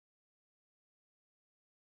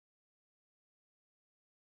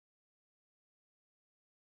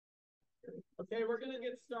Okay, we're gonna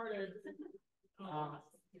get started.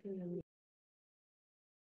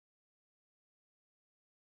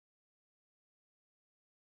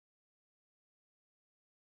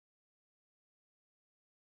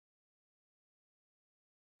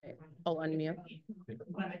 I'll unmute.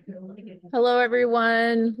 Hello,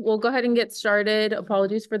 everyone. We'll go ahead and get started.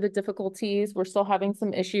 Apologies for the difficulties. We're still having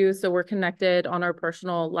some issues, so we're connected on our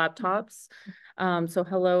personal laptops. So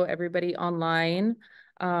hello, everybody online.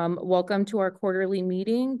 Welcome to our quarterly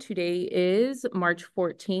meeting. Today is March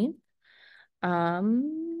 14th.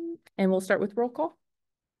 And we'll start with roll call.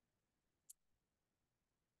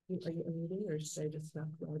 Are you unmuting or should I just knock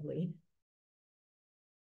loudly?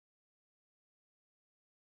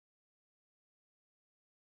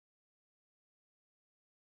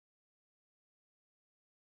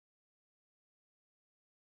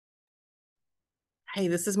 Hey,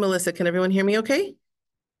 this is Melissa. Can everyone hear me okay?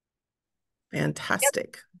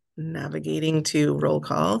 Fantastic. Yep. Navigating to roll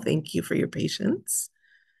call. Thank you for your patience.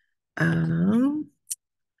 I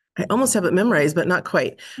almost have it memorized, but not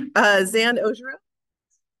quite. Zan Ojero.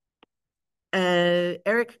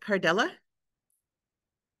 Eric Cardella.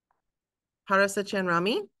 Parasa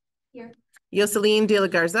Chanrami. Here. Yoseline De La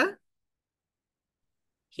Garza.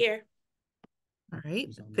 Here. All right.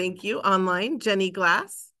 Thank you. Online, Jenny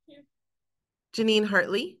Glass. Here. Janine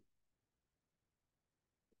Hartley.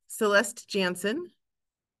 Celeste Jansen.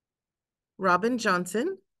 Robin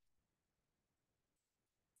Johnson.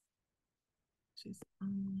 She's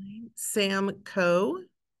online. Sam Coe.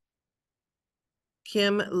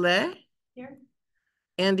 Kim Le. Here.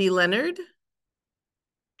 Andy Leonard.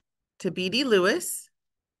 Tabidi Lewis.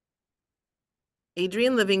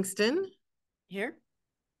 Adrian Livingston. Here.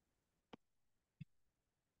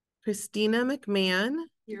 Christina McMahon.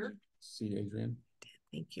 Here. See Adrian.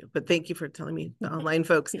 Thank you. But thank you for telling me the online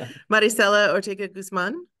folks. Yeah. Maricela Ortega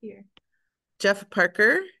Guzman. Here. Jeff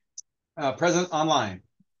Parker. Present online.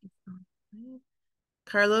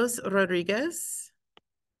 Carlos Rodriguez.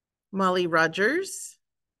 Molly Rogers.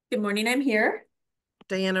 Good morning, I'm here.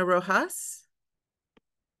 Diana Rojas.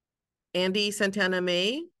 Andy Santana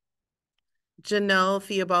May. Janelle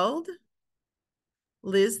Theobald.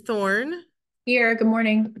 Liz Thorne. Here, good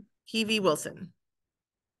morning. Kiwi Wilson.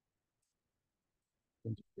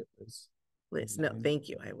 Liz, no, thank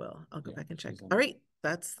you. I will. I'll go back and check. All right,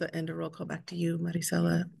 that's the end of roll call. Back to you,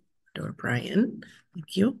 Maricela or Brian.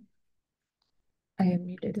 Thank you. I am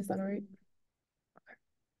muted. Is that all right?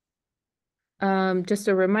 Okay. Just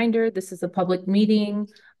a reminder, this is a public meeting.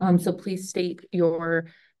 So please state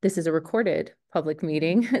this is a recorded public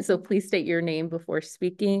meeting. So please state your name before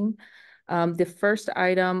speaking. The first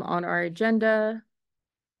item on our agenda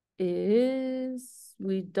is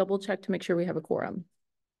we double check to make sure we have a quorum.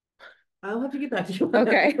 I'll have to get back to you.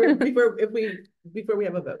 Okay. before we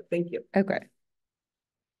have a vote. Thank you. Okay.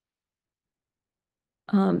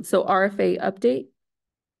 So RFA update.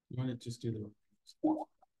 You want to just do the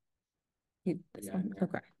This one?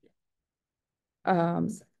 Okay.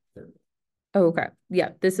 Okay. Yeah,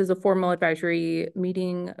 this is a formal advisory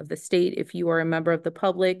meeting of the state. If you are a member of the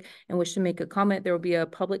public and wish to make a comment, there will be a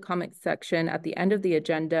public comment section at the end of the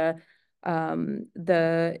agenda. And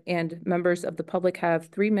members of the public have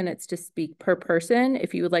 3 minutes to speak per person.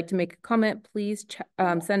 If you would like to make a comment, please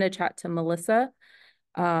send a chat to Melissa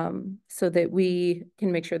so that we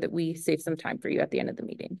can make sure that we save some time for you at the end of the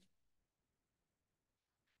meeting.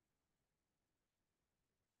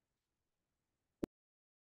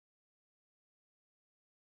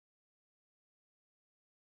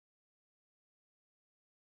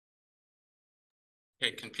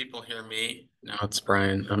 Hey, can people hear me? No, it's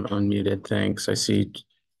Brian. I'm unmuted. Thanks. I see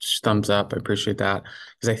thumbs up. I appreciate that.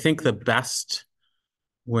 Because I think the best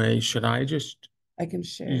way, I can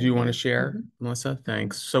share. Do you want to share, Melissa?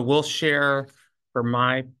 Thanks. So we'll share for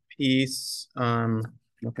my piece. Looking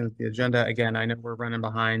at the agenda again, I know we're running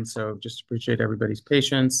behind, so just appreciate everybody's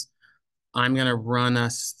patience. I'm going to run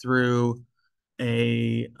us through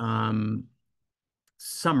a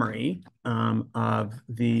summary of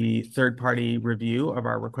the third-party review of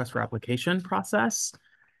our request for application process.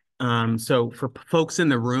 So for folks in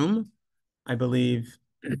the room, I believe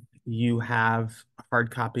you have a hard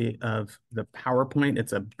copy of the PowerPoint.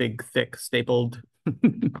 It's a big, thick, stapled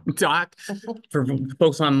doc. For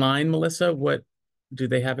folks online, Melissa, what do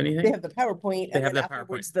they have anything? They have the PowerPoint. They have the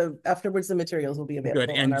afterwards, PowerPoint. Afterwards, the materials will be available. Good.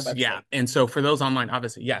 And on our website. Yeah, and so for those online,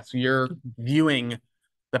 obviously, yes, you're viewing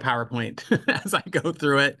the PowerPoint as I go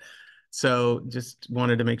through it. So just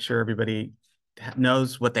wanted to make sure everybody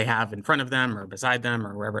knows what they have in front of them or beside them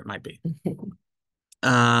or wherever it might be.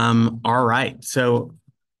 All right, so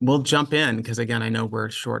we'll jump in because again, I know we're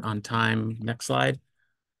short on time. Next slide.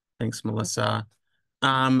 Thanks, Melissa.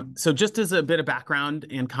 So just as a bit of background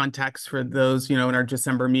and context for those, in our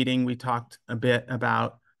December meeting, we talked a bit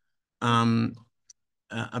about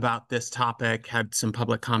this topic, had some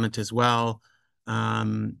public comment as well.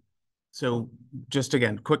 So just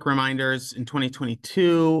again, quick reminders, in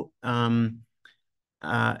 2022, the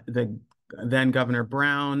then Governor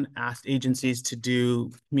Brown asked agencies to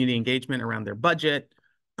do community engagement around their budget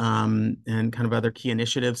and kind of other key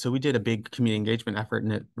initiatives. So we did a big community engagement effort,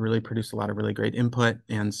 and it really produced a lot of really great input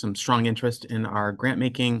and some strong interest in our grant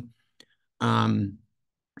making.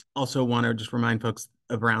 Also want to just remind folks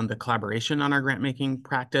around the collaboration on our grant making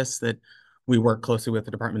practice, that we work closely with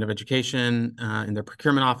the Department of Education in their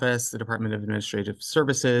procurement office, the Department of Administrative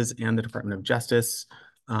Services, and the Department of Justice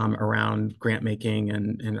around grant making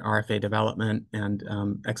and RFA development and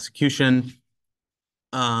execution.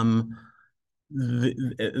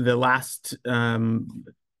 The last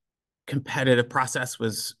competitive process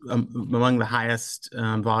was among the highest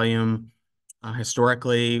volume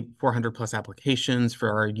historically, 400 plus applications for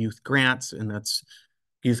our youth grants, and that's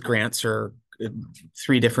youth grants are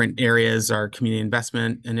 3 different areas: our community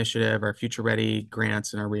investment initiative, our future ready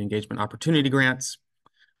grants, and our re-engagement opportunity grants.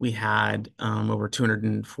 We had over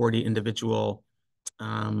 240 individual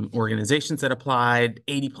organizations that applied,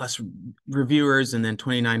 80 plus reviewers, and then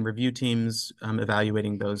 29 review teams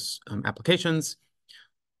evaluating those applications.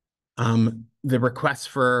 The requests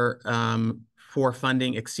for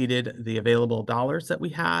funding exceeded the available dollars that we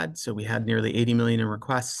had. So we had nearly 80 million in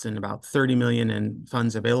requests and about 30 million in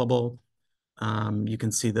funds available. You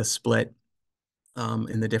can see the split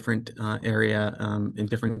in the different area in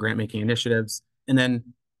different grant making initiatives. And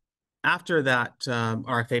then after that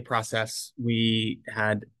RFA process, we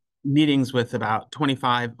had meetings with about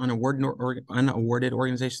 25 unawarded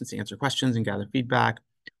organizations to answer questions and gather feedback.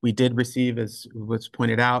 We did receive, as was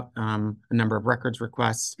pointed out, a number of records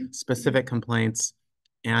requests, specific complaints,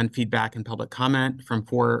 and feedback and public comment from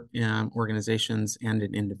 4 organizations and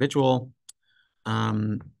an individual.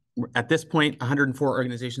 At this point, 104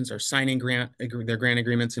 organizations are signing their grant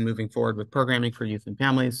agreements and moving forward with programming for youth and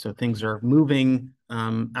families. So things are moving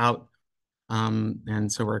out.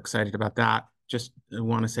 And so we're excited about that. Just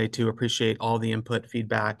want to say too, appreciate all the input,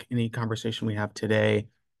 feedback, any conversation we have today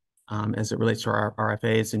as it relates to our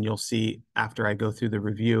RFAs. And you'll see after I go through the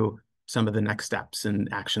review, some of the next steps and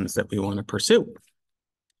actions that we want to pursue.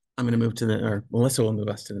 I'm going to move to or Melissa will move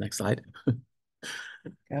us to the next slide.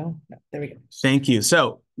 Go. There we go. Thank you.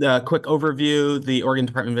 So the quick overview: the Oregon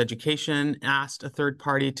Department of Education asked a third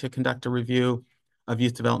party to conduct a review of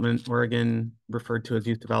youth development, Oregon referred to as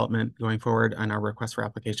youth development going forward, on our request for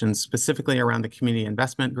applications, specifically around the community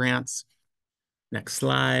investment grants. Next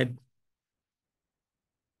slide.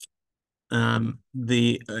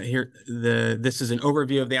 This is an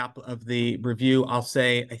overview of the review. I'll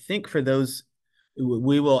say, I think for those,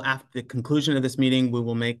 we will, after the conclusion of this meeting, we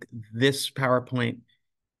will make this PowerPoint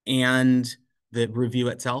and the review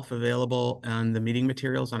itself available on the meeting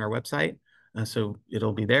materials on our website. So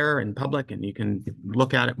it'll be there in public and you can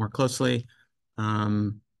look at it more closely.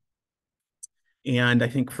 And I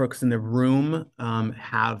think folks in the room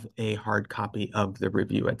have a hard copy of the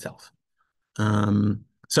review itself.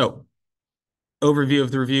 So overview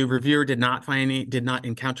of the review: reviewer did not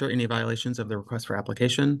encounter any violations of the request for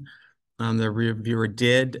application. The reviewer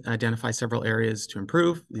did identify several areas to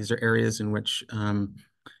improve. These are areas in which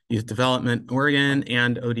Youth Development Oregon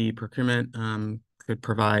and OD procurement could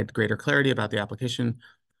provide greater clarity about the application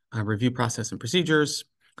review process and procedures.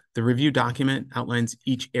 The review document outlines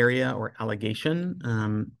each area or allegation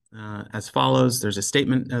as follows. There's a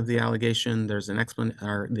statement of the allegation. There's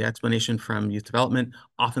the explanation from Youth Development.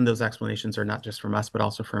 Often those explanations are not just from us, but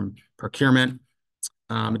also from procurement.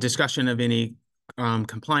 A discussion of any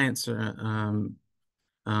compliance and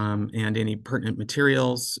any pertinent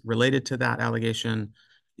materials related to that allegation.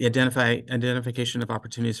 The identification of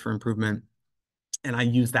opportunities for improvement. And I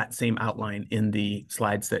use that same outline in the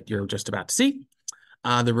slides that you're just about to see.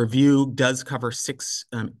 The review does cover 6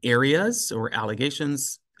 areas or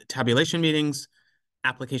allegations: tabulation meetings,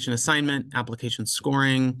 application assignment, application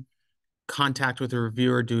scoring, contact with the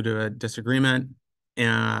reviewer due to a disagreement,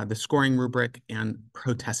 the scoring rubric, and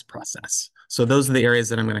protest process. So those are the areas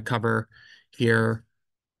that I'm going to cover here.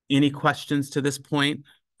 Any questions to this point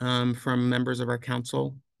from members of our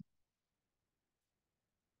council?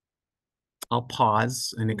 I'll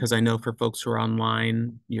pause, and because I know for folks who are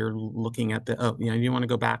online, you're looking at the, you want to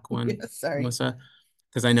go back one, Yeah, sorry, Melissa?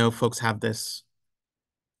 Because I know folks have this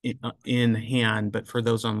in hand, but for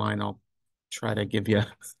those online, I'll try to give you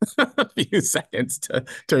a few seconds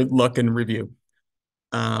to look and review.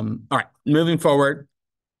 All right, moving forward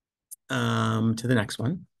to the next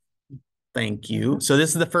one. Thank you. So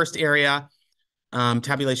this is the first area,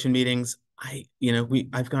 tabulation meetings.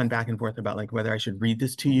 I've gone back and forth about like whether I should read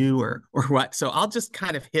this to you or what. So I'll just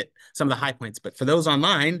kind of hit some of the high points. But for those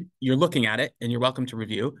online, you're looking at it and you're welcome to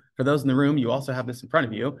review. For those in the room, you also have this in front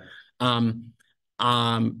of you.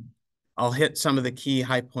 I'll hit some of the key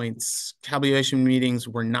high points. Tabulation meetings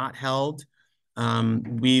were not held.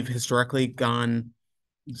 We've historically gone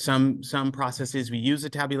some processes we use a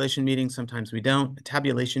tabulation meeting, sometimes we don't. A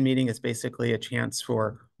tabulation meeting is basically a chance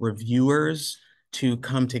for reviewers to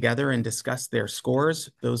come together and discuss their scores.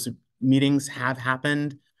 Those meetings have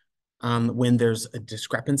happened when there's a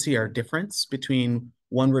discrepancy or difference between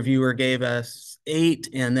one reviewer gave us 8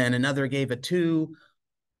 and then another gave a 2.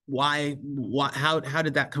 How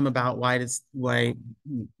did that come about? What is the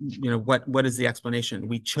explanation?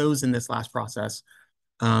 We chose in this last process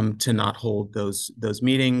to not hold those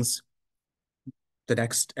meetings. The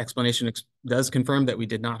next explanation does confirm that we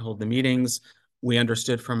did not hold the meetings. We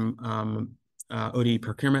understood from OD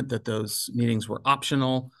procurement that those meetings were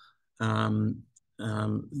optional. In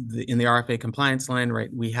the RFA compliance line, right,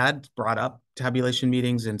 we had brought up tabulation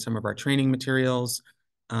meetings in some of our training materials.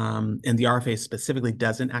 And the RFA specifically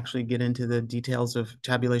doesn't actually get into the details of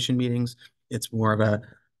tabulation meetings. It's more of a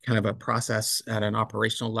kind of a process at an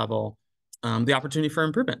operational level. The opportunity for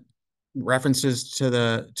improvement. References to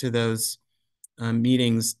those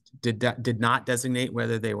meetings did not designate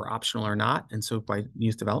whether they were optional or not, and so by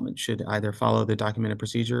youth development should either follow the documented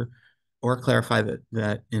procedure or clarify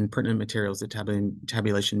that in pertinent materials that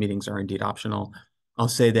tabulation meetings are indeed optional. I'll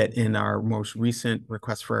say that in our most recent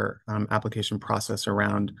request for application process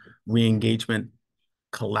around re-engagement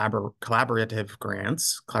collaborative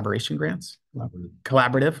grants, collaborative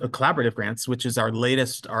grants, which is our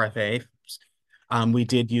latest RFA, we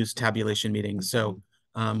did use tabulation meetings. So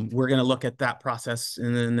we're going to look at that process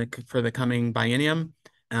for the coming biennium.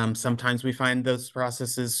 Sometimes we find those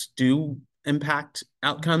processes do impact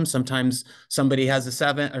outcomes. Sometimes somebody has a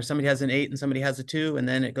 7 or somebody has an 8 and somebody has a 2, and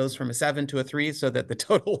then it goes from a 7 to a 3 so that the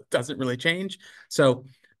total doesn't really change. So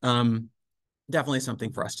definitely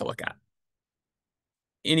something for us to look at.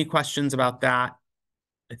 Any questions about that?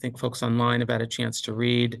 I think folks online have had a chance to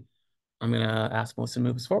read. I'm going to ask Melissa to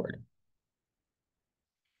move us forward.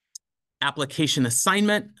 Application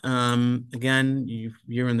assignment. Again,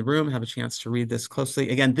 you're in the room, have a chance to read this closely.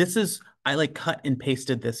 Again, I like cut and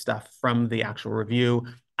pasted this stuff from the actual review.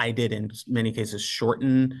 I did in many cases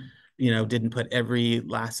shorten, didn't put every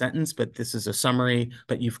last sentence, but this is a summary,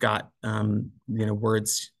 but you've got,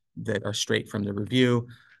 words that are straight from the review.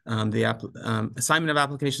 The assignment of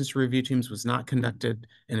applications to review teams was not conducted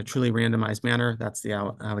in a truly randomized manner. That's the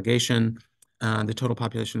allegation. The total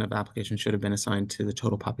population of applications should have been assigned to the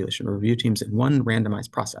total population of review teams in one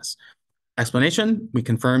randomized process. Explanation, we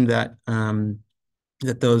confirmed that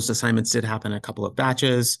that those assignments did happen in a couple of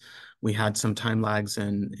batches. We had some time lags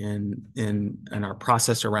in our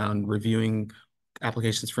process around reviewing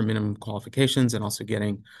applications for minimum qualifications and also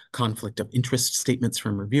getting conflict of interest statements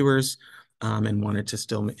from reviewers, and wanted to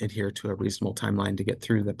still adhere to a reasonable timeline to get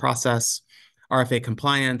through the process. RFA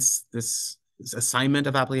compliance, this assignment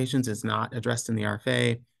of applications is not addressed in the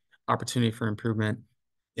RFA. Opportunity for improvement.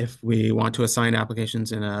 If we want to assign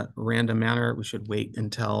applications in a random manner, we should wait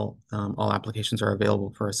until all applications are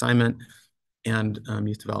available for assignment. And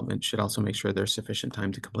youth development should also make sure there's sufficient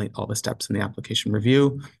time to complete all the steps in the application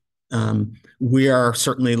review. We are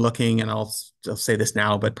certainly looking, and I'll say this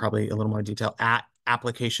now, but probably a little more detail, at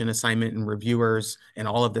application assignment and reviewers and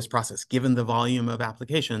all of this process. Given the volume of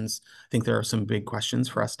applications, I think there are some big questions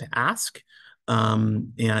for us to ask.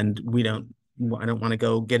 And I don't want to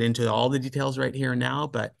go get into all the details right here and now,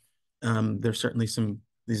 but there's certainly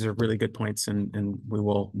these are really good points, and we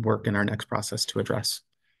will work in our next process to address.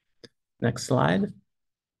 Next slide.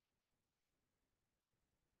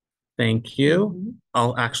 Thank you.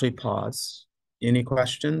 I'll actually pause. Any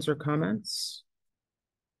questions or comments?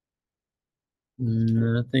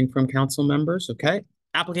 Nothing from council members. Okay.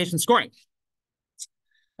 Application scoring.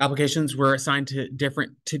 Applications were assigned to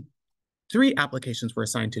 3 applications were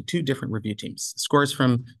assigned to 2 different review teams. Scores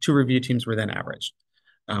from 2 review teams were then averaged.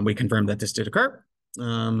 We confirmed that this did occur.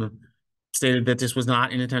 Stated that this was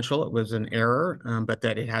not intentional, it was an error, but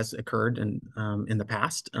that it has occurred in the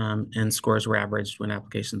past, and scores were averaged when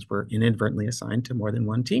applications were inadvertently assigned to more than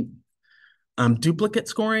one team. Duplicate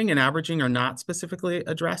scoring and averaging are not specifically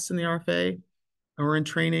addressed in the RFA or in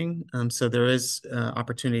training, so there is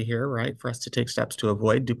opportunity here, right, for us to take steps to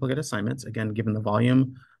avoid duplicate assignments. Again, given the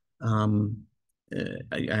volume,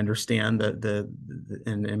 I understand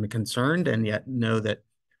and am concerned, and yet know that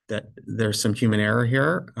there's some human error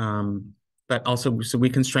here. But also, so we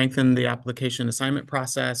can strengthen the application assignment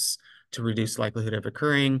process. to reduce likelihood of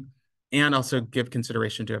occurring, and also give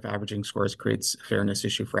consideration to if averaging scores creates a fairness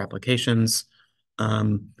issue for applications.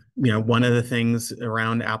 One of the things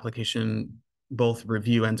around application, both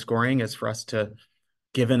review and scoring, is for us to,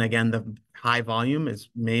 given again the high volume, is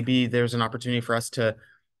maybe there's an opportunity for us to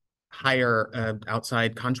hire an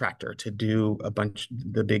outside contractor to do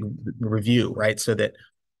the big review, right? So that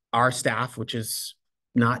our staff, which is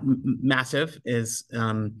not massive, is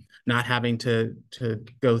not having to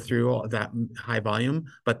go through all that high volume,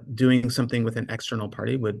 but doing something with an external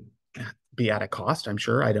party would be at a cost, I'm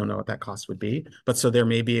sure. I don't know what that cost would be, but so there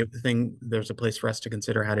may be there's a place for us to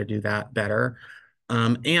consider how to do that better.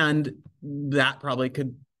 And that probably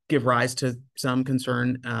could give rise to some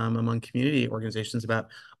concern among community organizations about,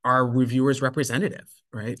 are reviewers representative,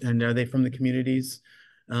 right? And are they from the communities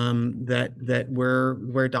that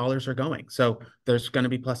where dollars are going? So there's going to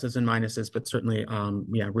be pluses and minuses, but certainly,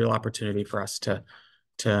 real opportunity for us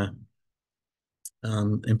to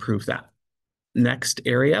improve that. Next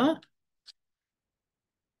area,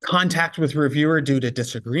 contact with reviewer due to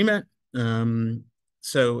disagreement.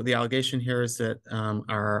 So the allegation here is that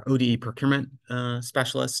our ODE procurement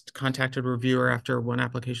specialist contacted reviewer after about one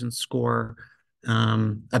application score,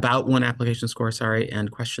 and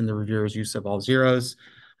questioned the reviewer's use of all zeros.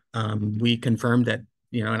 We confirmed that,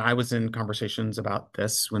 and I was in conversations about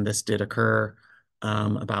this when this did occur,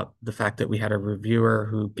 about the fact that we had a reviewer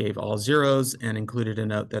who gave all zeros and included a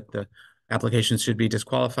note that the application should be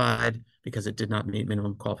disqualified because it did not meet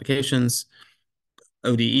minimum qualifications.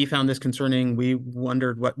 ODE found this concerning. We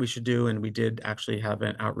wondered what we should do, and we did actually have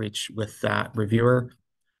an outreach with that reviewer,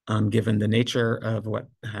 given the nature of what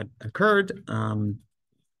had occurred.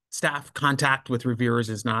 Staff contact with reviewers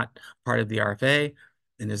is not part of the RFA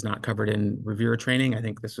and is not covered in reviewer training. I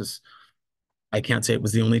think this was, I can't say it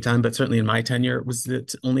was the only time, but certainly in my tenure, it was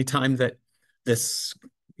the only time that this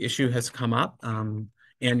issue has come up.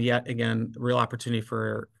 And yet again, real opportunity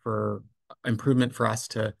for improvement for us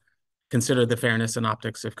to consider the fairness and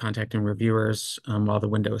optics of contacting reviewers while the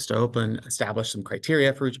window is still open, establish some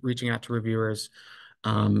criteria for reaching out to reviewers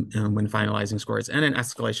and when finalizing scores, and an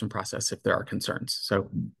escalation process if there are concerns. So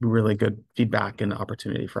really good feedback and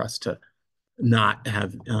opportunity for us to not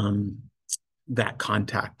have that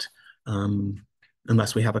contact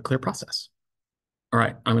unless we have a clear process. All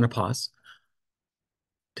right, I'm going to pause.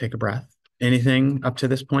 Take a breath. Anything up to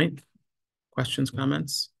this point? Questions,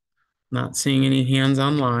 comments? Not seeing any hands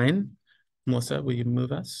online. Melissa, will you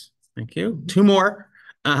move us? Thank you. Two more.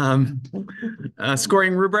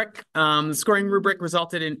 Scoring rubric. The scoring rubric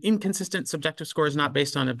resulted in inconsistent subjective scores not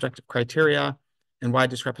based on objective criteria and wide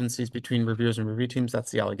discrepancies between reviewers and review teams.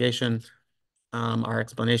 That's the allegation. Our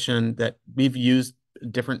explanation that we've used a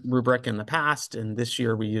different rubric in the past, and this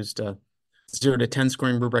year we used a 0 to 10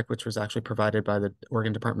 scoring rubric, which was actually provided by the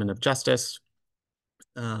Oregon Department of Justice,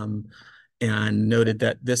 and noted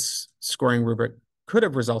that this scoring rubric could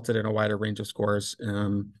have resulted in a wider range of scores.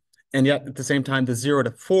 And yet at the same time, the 0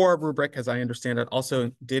 to 4 rubric, as I understand it,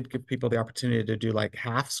 also did give people the opportunity to do like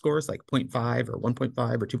half scores, like 0.5 or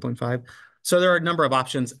 1.5 or 2.5. So there are a number of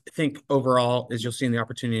options. I think overall, as you'll see in the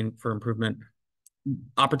opportunity for improvement,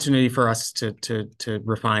 opportunity for us to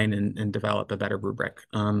refine and develop a better rubric.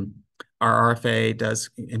 Our RFA does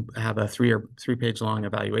have a three-page long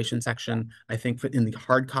evaluation section. I think in the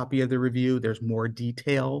hard copy of the review, there's more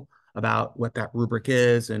detail about what that rubric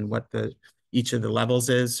is and what each of the levels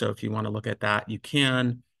is. So if you want to look at that, you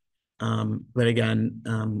can. But again,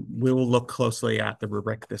 we will look closely at the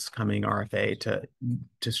rubric this coming RFA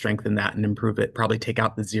to strengthen that and improve it. Probably take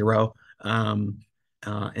out the 0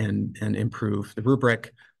 and improve the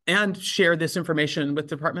rubric, and share this information with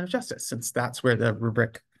the Department of Justice, since that's where the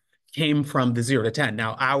rubric came from, the 0 to 10.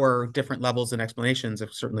 Now, our different levels and explanations,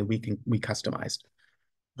 certainly we customized.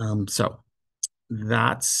 So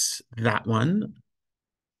that's that one.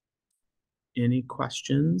 Any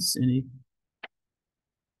questions?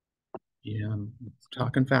 Yeah, I'm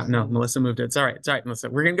talking fast. No, Melissa moved it. It's all right, Melissa.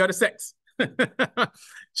 We're gonna go to 6.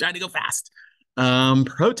 Trying to go fast.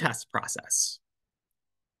 Protest process.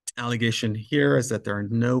 Allegation here is that there are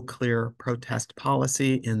no clear protest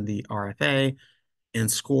policy in the RFA,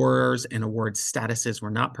 and scores and award statuses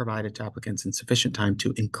were not provided to applicants in sufficient time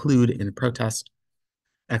to include in a protest.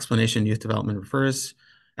 Explanation: youth development refers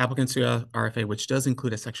applicants to RFA, which does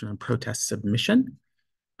include a section on protest submission.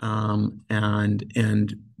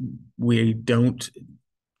 And we don't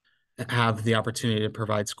have the opportunity to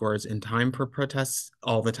provide scores in time for protests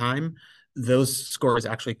all the time. Those scores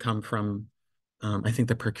actually come from, I think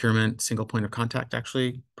the procurement single point of contact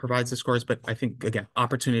actually provides the scores, but I think, again,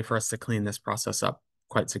 opportunity for us to clean this process up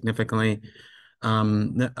quite significantly.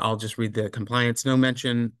 I'll just read the compliance. No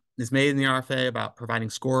mention is made in the RFA about providing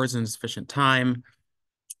scores in sufficient time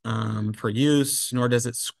for use, nor does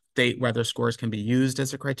it state whether scores can be used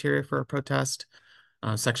as a criteria for a protest.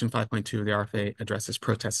 Section 5.2 of the RFA addresses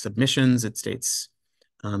protest submissions. It states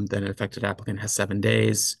that an affected applicant has 7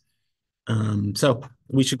 days. So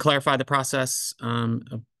we should clarify the process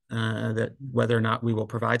that whether or not we will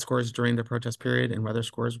provide scores during the protest period and whether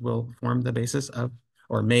scores will form the basis of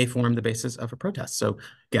or may form the basis of a protest. So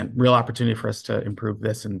again, real opportunity for us to improve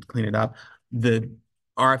this and clean it up. The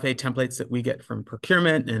RFA templates that we get from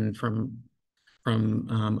procurement and from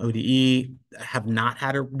ODE have not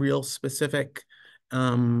had a real specific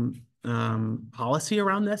policy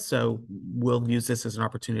around this. So we'll use this as an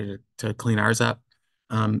opportunity to clean ours up.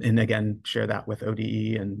 And again, share that with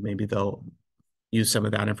ODE, and maybe they'll use some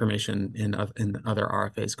of that information in other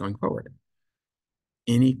RFAs going forward.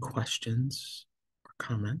 Any questions or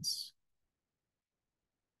comments?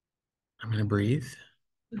 I'm going to breathe.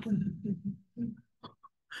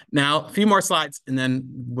 Now, a few more slides, and then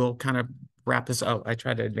we'll kind of wrap this. Oh, I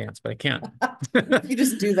tried to advance, but I can't. You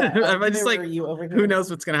just do that. I'm just like, you over here. Who knows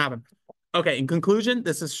what's going to happen? Okay, in conclusion,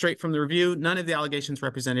 this is straight from the review. None of the allegations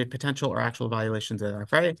represented potential or actual violations of the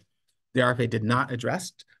RFA. The RFA did not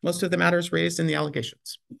address most of the matters raised in the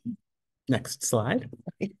allegations. Next slide.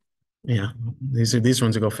 Yeah, these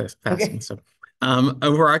ones will go fast. Okay. So,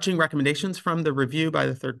 overarching recommendations from the review by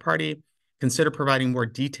the third party: consider providing more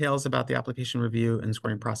details about the application review and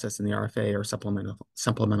scoring process in the RFA or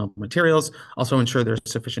supplemental materials. Also ensure there's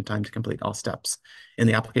sufficient time to complete all steps in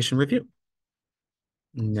the application review.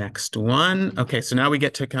 Next one. Okay, so now we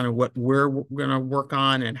get to kind of what we're going to work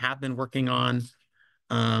on and have been working on.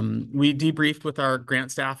 We debriefed with our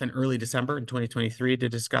grant staff in early December in 2023 to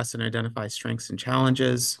discuss and identify strengths and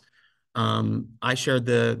challenges. I shared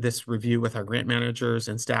this review with our grant managers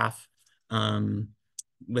and staff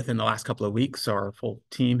within the last couple of weeks. So our full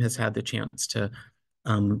team has had the chance to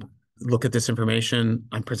look at this information.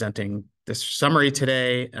 I'm presenting this summary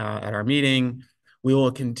today at our meeting. We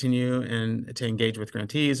will continue to engage with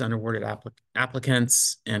grantees, unawarded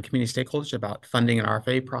applicants, and community stakeholders about funding an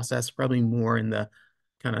RFA process, probably more in the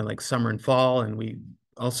kind of like summer and fall. And we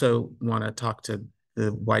also want to talk to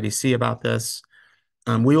the YDC about this.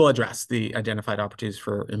 We will address the identified opportunities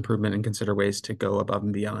for improvement and consider ways to go above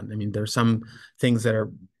and beyond. I mean, there's some things that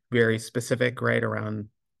are very specific, right, around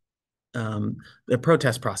the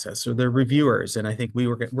protest process or the reviewers. And I think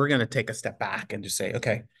we're going to take a step back and just say,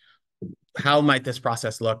 okay, how might this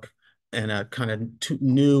process look in a kind of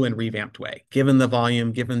new and revamped way? Given the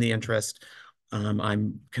volume, given the interest,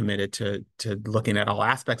 I'm committed to looking at all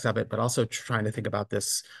aspects of it, but also trying to think about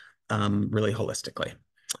this really holistically.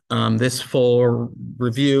 This full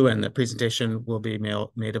review and the presentation will be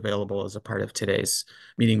made available as a part of today's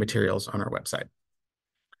meeting materials on our website.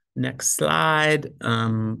 Next slide.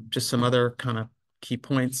 Just some other kind of key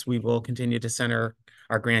points. We will continue to center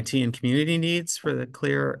our grantee and community needs for a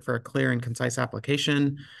clear and concise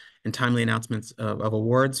application and timely announcements of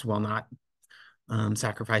awards, while not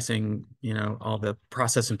sacrificing, all the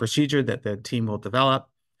process and procedure that the team will develop.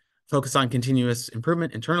 Focus on continuous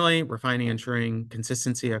improvement internally, refining, ensuring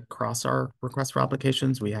consistency across our requests for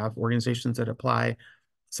applications. We have organizations that apply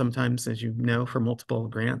sometimes, as you know, for multiple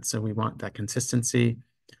grants, so we want that consistency.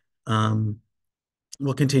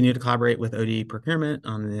 We'll continue to collaborate with ODE procurement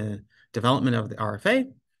on the development of the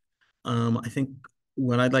RFA. I think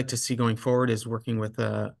what I'd like to see going forward is working with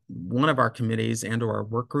one of our committees and or our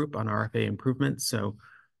work group on RFA improvements. So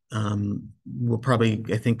we'll probably,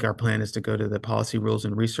 I think our plan is to go to the policy rules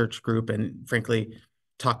and research group and frankly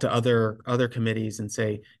talk to other committees and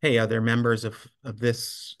say, hey, are there members of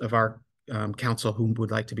our council who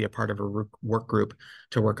would like to be a part of a work group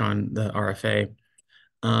to work on the RFA?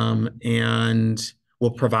 And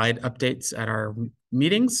we'll provide updates at our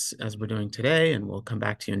meetings as we're doing today, and we'll come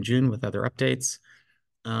back to you in June with other updates.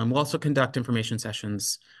 We'll also conduct information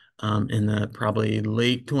sessions in the probably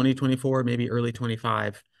late 2024, maybe early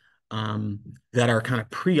 25, that are kind of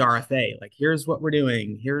pre-RFA, like here's what we're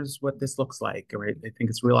doing, here's what this looks like, right? I think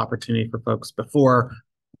it's a real opportunity for folks before,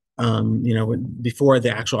 before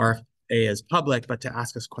the actual RFA is public, but to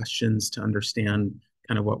ask us questions to understand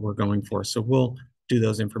kind of what we're going for. So we'll do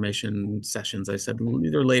those information sessions, I said,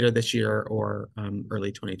 either later this year or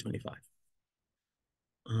early 2025.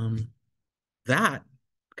 That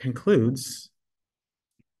concludes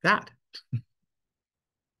that.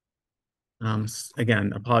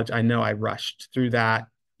 Again, apologize. I know I rushed through that.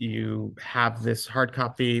 You have this hard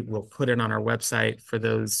copy. We'll put it on our website for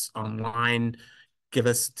those online. Give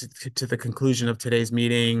us to the conclusion of today's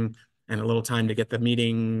meeting and a little time to get the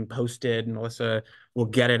meeting posted. Melissa will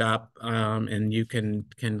get it up, and you can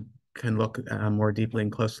can look more deeply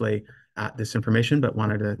and closely at this information, but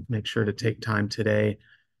wanted to make sure to take time today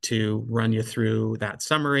to run you through that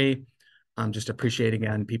summary. Just appreciate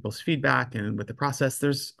again people's feedback, and with the process,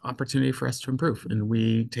 there's opportunity for us to improve, and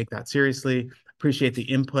we take that seriously. Appreciate the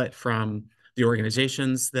input from the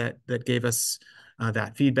organizations that gave us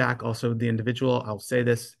that feedback. Also, the individual. I'll say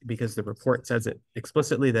this because the report says it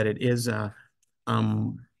explicitly that it is a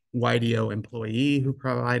YDO employee who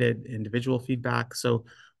provided individual feedback. So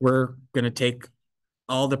we're going to take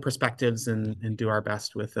all the perspectives and do our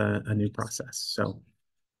best with a new process. So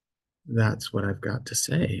that's what I've got to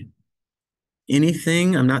say.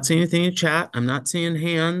 Anything? I'm not seeing anything in chat. I'm not seeing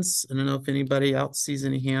hands. I don't know if anybody else sees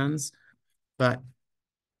any hands, but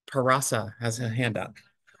Parasa has a hand up.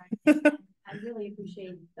 I really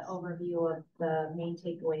appreciate the overview of the main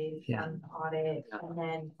takeaways from the audit, and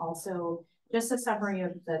then also just a summary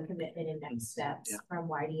of the commitment and next steps from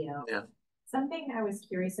YDO. Something I was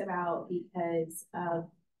curious about, because of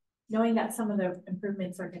knowing that some of the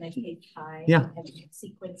improvements are going to take time and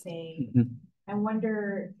sequencing. I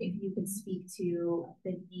wonder if you could speak to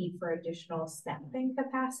the need for additional staffing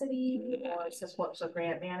capacity or support for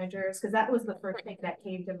grant managers, because that was the first thing that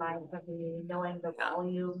came to mind for me, knowing the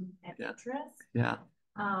volume and interest.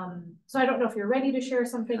 So I don't know if you're ready to share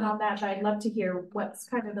something on that, but I'd love to hear what's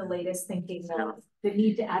kind of the latest thinking of the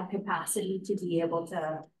need to add capacity to be able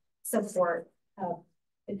to support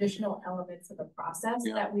additional elements of the process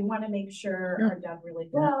that we want to make sure are done really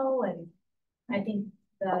well. And I think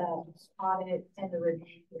the audit and the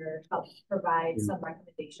review here helps provide some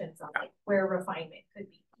recommendations on like where refinement could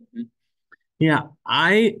be. Yeah,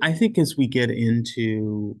 I think as we get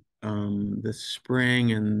into the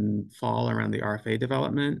spring and fall around the RFA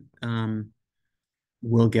development,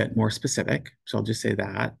 we'll get more specific. So I'll just say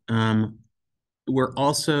that. We're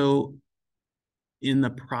also in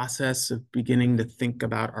the process of beginning to think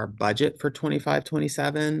about our budget for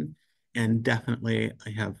 25-27, and definitely I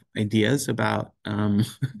have ideas about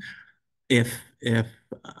if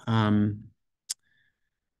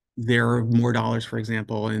there are more dollars, for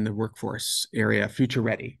example, in the workforce area, future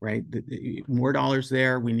ready, right? More dollars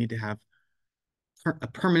there. We need to have a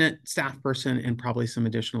permanent staff person and probably some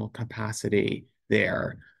additional capacity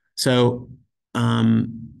there. So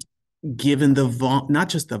given the not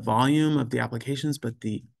just the volume of the applications, but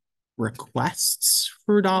the requests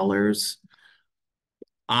for dollars,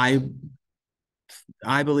 I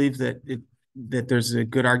believe that there's a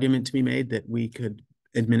good argument to be made that we could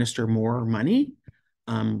administer more money.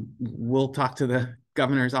 We'll talk to the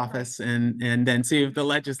governor's office and then see if the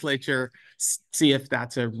legislature see if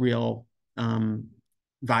that's a real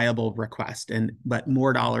viable request. But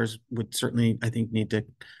more dollars would certainly, I think, need to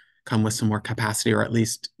come with some more capacity, or at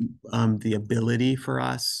least the ability for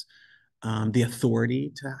us, the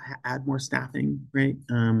authority to add more staffing, right?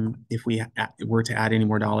 If we were to add any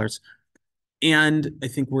more dollars. And I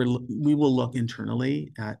think we will look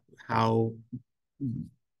internally at how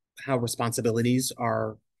responsibilities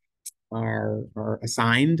are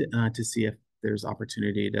assigned to see if there's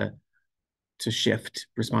opportunity to shift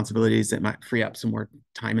responsibilities that might free up some more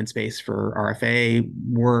time and space for RFA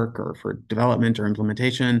work or for development or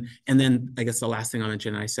implementation. And then I guess the last thing I'll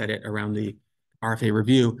mention, I said it around the RFA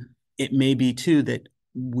review, it may be too that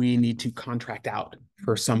we need to contract out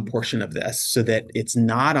for some portion of this so that it's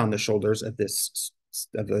not on the shoulders of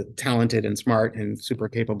a talented and smart and super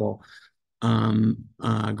capable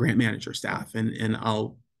grant manager staff. And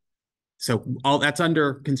all that's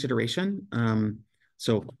under consideration.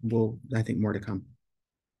 So I think more to come.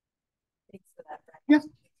 Thanks for that. Yeah,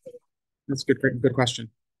 that's good question.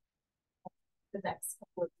 The next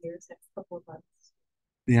couple of years, next couple of months.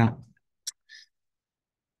 Yeah.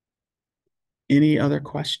 Any other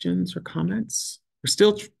questions or comments? We're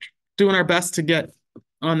still doing our best to get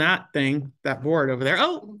on that board over there.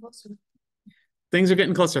 Oh, things are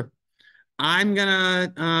getting closer. I'm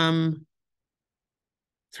gonna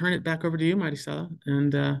turn it back over to you, Maricela,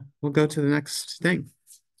 and we'll go to the next thing.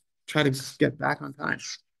 Try to get back on time.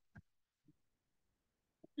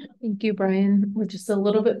 Thank you, Brian. We're just a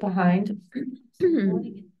little bit behind.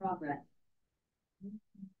 Morning in progress.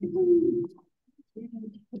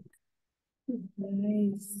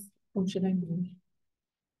 Nice. What should I move?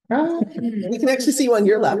 You can actually see you on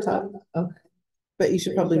your laptop. Oh, but you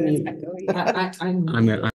should probably mute.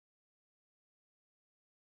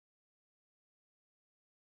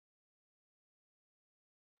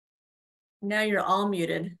 Now you're all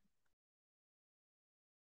muted.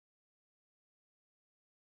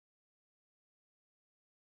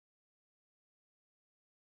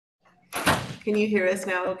 Can you hear us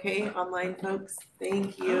now? Okay, online folks.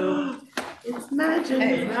 Thank you. It's magic.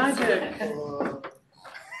 Hey, magic.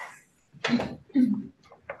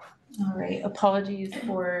 All right, apologies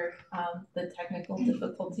for the technical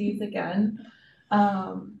difficulties again.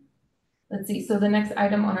 Let's see, so the next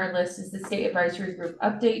item on our list is the State Advisory Group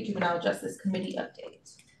update, Juvenile Justice Committee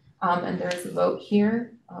update. And there is a vote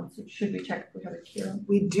here, so should we check if we have a quorum?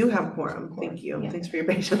 We do have quorum, thank you. Yeah. Thanks for your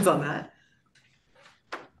patience on that.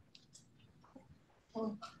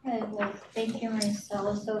 Okay, well, thank you,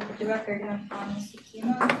 Maricela. So for the record, I'm Thomas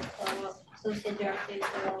Aquino, Associate Director of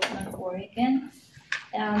Development, Oregon.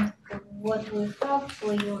 And what we have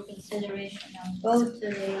for your consideration and vote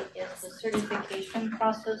today is the certification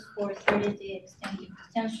process for 30-day extended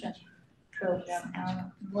detention program.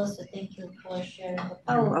 And Melissa, thank you for sharing the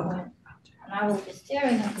PowerPoint. And I will be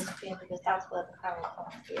staring at the screen because that's what the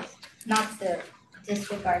PowerPoint is, not the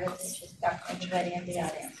disregarded disrespect anybody in the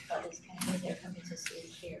audience, but it's kind of easier for me to see it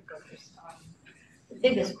here focused on the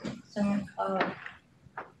biggest screen. So,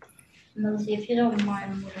 Melissa, if you don't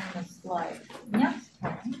mind moving the slide next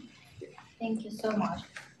time. Thank you so much.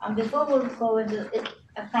 Before we go into it,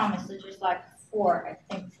 I promise it's just like four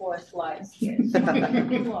slides here. It's not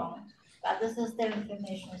too long, but this is the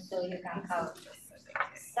information so you can have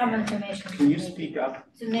some information. Can you speak up?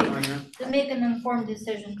 To make an informed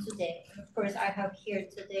decision today. And of course, I have here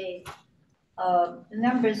today the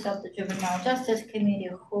members of the Juvenile Justice Committee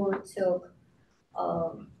who took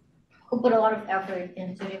who put a lot of effort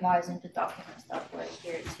into revising the documents that we're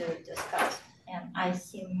here to discuss. And I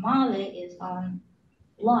see Molly is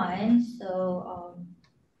online, so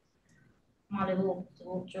Molly will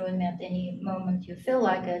join me at any moment you feel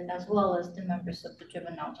like it, as well as the members of the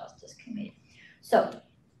Juvenile Justice Committee. So,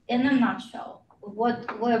 in a nutshell,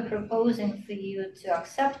 what we're proposing for you to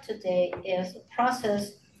accept today is a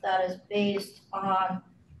process that is based on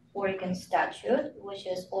Oregon statute, which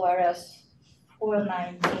is ORS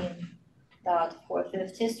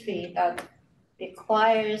 419.453, that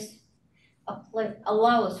requires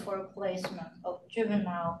allows for a placement of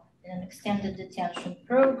juvenile in an extended detention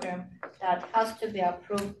program that has to be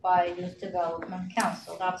approved by Youth Development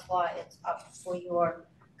Council. That's why it's up for your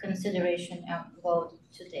consideration and vote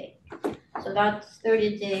today. So that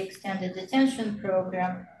 30-day extended detention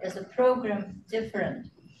program is a program different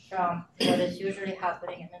from what is usually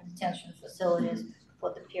happening in the detention facilities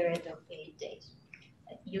for the period of 8 days.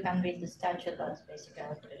 You can read the statute, that's basically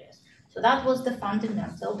what it is. So that was the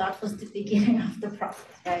fundamental, that was the beginning of the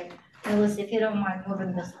process, right? Melissa, if you don't mind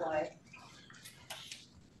moving the slide.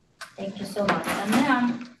 Thank you so much. And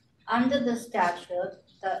then, under the statute,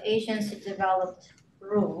 the agency developed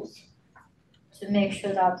rules to make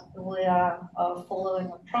sure that we are following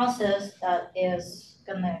a process that is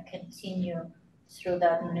gonna continue through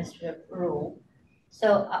the administrative rule.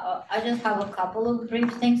 So I just have a couple of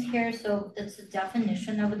brief things here. So it's a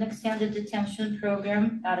definition of an extended detention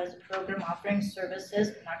program. That is a program offering services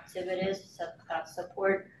and activities that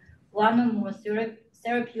support one or more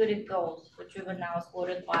therapeutic goals for juveniles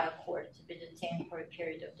ordered by a court to be detained for a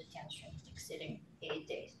period of detention exceeding 8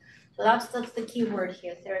 days. So that's the key word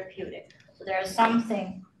here, therapeutic. So there is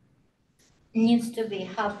something needs to be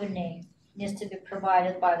happening, needs to be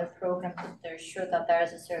provided by the program to ensure that there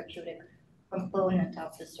is a therapeutic component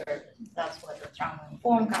of the service. That's where the trauma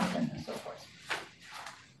informed comes in and so forth.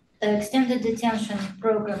 The extended detention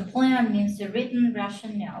program plan means a written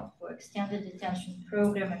rationale for extended detention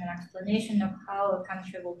program and an explanation of how a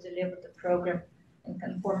country will deliver the program in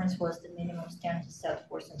conformance with the minimum standards set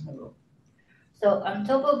forth in the rule. So on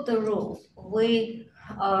top of the rules, we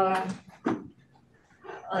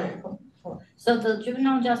so the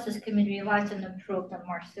Juvenile Justice Committee revised and approved on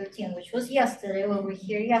March 13, which was yesterday. We were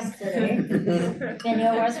here yesterday. Many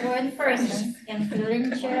of us were in person,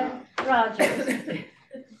 including Chair Rogers,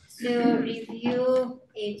 to review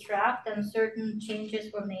a draft, and certain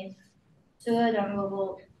changes were made to it, and we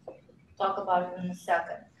will talk about it in a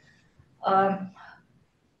second.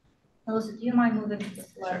 Melissa, do you mind moving to the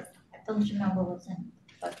slide? I don't remember what's in it,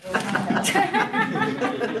 but we'll find out.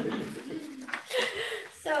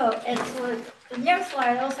 So the next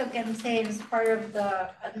slide also contains part of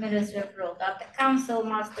the administrative rule that the council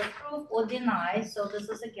must approve or deny. So this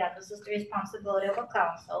is the responsibility of a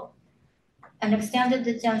council. An extended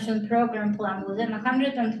detention program plan within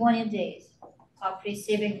 120 days of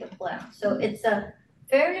receiving the plan. So it's a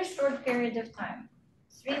fairly short period of time.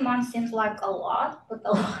 3 months seems like a lot,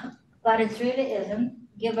 but it really isn't,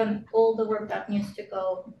 given all the work that needs to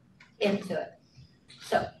go into it.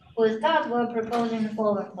 So with that, we're proposing the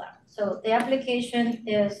following plan. So the application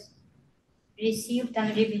is received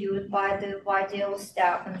and reviewed by the YDO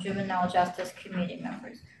staff and Juvenile Justice Committee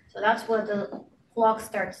members. So that's where the clock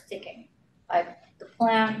starts ticking. Like the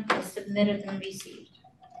plan is submitted and received.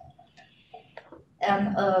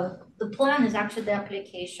 And the plan is actually the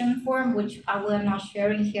application form, which I will not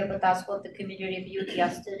sharing here, but that's what the committee reviewed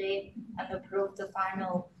yesterday and approved the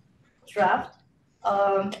final draft.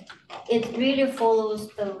 It really follows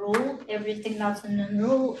the rule, everything that's in the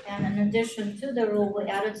rule, and in addition to the rule, we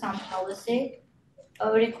added some policy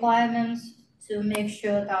requirements to make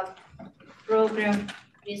sure that program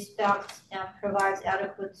respects and provides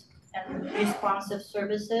adequate and responsive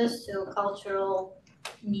services to cultural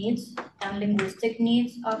needs and linguistic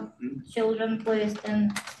needs of children placed in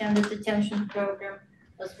extended detention program,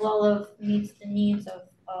 as well as meets the needs of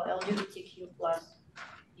LGBTQ plus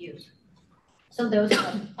youth. So those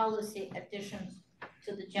are policy additions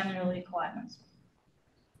to the general requirements.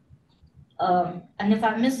 And if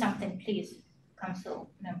I miss something, please,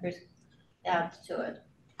 council members, add to it.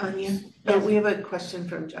 Anya, Yes. we have a question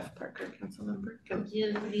from Jeff Parker, council member. Can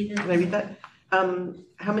You read it? I read that?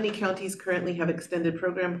 How many counties currently have extended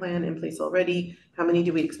program plan in place already? How many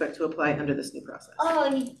do we expect to apply under this new process? Oh,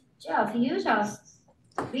 Jeff, you just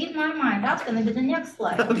read my mind. That's gonna be the next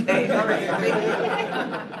slide. Okay, all right. Thank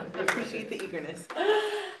you. I appreciate the eagerness.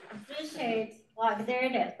 Appreciate, like, there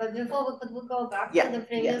it is. But before we go back Yeah, to the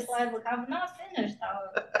previous yes. slide, we have not finished our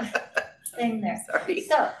thing there. Sorry.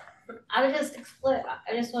 So I will just explain,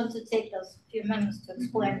 I just want to take those few minutes to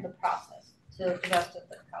explain the process to the rest of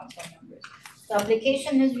the council members. The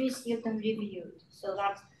application is received and reviewed. So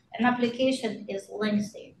that's, an application is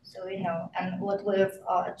lengthy. So, you know, and what we've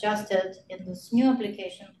adjusted in this new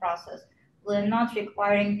application process, we're not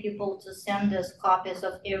requiring people to send us copies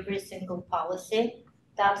of every single policy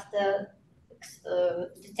that the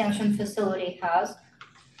detention facility has.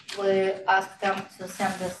 We ask them to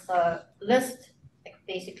send us a list, like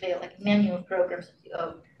basically like menu of programs,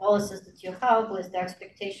 policies that you have, with the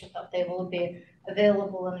expectation that they will be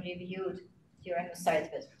available and reviewed during the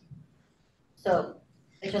site visit. So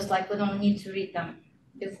it's just like we don't need to read them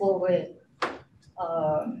before we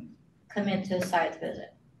commit to a site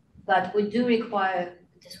visit. But we do require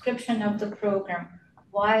a description of the program.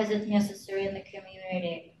 Why is it necessary in the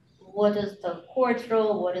community? What is the court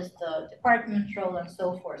role? What is the department role, and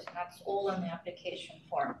so forth? And that's all in the application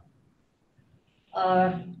form.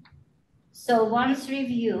 So once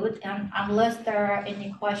reviewed, and unless there are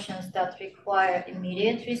any questions that require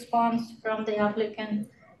immediate response from the applicant,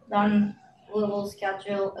 then we will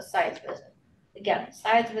schedule a site visit. Again,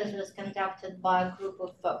 site visit is conducted by a group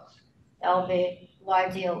of folks. There'll be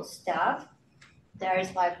YDO staff. There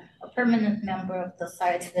is like a permanent member of the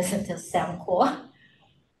site visit is Sam Ko,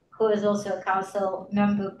 who is also a council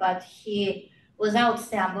member, but he, without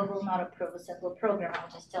Sam, we will not approve a single program, I'll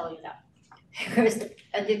just tell you that. Because the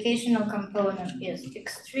educational component is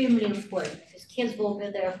extremely important, because kids will be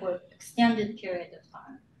there for an extended period of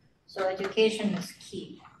time. So education is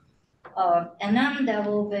key. And then there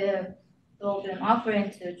will be an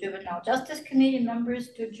offering to Juvenile Justice Committee members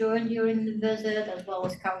to join during the visit, as well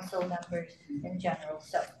as council members in general.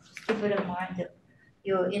 So just keep it in mind if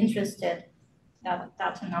you're interested,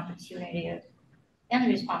 that's an opportunity and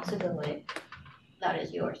responsibility that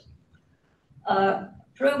is yours.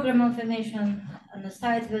 Program information and the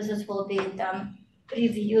site visits will be then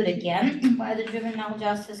reviewed again by the Juvenile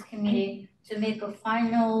Justice Committee to make a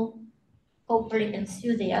final, hopefully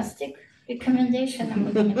enthusiastic recommendation. I'm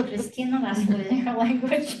looking at Christina, that's her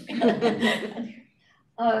language.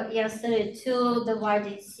 Yesterday to the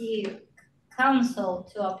YDC council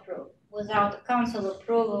to approve. Without the council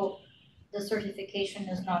approval, the certification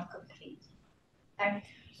is not complete. Okay,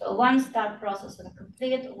 so once that process is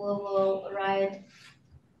complete, we will write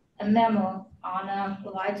a memo on a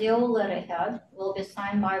YDO letterhead, will be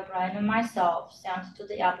signed by Brian and myself, sent to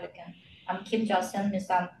the applicant. And Kim just sent me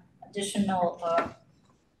some additional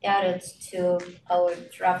edits to our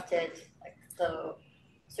drafted, like the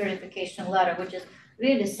certification letter, which is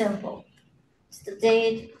really simple. It's the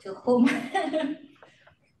date, to whom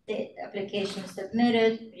the application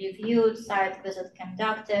submitted, reviewed, site visit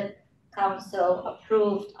conducted, council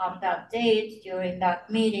approved on that date during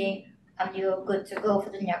that meeting, and you're good to go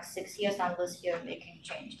for the next 6 years unless you're making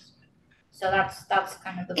changes. So that's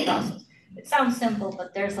kind of the process. It sounds simple,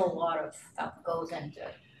 but there's a lot of stuff goes into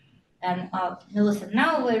it. And Melissa,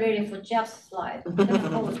 now we're ready for Jeff's slide. I'm gonna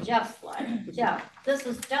call it Jeff's slide. Jeff, this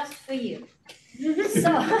is just for you.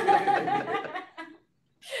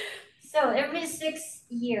 So every 6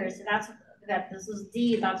 years, this is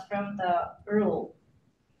D, that's from the rule.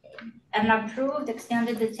 An approved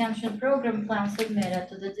extended detention program plan submitted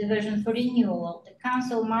to the division for renewal, the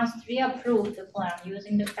council must reapprove the plan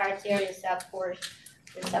using the criteria set forth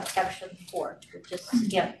in subsection 4, which is,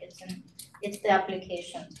 again, it's the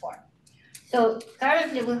application form. So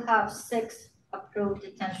currently we have 6 approved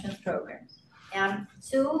detention programs. And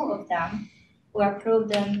 2 of them were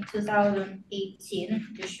approved in 2018,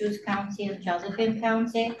 Deschutes County and Josephine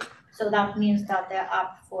County. So that means that they're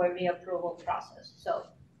up for reapproval process. So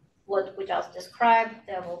what we just described,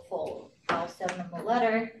 they will follow. I'll send them a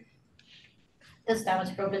letter. This time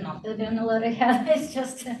it's probably not going to be in the letter yet. It's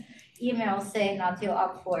just an email saying that you're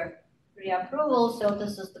up for reapproval. So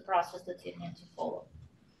this is the process that you need to follow.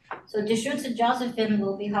 So Deschutes and Josephine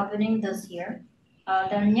will be happening this year.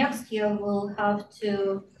 Then next year we'll have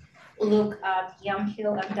to look at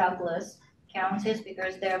Yamhill and Douglas counties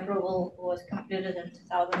because their approval was completed in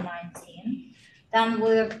 2019. Then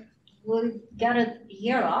we'll get a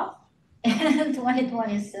year off in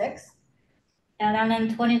 2026. And then in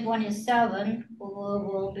 2027,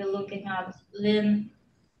 we'll be looking at it's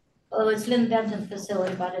Lynn Benton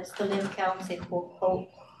facility, but it's the Lynn County who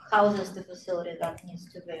houses the facility that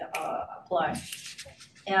needs to be applied,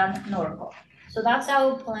 and Norfolk. So that's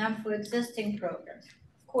our plan for existing programs.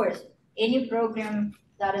 Of course, any program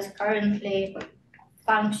that is currently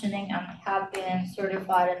functioning and have been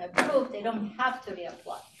certified and approved, they don't have to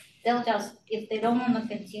reapply. They'll just, if they don't want to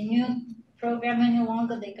continue program any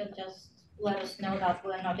longer, they can just let us know that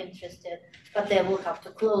we're not interested, but they will have to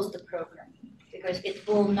close the program because it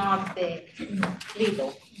will not be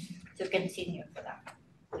legal to continue for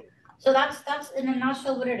them. So that's in a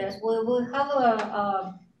nutshell what it is. We'll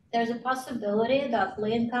have there's a possibility that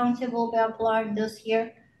Lane County will be applying this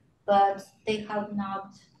year, but they have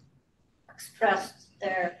not expressed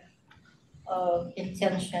their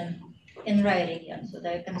intention in writing yet, so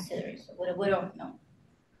they're considering, so we don't know.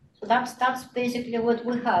 So that's basically what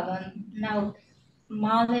we have. And now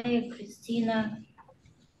Molly, Christina,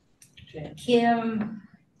 Kim,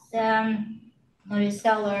 Sam,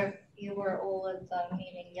 Maricela, you were all at the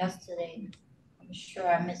meeting yesterday. I'm sure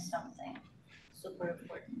I missed something super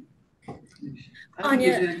important.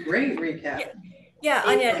 Anya, you did a great recap. Yeah,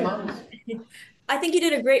 Anya, I think you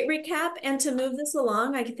did a great recap. And to move this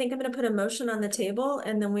along, I think I'm going to put a motion on the table,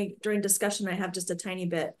 and then during discussion, I have just a tiny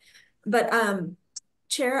bit. But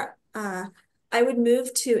Chair, I would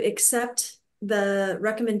move to accept the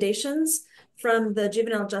recommendations from the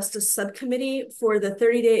Juvenile Justice Subcommittee for the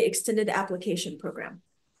 30-day extended application program.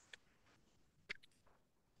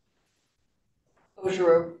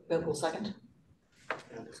 Ojiro, will second.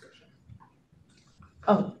 And discussion.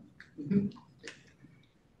 Oh.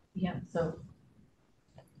 Yeah, so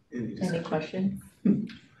any questions?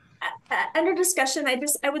 Under discussion,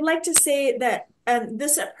 I would like to say that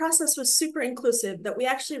this process was super inclusive, that we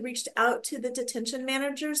actually reached out to the detention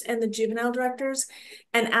managers and the juvenile directors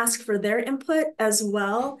and asked for their input as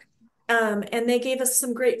well. And they gave us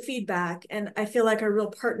some great feedback, and I feel like are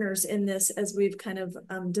real partners in this as we've kind of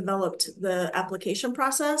developed the application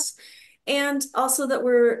process. And also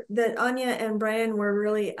that Anya and Brian were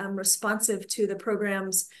really responsive to the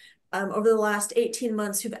programs over the last 18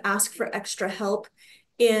 months who've asked for extra help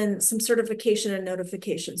in some certification and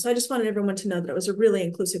notification. So I just wanted everyone to know that it was a really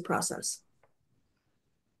inclusive process.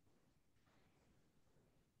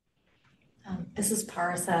 This is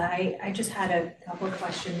Parsa. I just had a couple of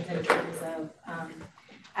questions in terms of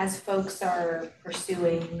as folks are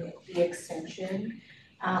pursuing the extension,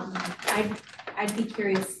 I'd be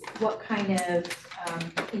curious what kind of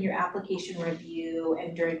in your application review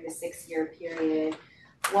and during the 6-year period,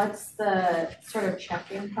 what's the sort of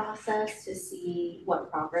check-in process to see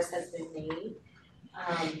what progress has been made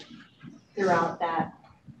throughout that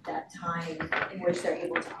time in which they're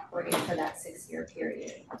able to operate for that 6-year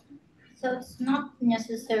period? So it's not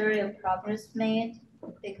necessarily a progress made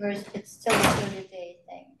because it's still a 30-day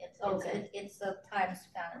thing. It's a time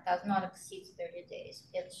span. It does not exceed 30 days.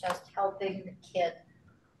 It's just helping the kid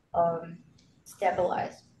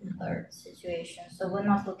stabilize their situation. So we're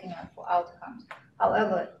not looking at for outcomes.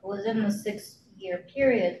 However, within the 6-year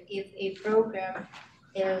period, if a program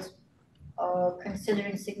is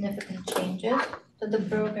considering significant changes to the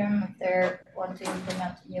program, if they want to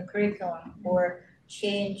implement a new curriculum or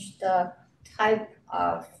change the type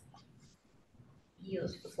of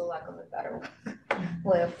use, for lack of a better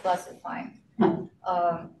way of classifying,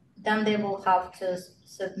 then they will have to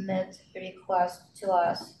submit a request to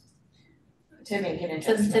us to make an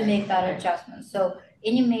adjustment. To make that adjustment. So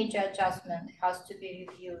any major adjustment has to be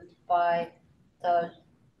reviewed by the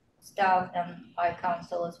staff and by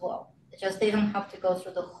council as well. It's just they don't have to go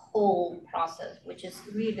through the whole process, which is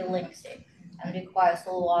really lengthy and requires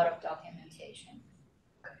a lot of documentation.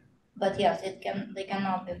 But yes, they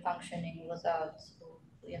cannot be functioning without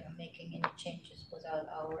making any changes without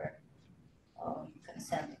our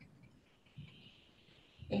consent.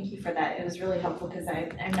 Thank you for that. It was really helpful because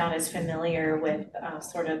I'm not as familiar with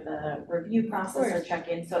sort of the review process or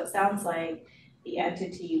check-in. So it sounds like the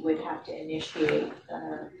entity would have to initiate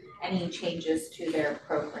any changes to their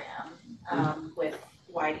program with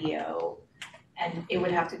YDO, and it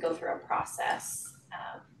would have to go through a process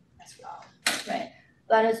as well. Right,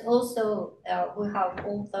 but it's also, we have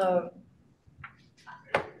all the,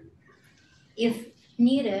 if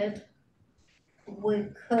needed, we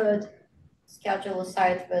could schedule a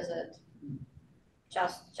site visit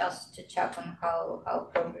just to check on how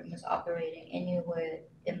program is operating anyway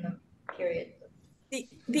in the period.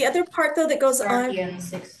 The other part though that goes on, 30 and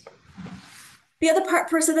 6. the other part,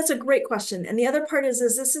 Persa, that's a great question. And the other part is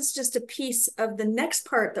this is just a piece of the next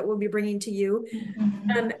part that we'll be bringing to you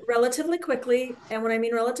relatively quickly. And when I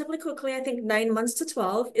mean relatively quickly, I think 9 months to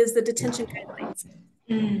 12 is the detention guidelines.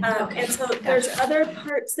 Okay. And so there's other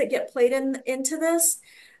parts that get played into this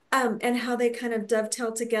and how they kind of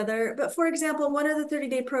dovetail together. But for example, one of the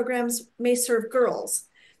 30-day programs may serve girls.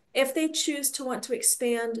 If they choose to want to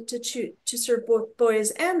expand to serve both boys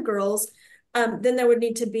and girls, then there would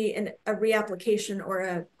need to be a reapplication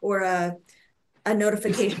or a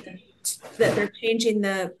notification that they're changing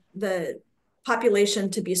the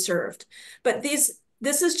population to be served. But this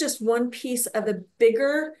is just one piece of the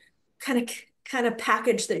bigger kind of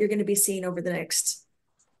package that you're going to be seeing over the next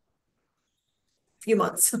few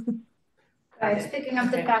months. Right, speaking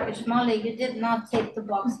of the package, Molly, you did not take the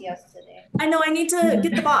box yesterday. I know, I need to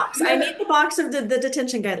get the box. I need the box of the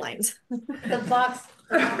detention guidelines. The box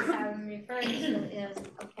I'm referring to is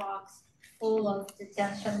a box full of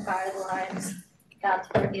detention guidelines that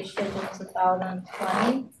were issued in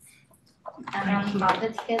 2020. And I'm not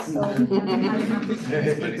it here, so I have an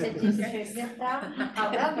opportunity to distribute that.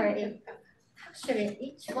 However, actually,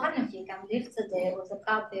 each one of you can leave today with a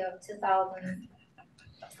copy of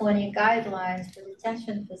 2020 guidelines for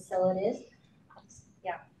detention facilities.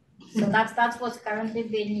 Yeah, so that's what's currently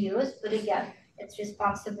being used, but again, it's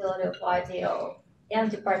responsibility of YDO and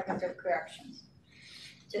Department of Corrections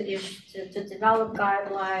to develop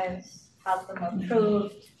guidelines, have them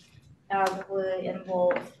approved. We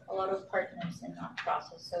involve a lot of partners in that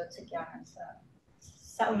process. So it's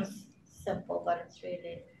sounds simple, but it's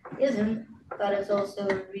really isn't. But it's also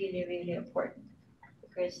really, really important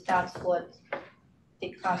because that's what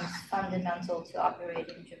becomes fundamental to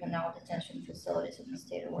operating juvenile detention facilities in the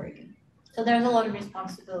state of Oregon. So there's a lot of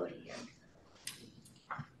responsibility here.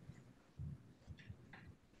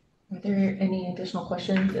 Are there any additional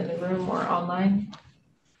questions in the room or online?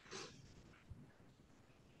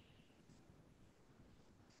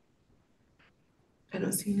 I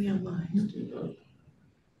don't see any online.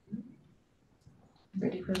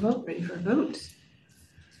 Ready for a vote? Ready for a vote.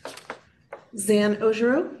 Zan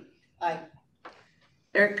Ojiro. Aye.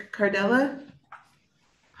 Eric Cardella.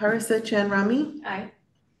 Harissa Chanrami. Aye.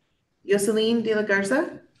 Yoselin De La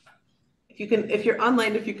Garza. If you're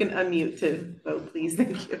online, if you can unmute to vote, please.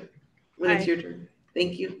 Thank you. When it's your turn.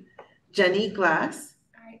 Thank you. Jenny Glass.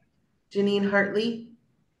 Aye. Janine Hartley.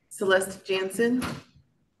 Celeste Jansen.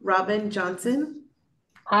 Robin Johnson.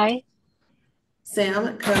 Aye.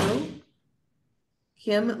 Sam Coe.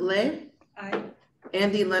 Kim Le. Aye.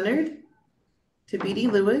 Andy Leonard. Tabidi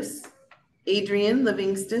Lewis. Adrian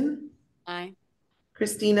Livingston. Aye.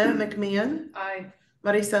 Christina McMahon. Aye.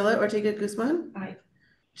 Maricela Ortega Guzman. Aye.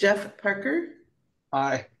 Jeff Parker.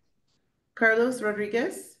 Aye. Carlos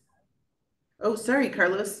Rodriguez. Oh, sorry,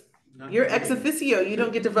 Carlos. No, You're ex officio. You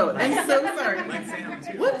don't get to vote. I'm so sorry. Like Sam,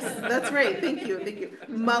 too. Whoops. That's right. Thank you. Thank you.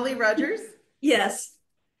 Molly Rogers. Yes.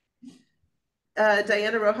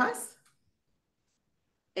 Diana Rojas.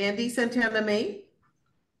 Andy Santana May.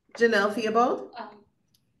 Janelle Theobald.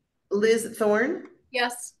 Liz Thorne.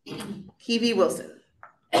 Yes. Kiwi Wilson.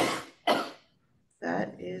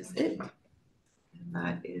 That is it. And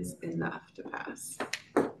that is enough to pass.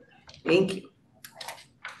 Thank you.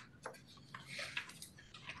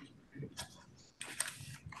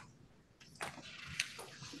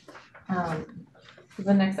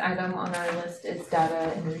 The next item on our list is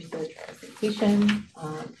data and research presentation.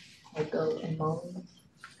 Michael and Molly.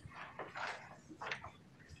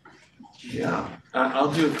 Yeah,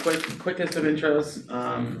 I'll do a quickest of intros.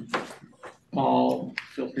 Paul,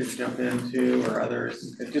 feel free to jump in too, or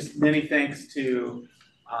others. Just many thanks to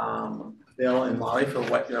Bill and Molly for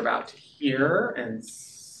what you're about to hear and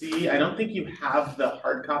see. I don't think you have the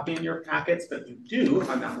hard copy in your packets, but you do, if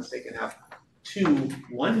I'm not mistaken, have 2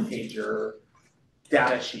 one-pager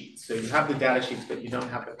data sheets. So you have the data sheets, but you don't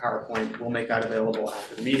have the PowerPoint. We'll make that available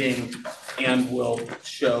after the meeting, and we'll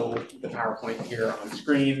show the PowerPoint here on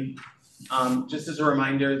screen. Just as a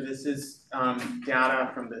reminder, this is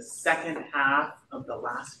data from the second half of the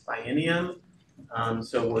last biennium.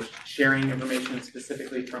 So we're sharing information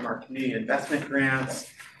specifically from our community investment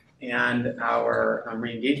grants and our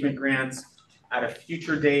re-engagement grants. At a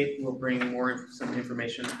future date, we'll bring some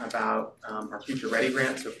information about our Future Ready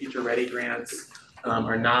grants. So Future Ready grants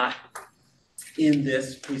are not in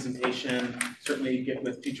this presentation. Certainly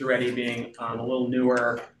with Future Ready being a little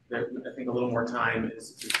newer, I think a little more time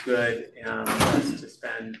is good to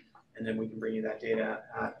spend, and then we can bring you that data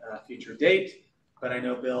at a future date. But I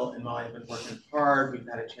know Bill and Molly have been working hard. We've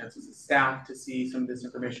had a chance as a staff to see some of this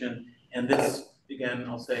information. And this, again,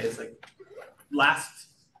 I'll say is like last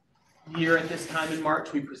year at this time in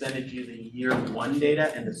March, we presented you the year one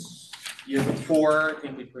data, and this year before, I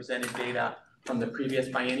think we presented data from the previous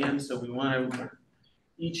biennium. So we want to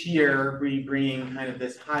each year be bringing kind of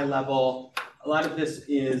this high level. A lot of this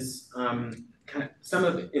is kind of, some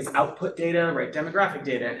of it is output data, right? Demographic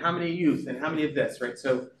data, and how many youth, and how many of this, right?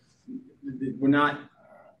 So we're not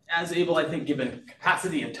as able, I think, given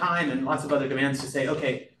capacity and time and lots of other demands, to say,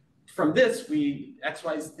 okay, from this,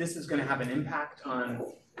 this is going to have an impact on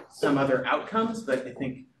some other outcomes. But I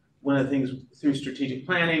think one of the things through strategic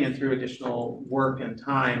planning and through additional work and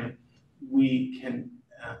time, we can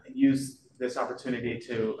use this opportunity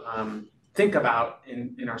to think about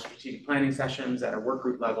in our strategic planning sessions at a work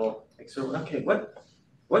group level. Like, so, okay, what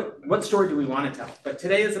story do we want to tell? But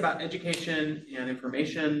today is about education and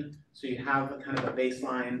information. So you have kind of a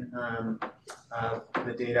baseline of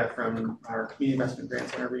the data from our community investment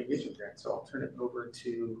grants and our re-engagement grants. So I'll turn it over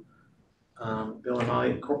to Bill and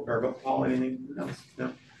Molly, or Paul, anything else?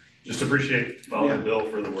 No? Just appreciate Molly and Bill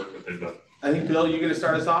for the work that they've done. I think, Bill, you're going to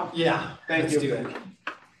start us off? Yeah, Thank you. let's do it.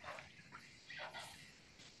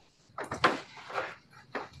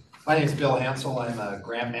 My name is Bill Hansel. I'm a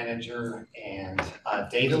grant manager and a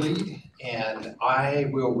data lead, and I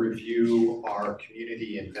will review our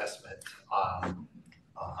community investment,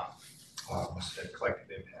 what's the collective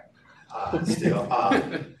impact? Still, I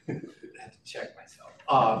have to check myself.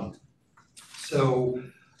 So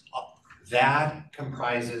that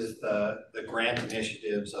comprises the grant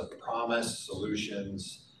initiatives of Promise,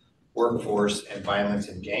 Solutions, Workforce, and Violence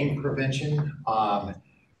and Gang Prevention.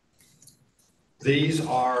 These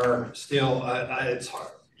are still, it's hard.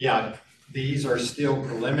 Yeah, these are still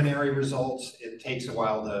preliminary results. It takes a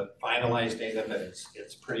while to finalize data, but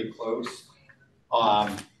it's pretty close.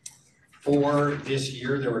 For this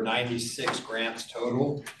year, there were 96 grants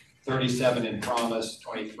total, 37 in Promise,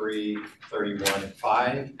 23, 31 in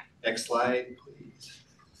 5. Next slide, please.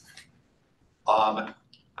 Of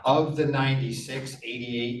the 96,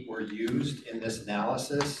 88 were used in this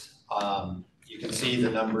analysis. You can see the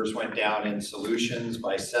numbers went down in Solutions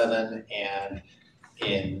by 7 and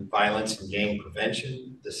in Violence and Gang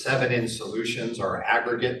Prevention. The 7 in Solutions are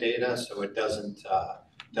aggregate data, so it doesn't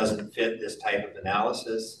fit this type of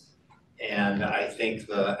analysis. And I think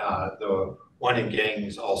the one in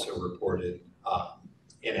Gangs also reported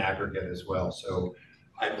in aggregate as well. So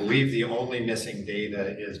I believe the only missing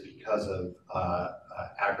data is because of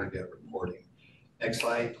aggregate reporting. Next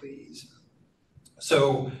slide, please.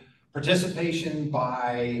 So participation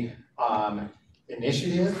by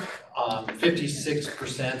initiative,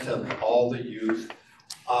 56% of all the youth.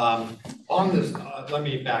 On this, let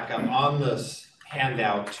me back up. On this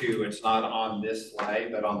handout too, it's not on this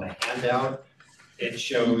slide, but on the handout, it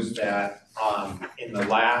shows that in the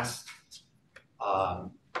last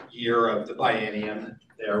year of the biennium,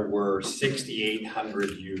 there were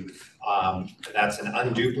 6,800 youth. That's an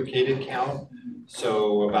unduplicated count.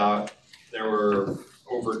 So there were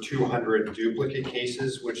over 200 duplicate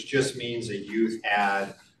cases, which just means a youth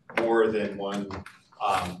had more than one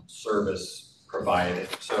service provided.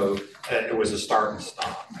 So it was a start and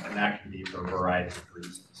stop, and that can be for a variety of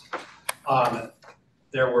reasons.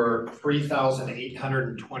 There were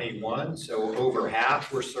 3,821, so over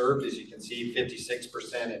half were served, as you can see,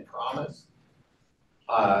 56% in Promise.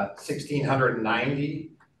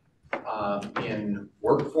 1,690 in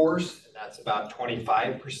Workforce, and that's about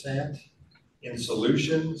 25%. In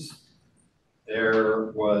Solutions,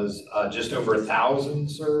 there was just over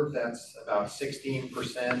 1,000 served, that's about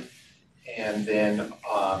 16%. And then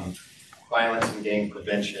Violence and Gang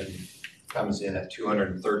Prevention comes in at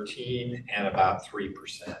 213 and about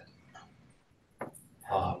 3%.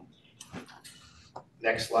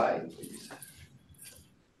 Next slide, please.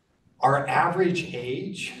 Our average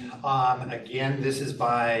age, again, this is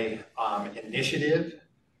by initiative.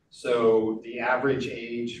 So the average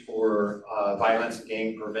age for Violence and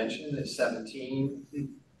Gang Prevention is 17.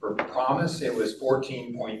 For Promise, it was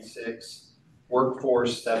 14.6.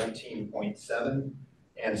 Workforce, 17.7.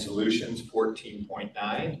 And Solutions,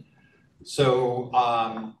 14.9. So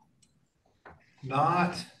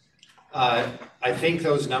I think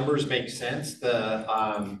those numbers make sense. The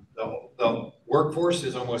workforce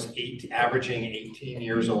is almost averaging 18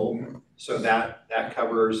 years old. So that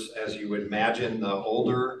covers, as you would imagine, the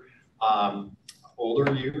older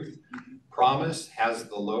youth. Promise has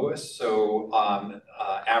the lowest, so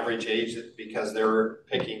average age, because they're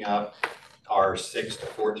picking up are 6 to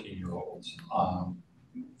 14-year-olds.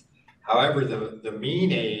 However, the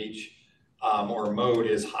mean age or mode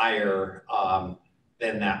is higher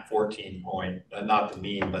than that 14 point, not the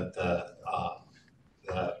mean, but the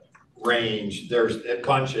range. It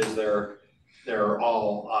bunches, they're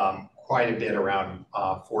all quite a bit around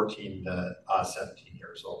 14 to 17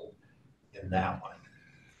 years old in that one.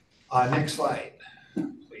 Next slide,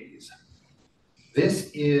 please. This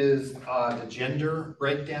is the gender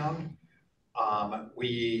breakdown.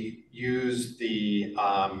 We use we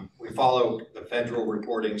follow the federal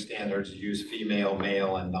reporting standards, use female,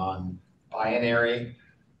 male, and non-binary.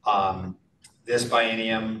 This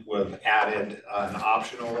biennium we've added an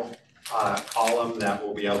optional column that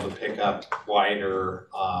will be able to pick up wider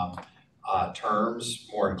terms,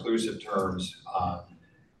 more inclusive terms,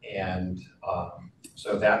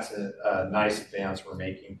 so that's a nice advance we're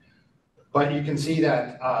making. But you can see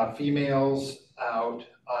that females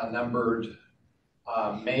outnumbered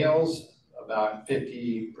males about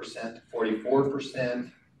 50% to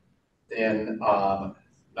 44%. Then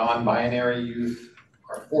non-binary youth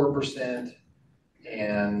are 4%,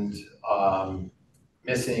 and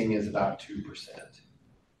missing is about 2%.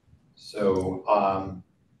 So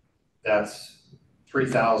that's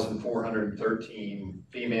 3,413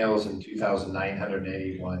 females and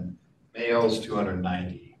 2,981 males,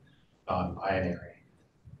 290 non-binary.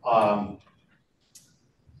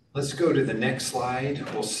 Let's go to the next slide.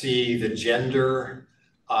 We'll see the gender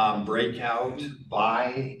breakout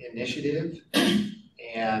by initiative.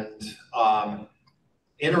 And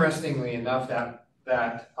interestingly enough,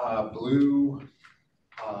 that blue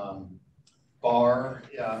bar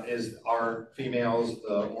is our females,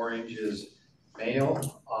 the orange is male.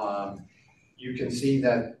 You can see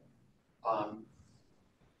that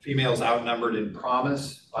females outnumbered in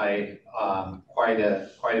promise by quite a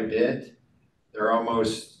bit. They're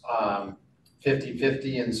almost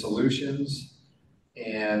 50-50 in solutions,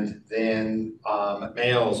 and then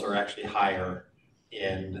males are actually higher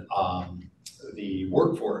in the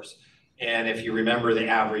workforce. And if you remember, the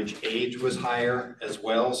average age was higher as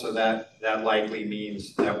well, so that likely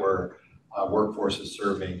means that we're workforce is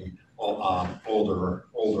serving older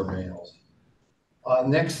males.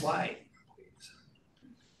 Next slide, please.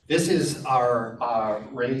 This is our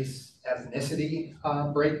race ethnicity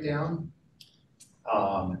breakdown,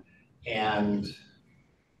 and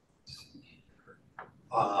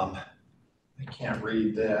I can't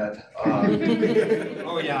read that.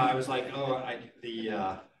 Oh yeah, I was like,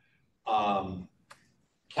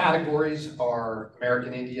 categories are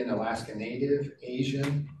American Indian, Alaska Native,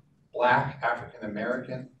 Asian, Black, African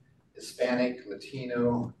American, Hispanic,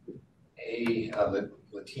 Latino,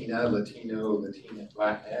 Latina,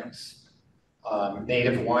 Latinx,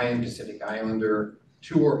 Native Hawaiian, Pacific Islander,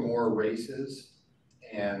 2 or more races,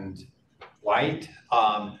 and white.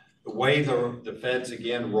 The way the feds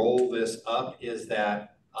again roll this up is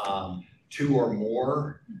that 2 or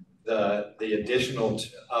more, the additional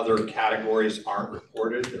other categories aren't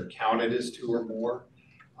reported, they're counted as 2 or more.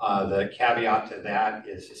 The caveat to that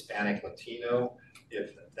is Hispanic Latino.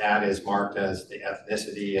 If that is marked as the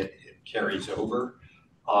ethnicity, it carries over.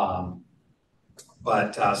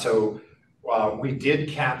 We did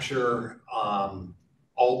capture,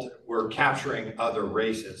 we're capturing other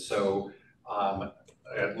races. So a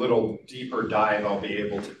little deeper dive, I'll be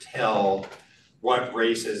able to tell what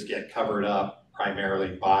races get covered up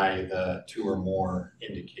primarily by the 2 or more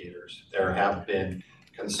indicators. There have been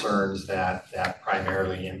concerns that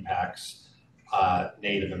primarily impacts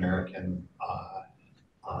Native American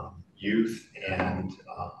youth and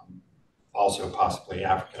also possibly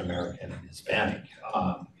African American and Hispanic.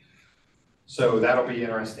 So that'll be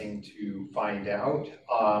interesting to find out.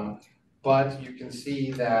 But you can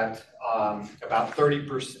see that about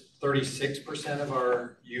 36% of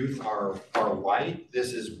our youth are white.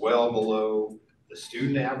 This is well below the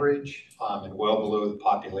student average and well below the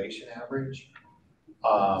population average.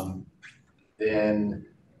 Then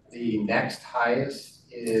the next highest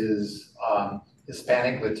is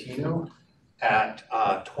Hispanic Latino at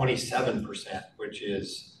 27%, which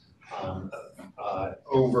is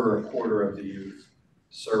over a quarter of the youth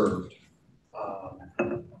served.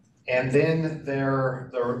 And then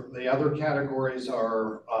the other categories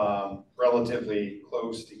are relatively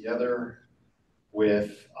close together,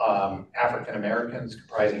 with African Americans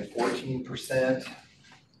comprising 14%,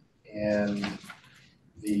 and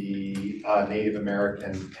the Native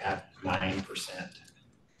American at 9%.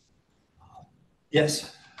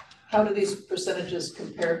 Yes. How do these percentages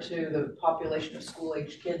compare to the population of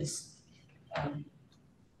school-age kids?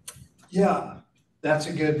 Yeah, that's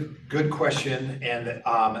a good question, and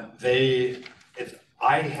I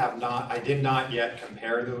did not yet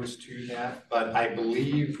compare those to that, but I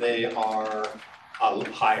believe they are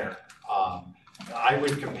higher. I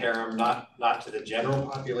would compare them not to the general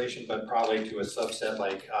population, but probably to a subset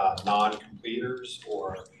like non-completers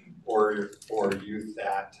or youth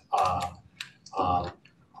that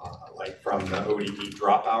like from the ODE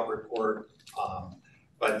dropout report.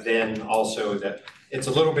 But then also that it's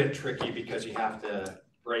a little bit tricky because you have to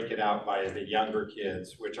break it out by the younger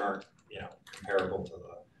kids, which aren't, comparable to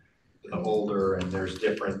the older, and there's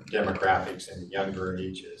different demographics in younger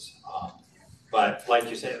ages. But like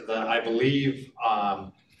you said, I believe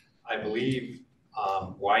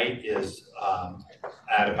white is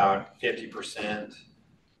at about 50%.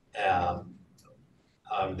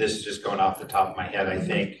 This is just going off the top of my head. I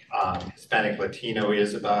think Hispanic Latino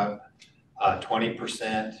is about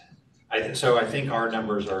 20%. So I think our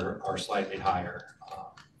numbers are slightly higher,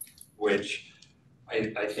 which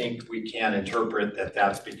I think we can interpret that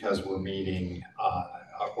that's because we're meeting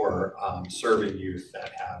or serving youth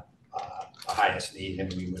that have the highest need,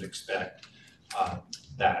 and we would expect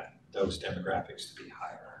that those demographics to be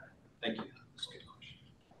higher. Thank you. That's a good question.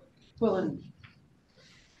 Well, and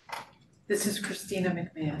this is Christina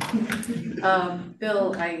McMahon.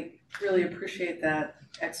 Bill, I really appreciate that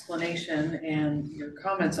explanation and your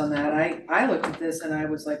comments on that. I looked at this and I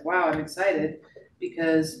was like, wow, I'm excited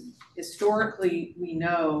because historically we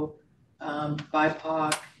know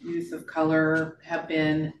BIPOC, youth of color have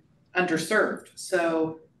been underserved.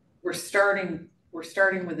 So we're starting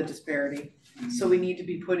with a disparity. So we need to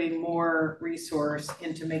be putting more resource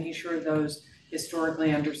into making sure those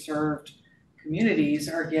historically underserved communities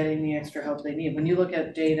are getting the extra help they need. When you look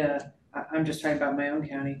at data, I'm just talking about my own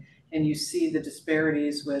county, and you see the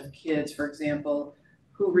disparities with kids, for example,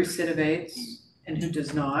 who recidivates and who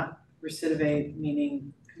does not recidivate,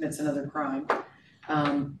 meaning commits another crime.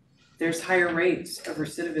 There's higher rates of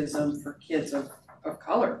recidivism for kids of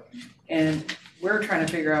color. And we're trying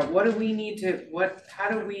to figure out how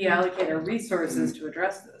do we allocate our resources to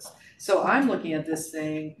address this? So I'm looking at this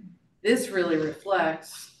saying, this really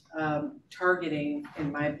reflects targeting,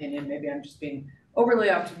 in my opinion. Maybe I'm just being overly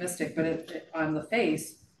optimistic, but on the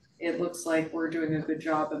face, it looks like we're doing a good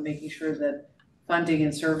job of making sure that funding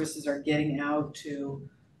and services are getting out to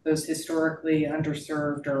those historically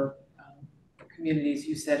underserved or communities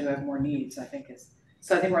you said who have more needs. I think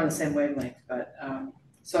we're on the same wavelength, but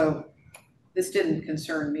so this didn't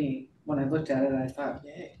concern me when I looked at it. I thought,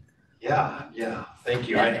 yay. Yeah, thank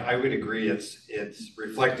you. I would agree. It's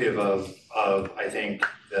reflective of I think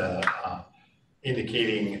the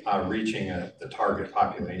indicating reaching the target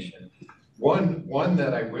population. One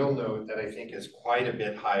that I will note that I think is quite a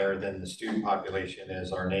bit higher than the student population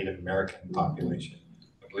is our Native American population.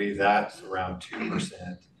 I believe that's around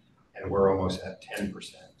 2%, and we're almost at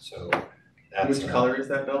 10%. So that's which color is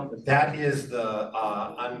that, Bill? That is the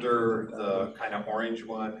under the kind of orange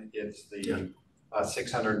one. It's the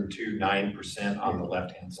 602 9% on the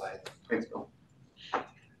left-hand side. Thanks, Bill.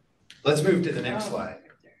 Let's move to the next slide.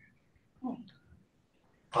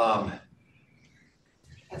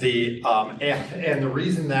 And the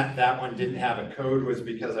reason that one didn't have a code was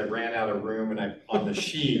because I ran out of room, and on the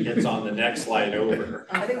sheet it's on the next slide over.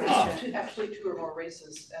 I think there's actually two or more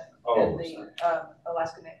races, and the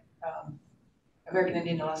Alaska American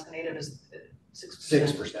Indian Alaska Native is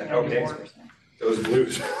 6%. 6%. Okay. Those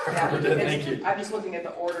blues. Thank you. I'm just looking at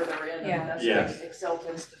the order they're in. Yeah. And that's Yes. like Excel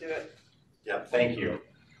tends to do it. Yeah. Thank you.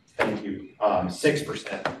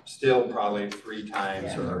 6%, still probably 3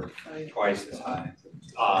 times or twice as high.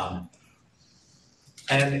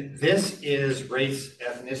 And this is race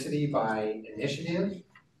ethnicity by initiative.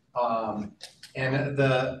 And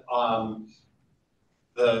the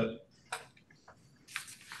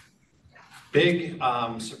big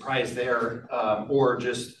surprise there, or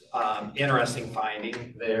just interesting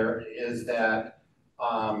finding there, is that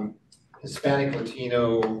Hispanic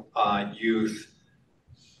Latino youth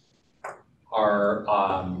are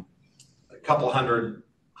a couple hundred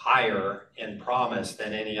higher in promise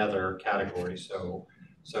than any other category. So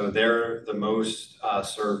they're the most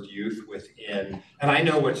served youth within, and I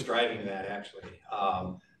know what's driving that actually.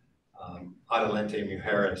 Adelante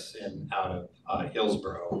Mujeres out of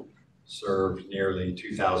Hillsborough served nearly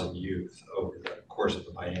 2,000 youth over the course of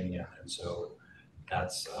the biennium, and so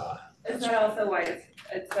that's Is that also why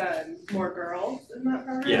it's more girls in that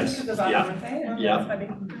program? Yes, Because of yeah. Adelante? Oh, Yeah. that's funny.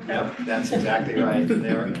 Yep, that's exactly right.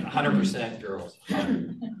 They're 100% girls. That's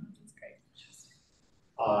great.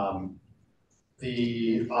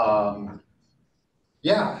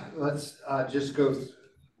 Yeah, let's just go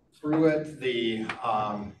through it.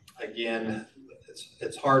 Again,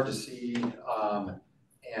 it's hard to see,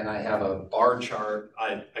 and I have a bar chart.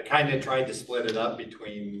 I kind of tried to split it up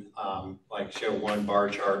between like show one bar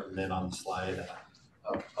chart and then on the slide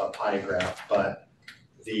a pie graph, but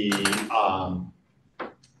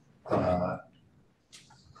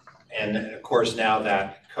and of course now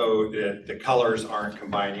that code, the colors aren't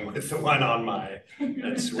combining with the one on my,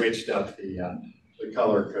 that switched up the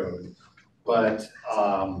color code. But,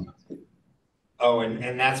 oh,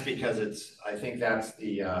 and that's because I think that's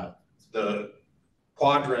the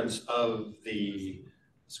quadrants of the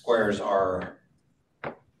squares are,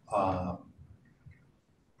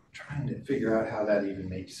 trying to figure out how that even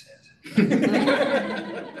makes sense.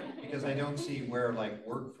 Because I don't see where like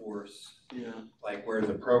workforce, like where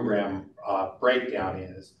the program breakdown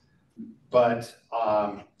is. But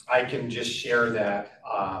I can just share that.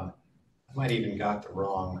 I might even got the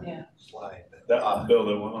wrong slide. That Bill,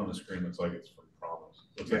 the one on the screen looks like it's from Promise.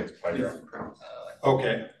 Looks like it's pie graph from Promise.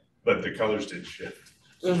 Okay. But the colors did shift.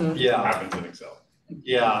 Yeah. Happens in Excel.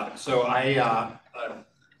 Yeah. So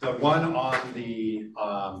the one on the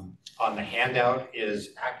handout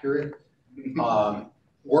is accurate.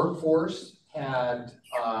 Workforce had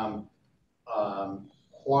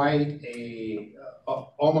quite a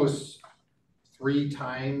almost 3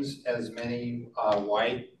 times as many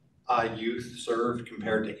white youth served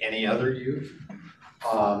compared to any other youth,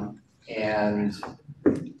 and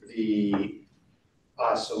the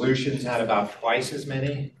solutions had about twice as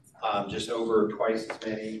many, just over twice as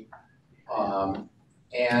many,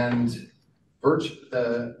 and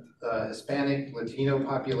the Hispanic Latino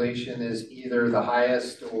population is either the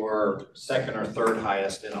highest or second or third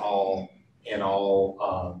highest in all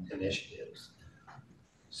initiatives.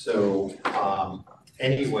 So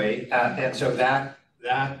anyway, and so that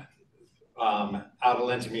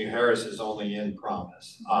Adelante Harris is only in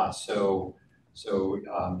Promise. So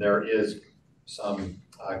there is some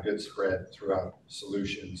good spread throughout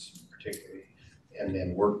solutions, particularly, and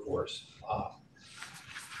then workforce.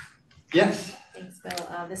 Yes. Thanks,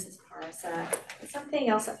 Bill. This is Parsa. Something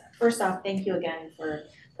else, first off, thank you again for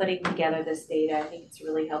putting together this data. I think it's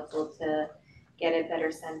really helpful to get a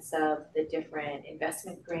better sense of the different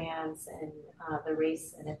investment grants and the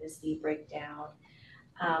race and ethnicity breakdown.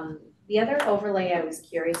 The other overlay I was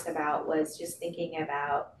curious about was just thinking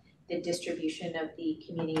about the distribution of the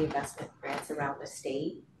community investment grants around the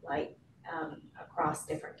state, like across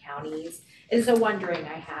different counties. It's a wondering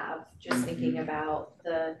I have, just thinking about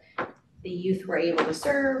the youth we're able to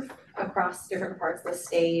serve across different parts of the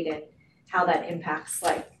state and how that impacts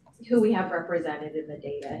like who we have represented in the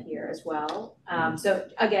data here as well. So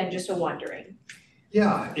again, just a wondering.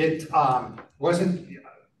 Yeah, it wasn't,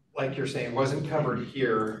 like you're saying, wasn't covered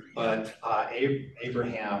here, but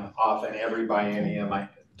Abraham often every biennium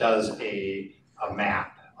does a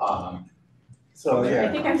map. So yeah.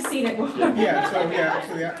 I think I've seen it before.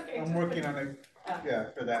 Actually, I'm working on it.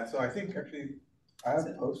 Yeah, for that. So I think actually I have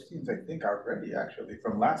postings already actually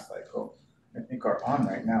from last cycle. I think are on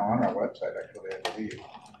right now on our website actually, I believe.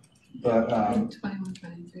 But 21,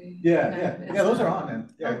 23. Yeah, those are on,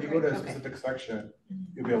 and if you go to a specific section,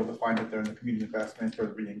 you'll be able to find it there in the community investment or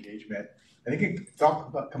the re-engagement. I think it's all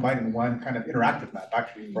about combining one kind of interactive map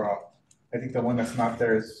actually for all. I think the one that's not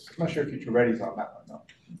there is, I'm not sure if Future Ready is on that one though.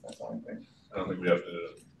 That's the only thing. I don't think we have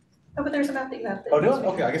to. Oh, but there's a map that you have to. Oh, do it?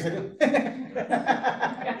 Okay, I guess I do.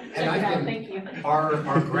 And I can, thank you.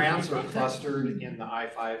 Our grants are clustered in the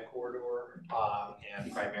I-5 corridor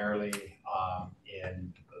and primarily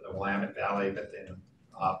in the Willamette Valley, but then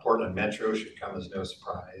Portland Metro should come as no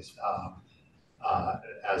surprise,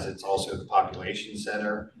 as it's also the population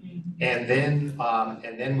center. And then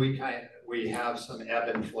we have some ebb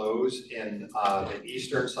and flows in the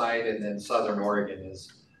eastern side, and then Southern Oregon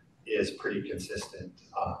is pretty consistent.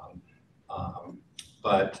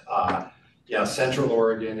 Yeah, Central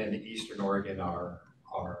Oregon and Eastern Oregon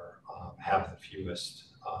have the fewest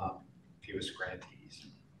grantees.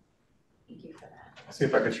 Thank you for that. I'll see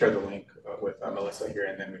if I could share the link with Melissa here,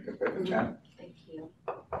 and then we can put it in the chat. Thank you.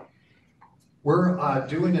 We're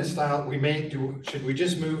doing a style, should we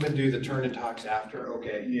just move and do the turn and talks after?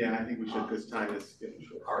 Okay. Yeah, I think we should, because time is getting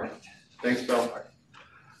short. All right. Thanks, Bill.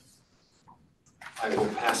 I will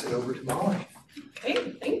pass it over to Molly.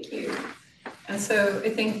 Okay, thank you. And so I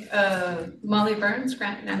think Molly Burns,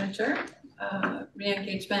 grant manager,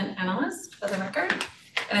 re-engagement analyst for the record.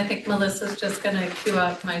 And I think Melissa's just gonna cue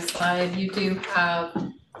up my slide. You do have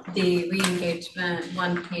the re-engagement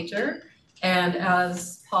one pager. And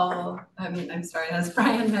as as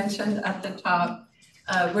Brian mentioned at the top,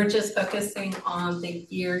 we're just focusing on the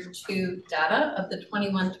year 2 data of the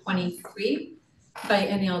 21-23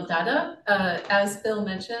 biennial data. As Bill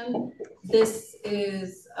mentioned, this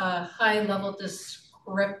is high level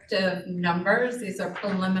descriptive numbers. These are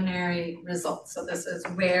preliminary results. So this is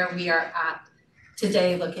where we are at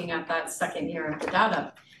today looking at that second year of the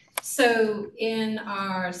data. So in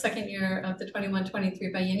our second year of the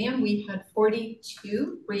 21-23 biennium, we had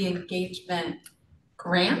 42 re-engagement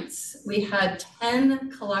grants. We had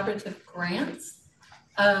 10 collaborative grants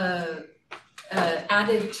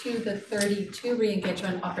added to the 32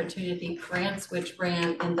 re-engagement opportunity grants, which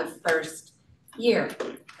ran in the first year.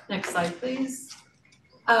 Next slide, please.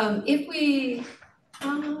 If we,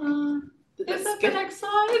 is that the next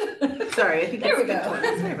slide? Sorry, I think there we go.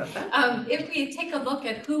 Sorry about that. If we take a look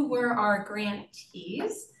at who were our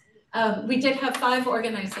grantees, we did have 5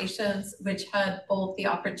 organizations which had both the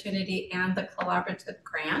opportunity and the collaborative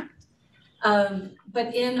grant.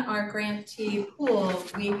 But in our grantee pool,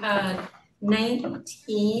 we had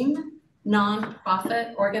 19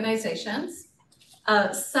 nonprofit organizations,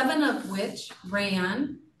 7 of which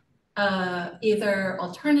ran either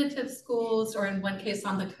alternative schools or in one case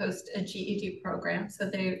on the coast, a GED program. So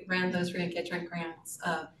they ran those re-engagement grants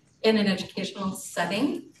in an educational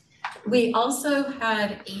setting. We also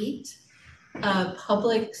had 8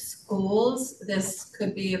 public schools. This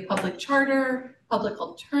could be a public charter, public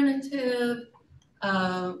alternative,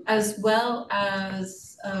 as well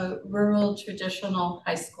as rural traditional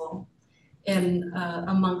high school in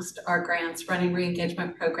amongst our grants running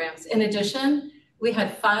re-engagement programs. In addition, we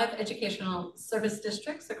had 5 educational service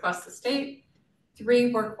districts across the state,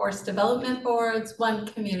 3 workforce development boards, 1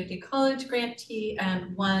 community college grantee,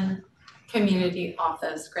 and 1 community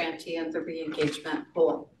office grantee in the re-engagement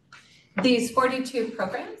pool. These 42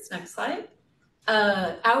 programs, next slide,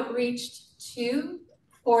 outreached to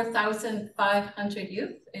 4,500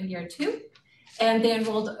 youth in year 2, and they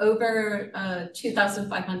enrolled over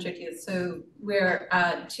 2,500 youth. So we're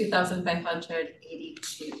at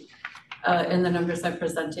 2,582 in the numbers I'm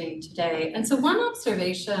presenting today. And so one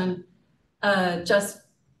observation, just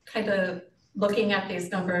kind of looking at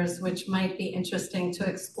these numbers, which might be interesting to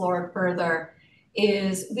explore further,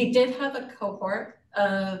 is we did have a cohort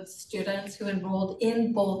of students who enrolled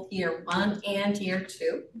in both year 1 and year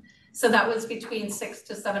 2. So that was between 600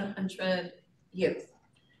 to 700 youth.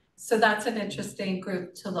 So that's an interesting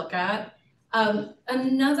group to look at.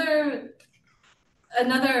 Another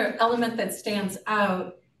element that stands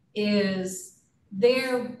out is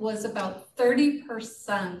there was about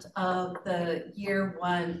 30% of the year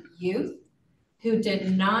 1 youth who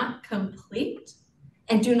did not complete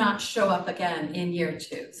and do not show up again in year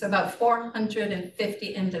 2. So about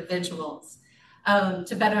 450 individuals.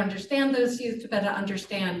 To better understand those youth, to better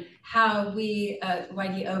understand how we at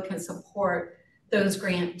YDO can support those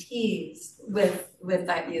grantees with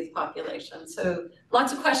that youth population. So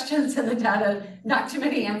lots of questions in the data, not too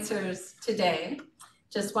many answers today.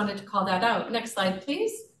 Just wanted to call that out. Next slide,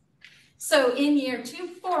 please. So in year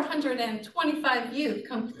 2, 425 youth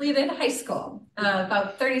completed high school.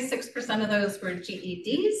 About 36% of those were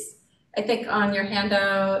GEDs. I think on your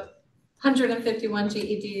handout, 151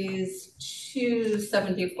 GEDs,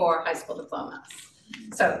 274 high school diplomas.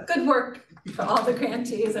 So good work for all the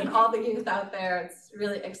grantees and all the youth out there. It's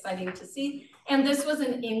really exciting to see. And this was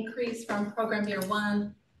an increase from program year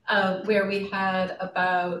 1, where we had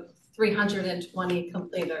about 320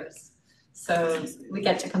 completers. So we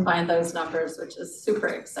get to combine those numbers, which is super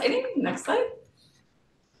exciting. Next slide.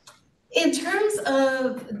 In terms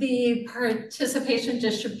of the participation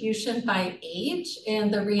distribution by age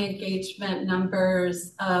and the re-engagement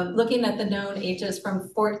numbers, looking at the known ages from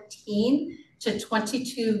 14 to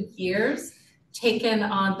 22 years, taken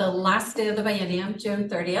on the last day of the biennium, June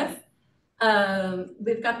 30th.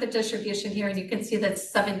 We've got the distribution here, and you can see that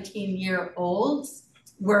 17-year-olds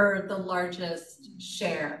were the largest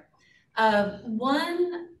share.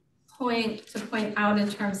 One point to point out in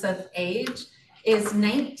terms of age is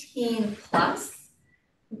 19 plus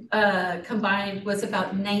combined was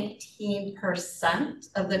about 19%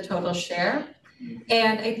 of the total share.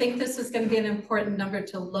 And I think this is going to be an important number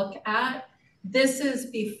to look at. This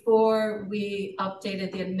is before we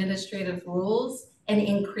updated the administrative rules and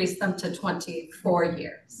increased them to 24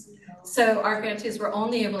 years. So our grantees were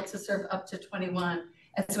only able to serve up to 21.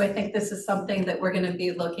 And so I think this is something that we're going to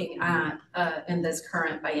be looking at in this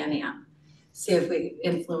current biennium. See if we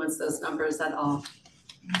influence those numbers at all.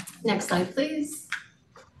 Next slide, please.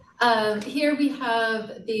 Here we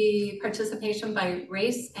have the participation by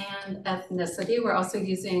race and ethnicity. We're also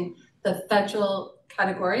using the federal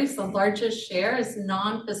categories. The largest share is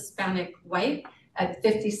non-Hispanic white at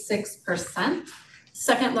 56%.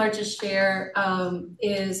 Second largest share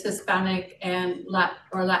is Hispanic and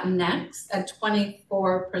Latinx at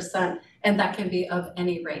 24%, and that can be of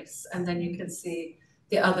any race. And then you can see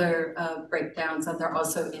the other breakdowns, and they're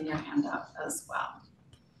also in your handout as well.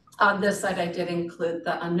 On this side, I did include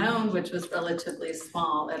the unknown, which was relatively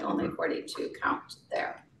small at only 42 count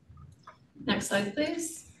there. Next slide,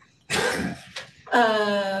 please.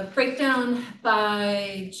 Breakdown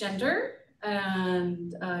by gender,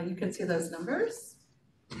 and you can see those numbers.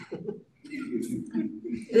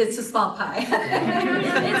 It's a small pie.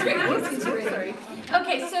 It's very easy to read.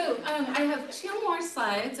 Okay, so I have 2 more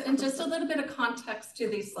slides and just a little bit of context to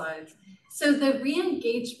these slides. So the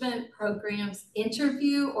re-engagement programs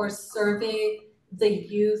interview or survey the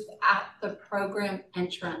youth at the program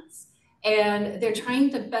entrance. And they're trying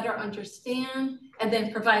to better understand and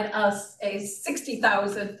then provide us a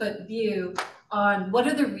 60,000-foot view on what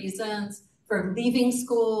are the reasons for leaving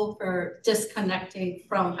school, for disconnecting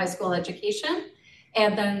from high school education.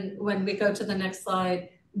 And then when we go to the next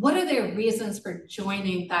slide, what are their reasons for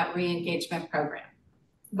joining that re-engagement program?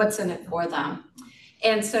 What's in it for them?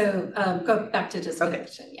 And so go back to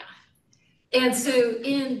disconnection, okay. Yeah. And so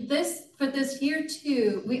in this, for this year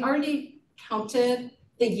 2, we already counted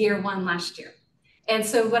the year 1 last year. And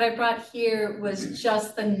so what I brought here was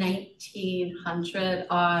just the 1,900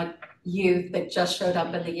 odd youth that just showed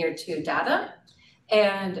up in the year 2 data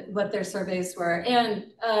and what their surveys were.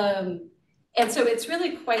 And so it's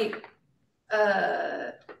really quite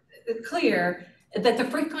clear that the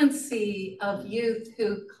frequency of youth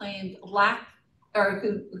who claimed lack or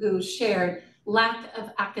who shared lack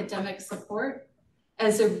of academic support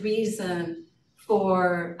as a reason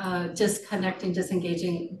for disconnecting,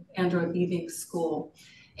 disengaging, and or leaving school.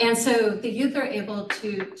 And so the youth are able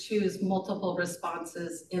to choose multiple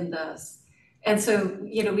responses in this. And so,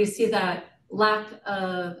 you know, we see that lack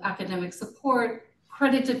of academic support,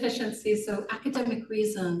 credit deficiency, so academic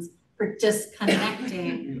reasons for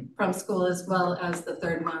disconnecting from school, as well as the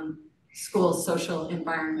third one, school social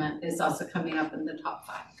environment, is also coming up in the top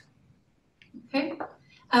 5. Okay,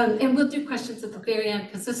 and we'll do questions at the very end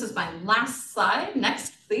because this is my last slide.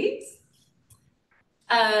 Next, please.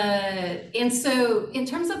 And so in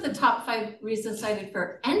terms of the top 5 reasons cited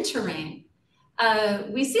for entering,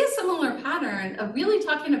 we see a similar pattern of really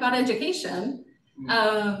talking about education.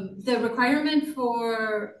 The requirement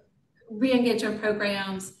for re-engagement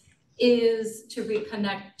programs is to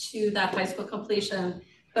reconnect to that high school completion,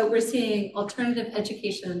 but we're seeing alternative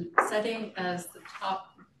education setting as the top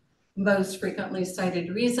most frequently cited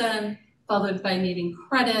reason, followed by needing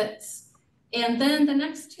credits. And then the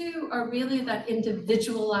next 2 are really that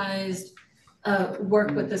individualized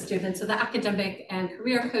work with the students, so the academic and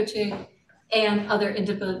career coaching and other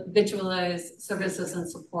individualized services and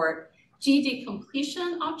support. GED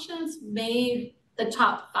completion options made the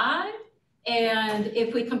top 5. And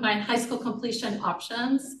if we combine high school completion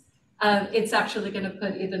options, it's actually going to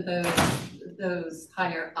put even those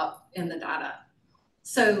higher up in the data.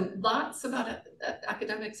 So lots about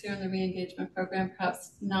academics here in the re-engagement program,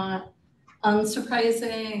 perhaps not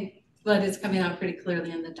unsurprising, but it's coming out pretty clearly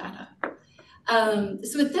in the data.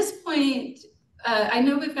 So at this point, I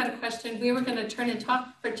know we've got a question. We were going to turn and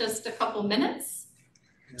talk for just a couple minutes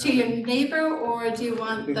to your neighbor, or do you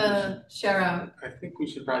want the share out? I think we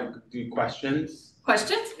should probably do questions.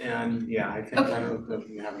 Questions? And yeah, I think I don't know if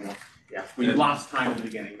we have enough. Yeah, we lost time at the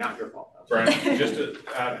beginning, not your fault. Brian, just to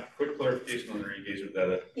add quick clarification on the re-engagement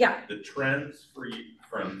data. Yeah. The trends for you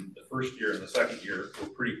from the first year and the second year were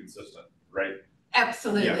pretty consistent, right?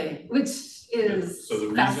 Absolutely, yeah. Which is so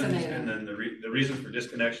the fascinating. Reasons, and then the reasons for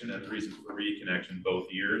disconnection and the reasons for reconnection both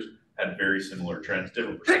years had very similar trends,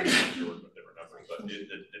 different percentages, sure, but different numbers, but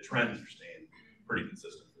the trends are staying pretty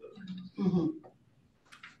consistent for those reasons.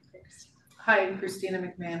 Hi, Christina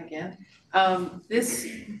McMahon again. This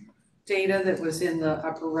data that was in the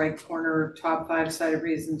upper right corner, top 5 cited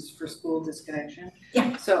reasons for school disconnection.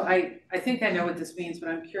 Yeah. So I think I know what this means, but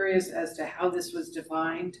I'm curious as to how this was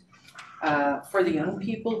defined for the young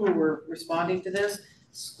people who were responding to this.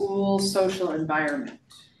 School social environment.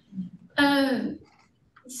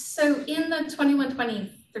 So in the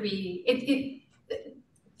 21-23,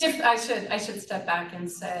 I should step back and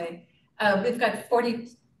say we've got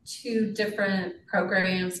 42 different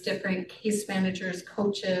programs, different case managers,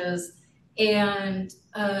 coaches, and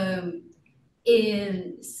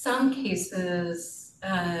in some cases,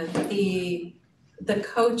 the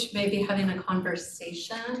coach may be having a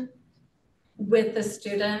conversation with the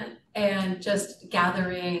student and just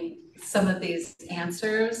gathering some of these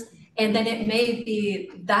answers. And then it may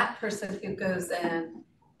be that person who goes in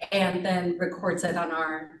and then records it on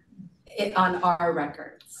our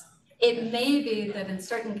records. It may be that in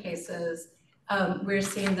certain cases, we're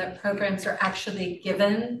seeing that programs are actually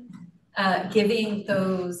giving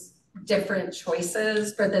those different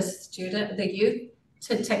choices for the student, the youth,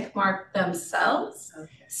 to tick mark themselves. Okay.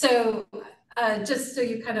 So just so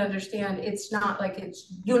you kind of understand, it's not like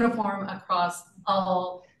it's uniform across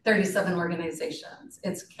all 37 organizations.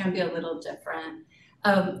 It can be a little different.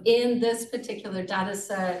 In this particular data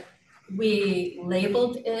set, we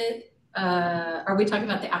labeled it, are we talking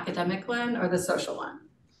about the academic one or the social one?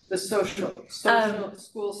 The social,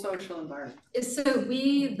 school social environment. So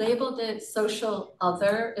we labeled it social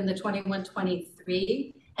other in the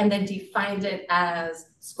 21-23 and then defined it as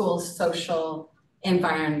school social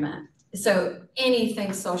environment. So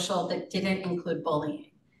anything social that didn't include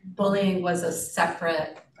bullying. Bullying was a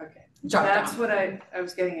separate drop down. That's what I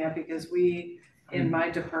was getting at, because we, in my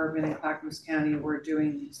department in Clackamas County, we're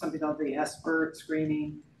doing something called the SBIRT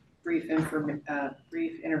screening, brief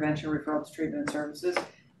intervention referral to treatment and services.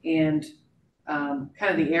 And kind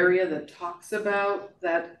of the area that talks about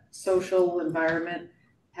that social environment,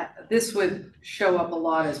 this would show up a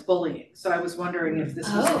lot as bullying. So I was wondering if this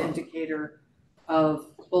was an indicator of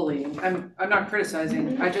bullying. I'm not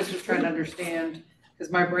criticizing, I just was trying to understand,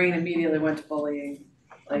 because my brain immediately went to bullying.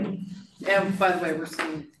 Like, and by the way, we're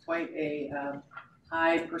seeing quite a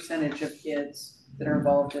high percentage of kids that are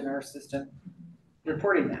involved in our system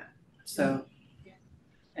reporting that. So,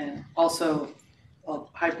 and also a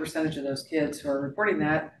high percentage of those kids who are reporting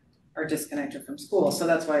that are disconnected from school. So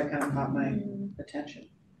that's why it kind of caught my attention.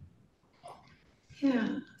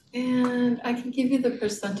 Yeah, and I can give you the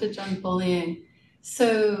percentage on bullying.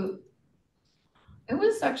 So it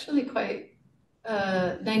was actually quite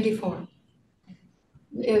 94.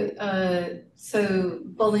 So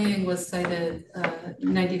bullying was cited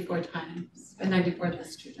 94 times by 94 of the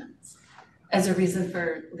students as a reason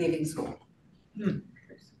for leaving school.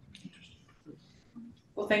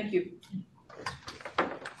 Well, thank you.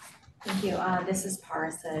 Thank you. This is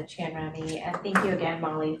Parsa Chanrami, and thank you again,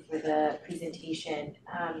 Molly, for the presentation.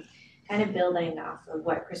 Kind of building off of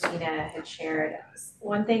what Christina had shared,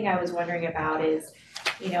 one thing I was wondering about is,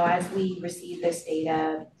 as we receive this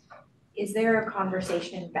data, is there a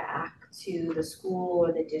conversation back to the school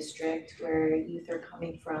or the district where youth are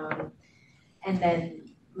coming from? And then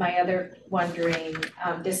my other wondering,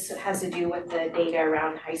 this has to do with the data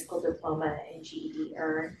around high school diploma and GED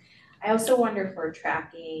earn. I also wonder if we're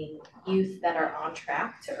tracking youth that are on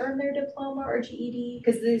track to earn their diploma or GED,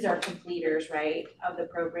 because these are completers, right, of the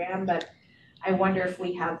program. But I wonder if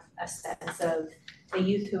we have a sense of the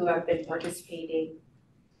youth who have been participating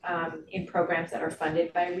in programs that are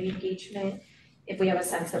funded by re-engagement, if we have a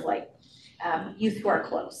sense of youth who are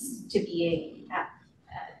close to being at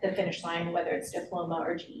the finish line, whether it's diploma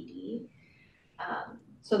or GED.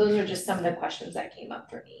 So those are just some of the questions that came up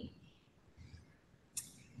for me.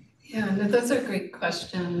 Yeah, no, those are great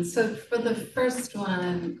questions. So for the first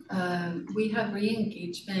one, we have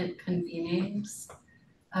re-engagement convenings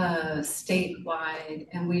statewide,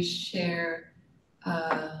 and we share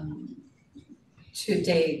to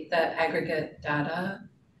date the aggregate data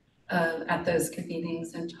at those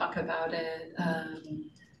convenings and talk about it.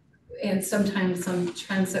 And sometimes some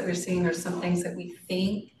trends that we're seeing or some things that we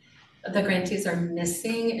think the grantees are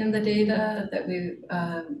missing in the data that we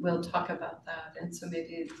will talk about that. And so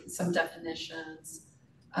maybe some definitions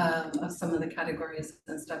of some of the categories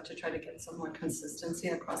and stuff to try to get some more consistency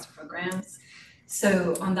across programs.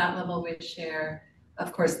 So on that level, we share,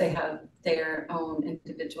 of course, they have their own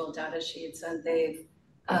individual data sheets, and they've,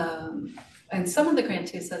 and some of the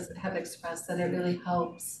grantees have expressed that it really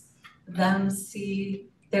helps them see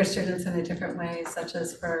their students in a different way, such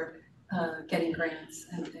as for getting grants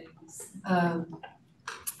and things.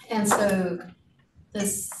 And so the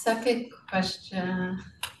second question.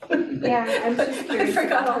 Yeah, I was just curious. I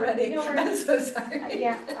forgot already. No worries. I'm so sorry.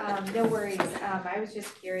 Yeah, no worries. I was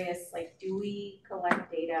just curious, do we collect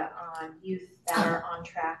data on youth that are on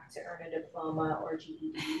track to earn a diploma or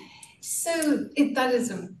GED? So that is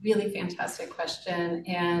a really fantastic question.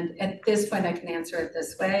 And at this point, I can answer it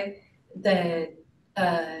this way, that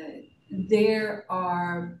there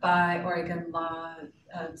are, by Oregon law,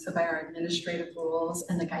 so by our administrative rules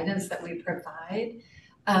and the guidance that we provide,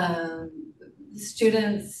 the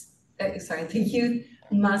youth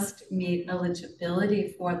must meet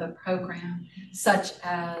eligibility for the program, such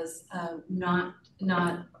as not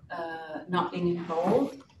being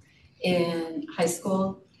enrolled in high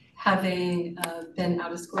school, having been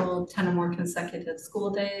out of school 10 or more consecutive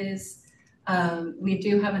school days. We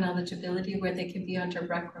do have an eligibility where they can be on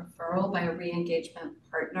direct referral by a re-engagement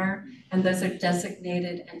partner, and those are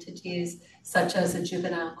designated entities such as a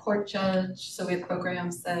juvenile court judge. So we have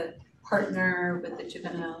programs that partner with the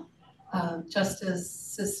juvenile justice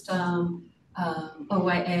system,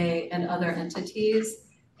 OYA, and other entities.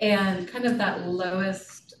 And kind of that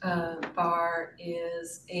lowest bar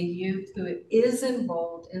is a youth who is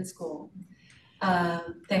enrolled in school.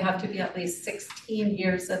 They have to be at least 16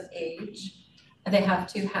 years of age. They have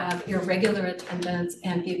to have irregular attendance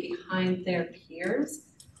and be behind their peers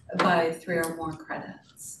by 3 or more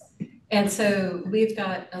credits. And so we've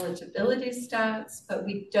got eligibility stats, but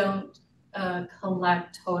we don't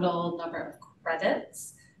collect total number of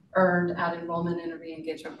credits earned at enrollment in a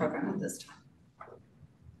re-engagement program at this time.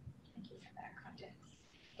 Thank you for that context.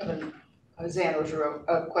 Zan, was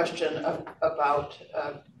a question about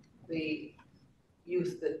the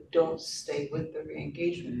youth that don't stay with the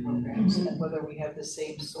re-engagement programs and whether we have the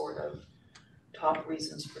same sort of top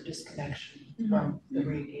reasons for disconnection from the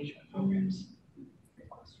re-engagement programs.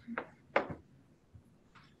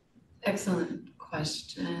 Excellent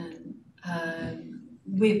question.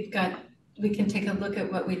 We can take a look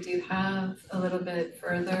at what we do have a little bit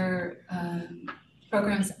further.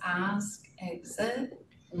 Programs ask exit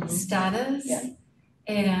status. Yeah.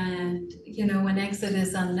 And, you know, when exit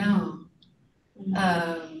is unknown,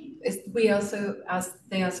 they also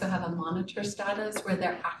have a monitor status where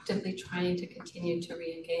they're actively trying to continue to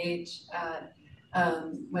re-engage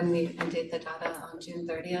when we ended the data on June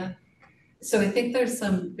 30th. So I think there's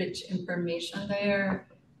some rich information there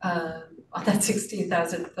on that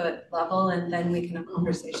 60,000 foot level, and then we can have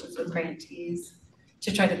conversations with grantees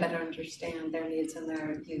to try to better understand their needs and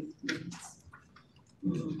their youth needs.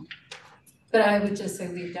 But I would just say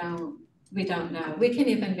we don't know. We can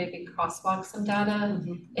even maybe crosswalk some data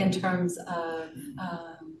in terms of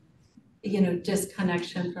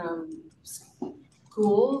disconnection from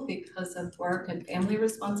school because of work and family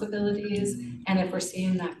responsibilities, and if we're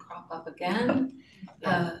seeing that crop up again.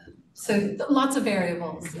 So lots of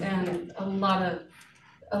variables and a lot of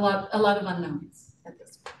unknowns at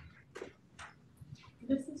this point.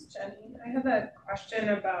 This is Jenny. I have a question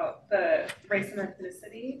about the race and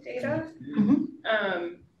ethnicity data.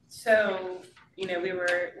 So, you know, we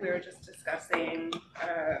were just discussing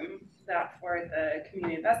that for the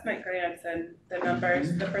community investment grants and the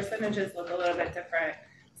numbers, the percentages look a little bit different.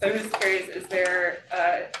 So I'm just curious, is there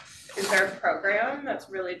a program that's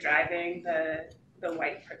really driving the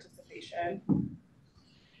white participation?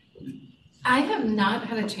 I have not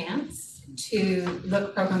had a chance to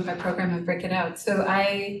look program by program and break it out, so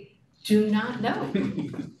I do not know.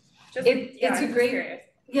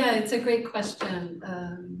 It's a great question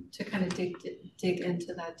to kind of dig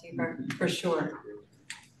into that deeper, for sure.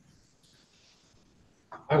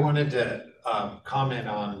 I wanted to comment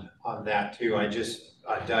on that too. I just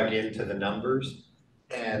dug into the numbers,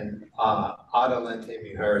 and Adelante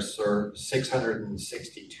Mujeres served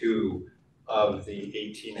 662 of the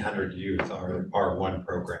 1,800 youth are one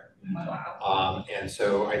program. Wow. And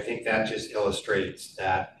so I think that just illustrates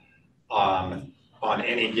that on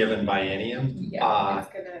any given biennium,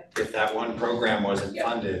 if that one program wasn't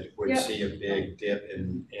funded, we'd see a big dip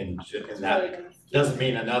in that. Doesn't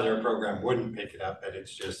mean another program wouldn't pick it up, but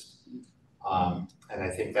it's just, and I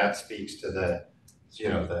think that speaks to the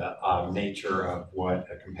nature of what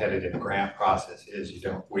a competitive grant process is.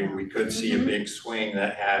 We could see a big swing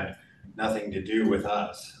that had nothing to do with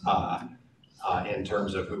us in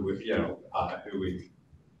terms of who we.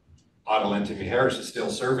 Adelante Mujeres is still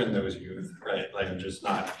serving those youth, right? Like, I'm just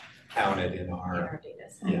not counted in our data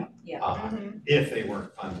set. If they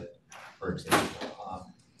weren't funded, for example.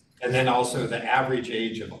 And then also the average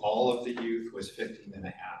age of all of the youth was 15 and a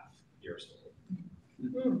half years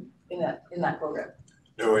old. In that program?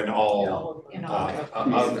 No, in all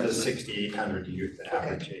of the 6,800 youth, the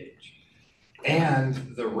average age. And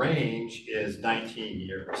the range is 19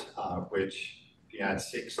 years, which if you add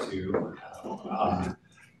 6 to,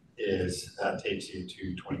 takes you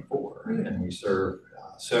to 24, and we serve.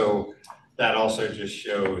 So that also just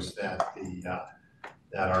shows that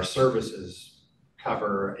that our services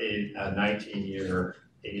cover a 19-year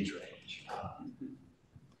age range.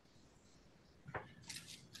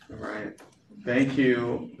 All right, thank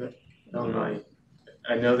you, Illinois.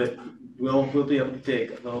 I know that we'll be able to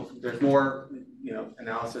dig a little. There's more,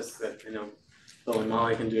 analysis that Bill and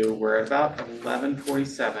Molly can do. We're at about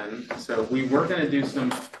 11:47, so we were going to do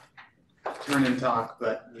some turn and talk,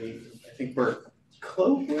 but I think we're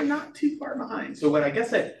close. We're not too far behind. So what I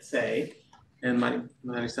guess I'd say, and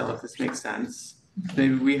myself, if this makes sense,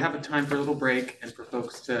 maybe we have a time for a little break and for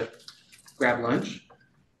folks to grab lunch.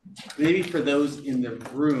 Maybe for those in the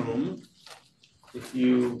room, if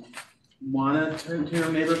you want to turn to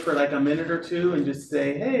your neighbor for like a minute or two and just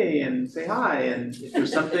say hey and say hi, and if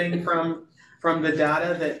there's something from the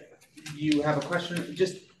data that you have a question,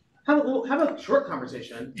 just have a short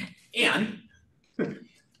conversation. And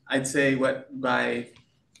I'd say by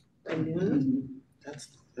noon?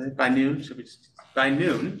 By noon, by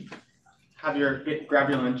noon, grab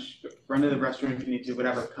your lunch, run to the restroom if you need to,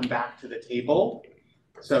 whatever, come back to the table.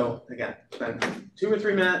 So again, spend 2 or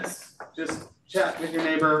 3 minutes, just chat with your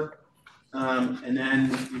neighbor, and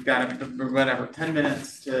then you've got 10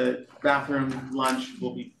 minutes to bathroom, lunch.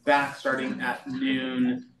 We'll be back starting at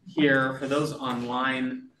noon here. For those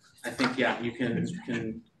online, I think, yeah, you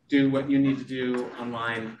can do what you need to do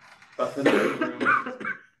online, but for those in the room,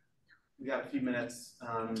 we got a few minutes,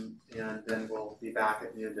 and then we'll be back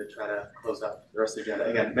at noon to try to close up the rest of the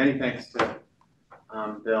agenda. Again, many thanks to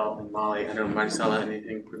Bill and Molly. I don't know, Marcella,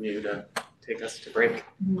 anything from you to take us to break?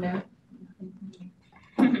 No.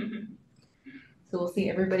 So we'll see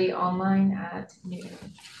everybody online at noon.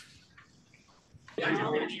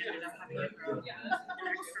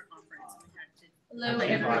 Hello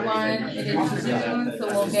everyone, it is Zoom, so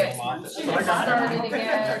we'll get started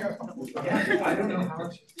again.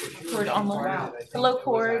 Cord online. Hello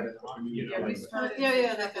Cord.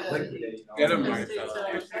 Yeah, that's good. Get him,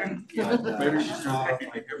 Marcella. Maybe she's not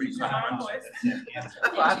like every time.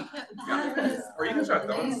 Or you can start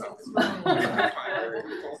throwing stuff.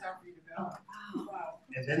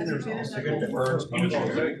 And then there's also good first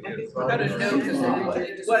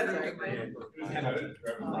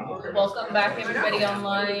Welcome back everybody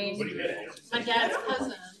online. My dad's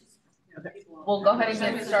cousin. We'll go ahead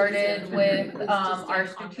and get started with our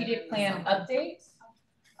strategic plan update.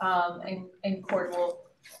 And Cord will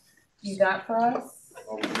do that for us.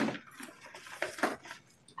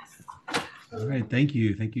 All right, thank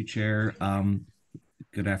you, Chair.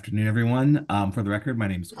 Good afternoon, everyone. For the record, my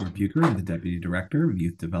name is Cord Bucher. I'm the Deputy Director of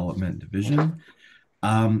Youth Development Division.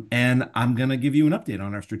 And I'm going to give you an update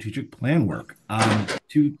on our strategic plan work.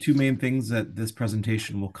 Two main things that this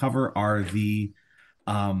presentation will cover are the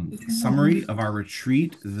summary of our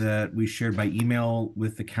retreat that we shared by email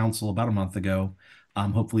with the council about a month ago.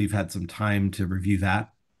 Hopefully you've had some time to review that.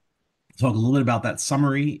 Talk a little bit about that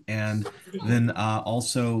summary, and then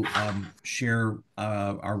also share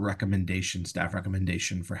our staff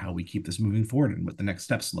recommendation for how we keep this moving forward and what the next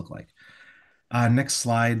steps look like. Next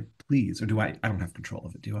slide, please. Or do I don't have control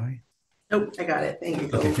of it, do I? Nope, I got it. Thank you.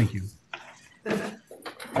 Okay, thank you.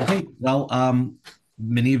 Okay, well,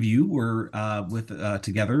 many of you were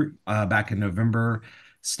together back in November.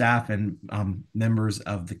 Staff and members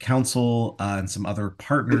of the council and some other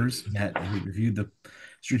partners met and we reviewed the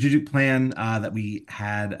strategic plan that we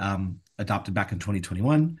had adopted back in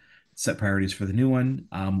 2021, set priorities for the new one.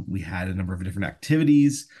 We had a number of different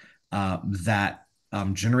activities that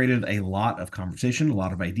generated a lot of conversation, a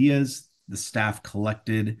lot of ideas. The staff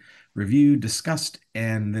collected, reviewed, discussed,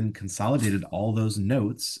 and then consolidated all those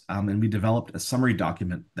notes. And we developed a summary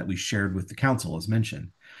document that we shared with the council, as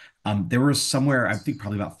mentioned. There were somewhere, I think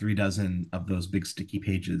probably about 36 of those big sticky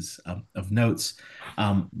pages of notes.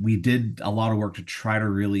 We did a lot of work to try to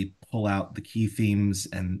really pull out the key themes.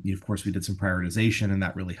 And of course, we did some prioritization and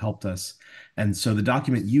that really helped us. And so the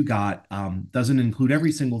document you got doesn't include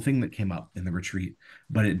every single thing that came up in the retreat,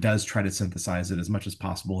 but it does try to synthesize it as much as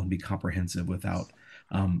possible and be comprehensive without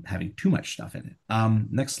having too much stuff in it.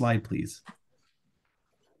 Next slide, please.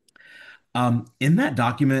 In that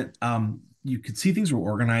document, you could see things were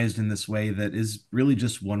organized in this way that is really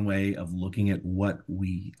just one way of looking at what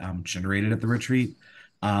we generated at the retreat.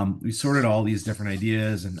 We sorted all these different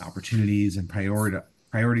ideas and opportunities and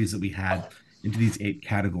priorities that we had into these 8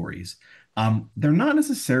 categories. They're not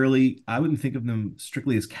necessarily, I wouldn't think of them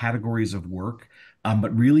strictly as categories of work,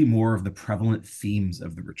 but really more of the prevalent themes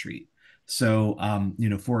of the retreat. So,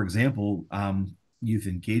 for example, youth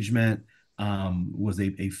engagement, was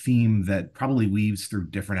a theme that probably weaves through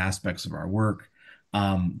different aspects of our work.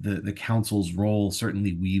 The council's role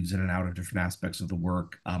certainly weaves in and out of different aspects of the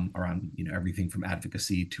work around everything from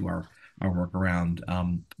advocacy to our work around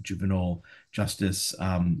juvenile justice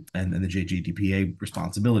and the JJDPA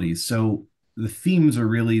responsibilities. So the themes are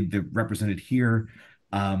really represented here,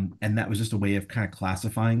 and that was just a way of kind of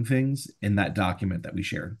classifying things in that document that we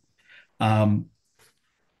shared.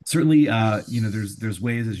 Certainly, there's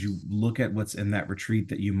ways as you look at what's in that retreat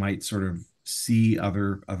that you might sort of see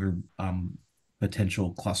other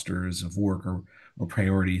potential clusters of work or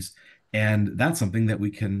priorities. And that's something that we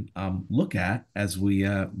can look at as we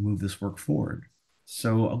move this work forward.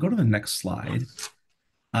 So I'll go to the next slide.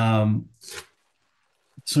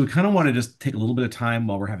 So we kind of want to just take a little bit of time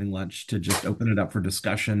while we're having lunch to just open it up for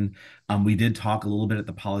discussion. We did talk a little bit at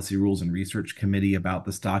the Policy Rules and Research Committee about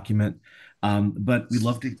this document, but we'd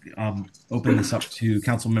love to open this up to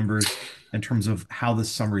council members in terms of how this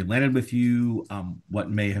summary landed with you, what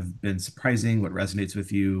may have been surprising, what resonates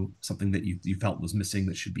with you, something that you felt was missing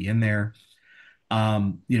that should be in there.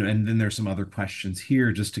 And then there's some other questions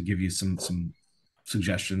here just to give you some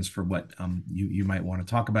suggestions for what you might want to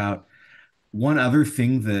talk about. One other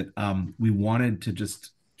thing that we wanted to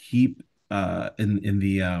just keep in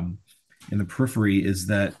the periphery is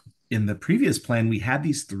that in the previous plan, we had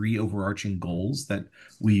these 3 overarching goals that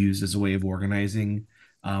we used as a way of organizing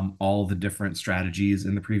all the different strategies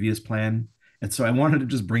in the previous plan. And so I wanted to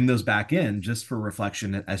just bring those back in just for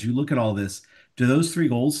reflection. As you look at all this, do those 3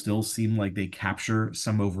 goals still seem like they capture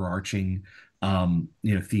some overarching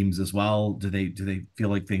themes as well? Do they feel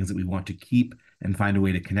like things that we want to keep and find a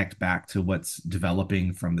way to connect back to what's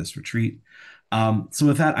developing from this retreat? So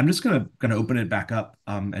with that, I'm just gonna open it back up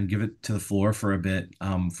and give it to the floor for a bit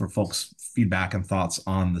for folks' feedback and thoughts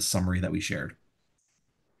on the summary that we shared.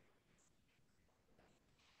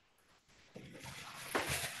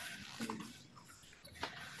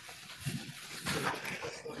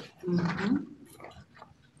 Mm-hmm.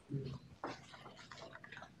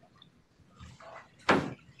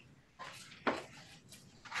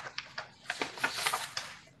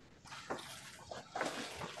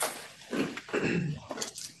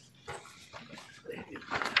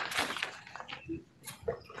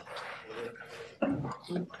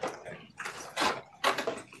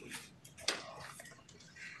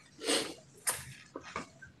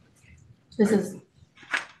 This is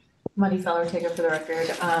Muddy Feller Taker for the record.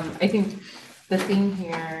 I think the theme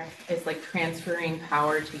here is like transferring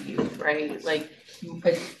power to youth, right? Like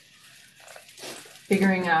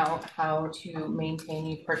figuring out how to maintain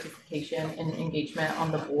youth participation and engagement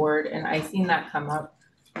on the board. And I've seen that come up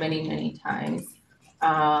many, many times.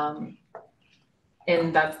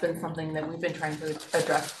 And that's been something that we've been trying to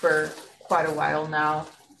address for quite a while now.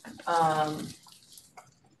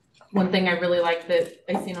 One thing I really like that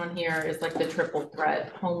I've seen on here is like the triple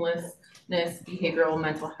threat: homelessness, behavioral,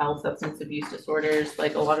 mental health, substance abuse disorders.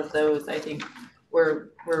 Like a lot of those I think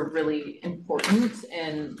were really important,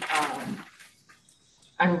 and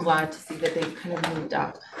I'm glad to see that they've kind of moved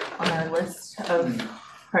up on our list of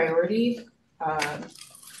priority.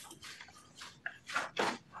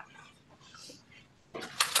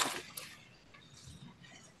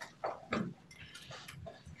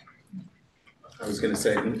 I was gonna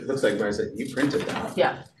say, it looks like Marissa, you printed that.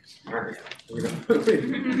 Yeah. All right. I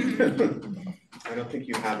don't think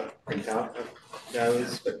you have a printout of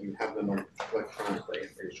those, but you have them electronically, I'm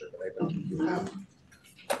pretty sure, but I don't think you have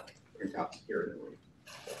printouts here.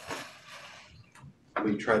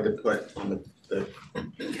 We tried to put on the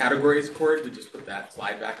categories cord, we just put that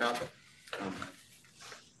slide back up.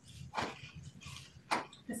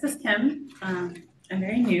 This is Kim. I'm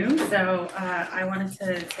very new, so I wanted to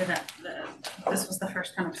say that this was the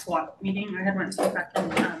first kind of SWAT meeting I had went to back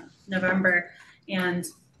in November, and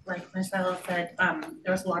like Marcelo said,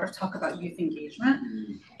 there was a lot of talk about youth engagement,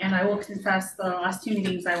 and I will confess the last 2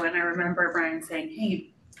 meetings I went, I remember Brian saying,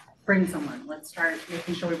 hey, bring someone, let's start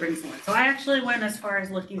making sure we bring someone. So I actually went as far as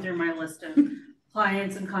looking through my list of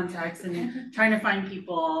clients and contacts and trying to find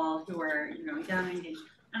people who are, young and engaged.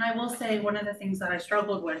 And I will say one of the things that I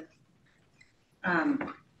struggled with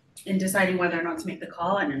in deciding whether or not to make the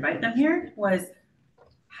call and invite them here was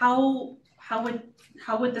how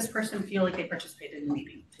would this person feel like they participated in the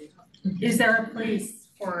meeting? Is there a place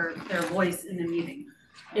for their voice in the meeting?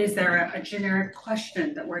 Is there a generic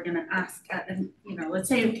question that we're gonna ask at, let's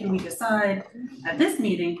say, can we decide at this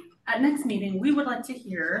meeting, at next meeting, we would like to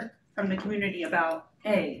hear from the community about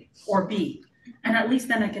A or B. And at least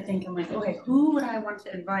then I could think, I'm like, okay, who would I want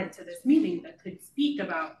to invite to this meeting that could speak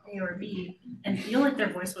about A or B and feel like their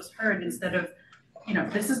voice was heard, instead of,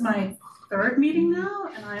 this is my 3rd meeting now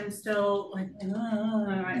and I'm still like,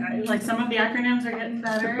 I like some of the acronyms are getting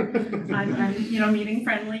better. I'm meeting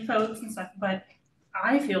friendly folks and stuff, but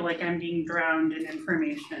I feel like I'm being drowned in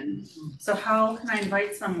information. So how can I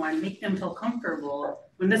invite someone, make them feel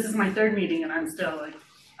comfortable when this is my 3rd meeting and I'm still like,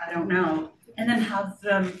 I don't know, and then have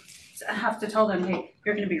to tell them, hey,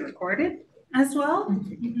 you're going to be recorded as well.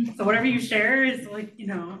 So whatever you share is like,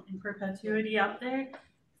 in perpetuity out there.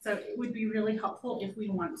 So it would be really helpful if we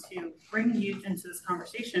want to bring youth into this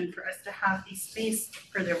conversation for us to have a space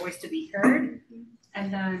for their voice to be heard.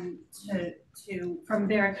 And then to from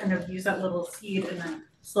there kind of use that little seed and then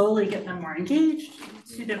slowly get them more engaged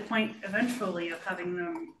to the point eventually of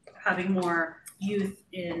having more youth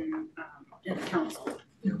in the council.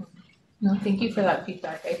 No, thank you for that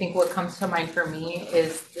feedback. I think what comes to mind for me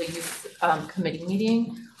is the youth committee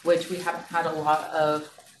meeting, which we haven't had a lot of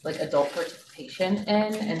like adult participation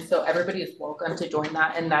in, and so everybody is welcome to join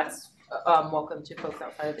that, and that's welcome to folks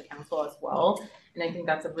outside of the council as well. And I think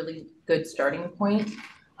that's a really good starting point.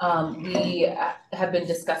 We have been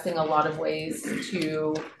discussing a lot of ways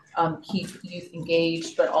to keep youth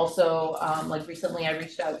engaged, but also like recently I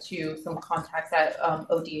reached out to some contacts at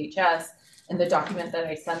ODHS, and the document that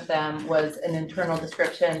I sent them was an internal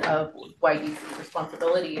description of YDC's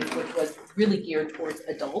responsibilities, which was really geared towards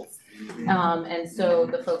adults. And so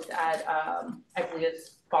the folks at I believe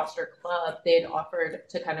it's Foster Club, they had offered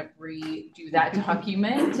to kind of redo that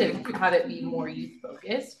document to have it be more youth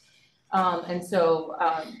focused. And so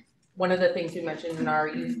one of the things we mentioned in our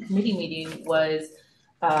youth committee meeting was,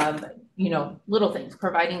 you know, little things,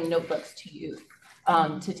 providing notebooks to youth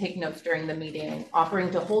to take notes during the meeting, offering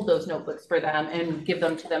to hold those notebooks for them and give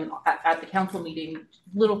them to them at the council meeting,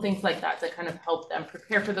 little things like that to kind of help them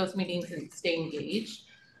prepare for those meetings and stay engaged.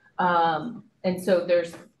 And so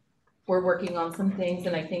we're working on some things,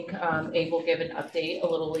 and I think Abe will give an update a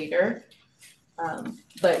little later.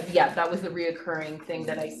 But yeah, that was the reoccurring thing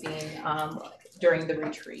that I seen during the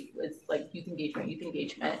retreat was like youth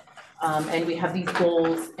engagement. And we have these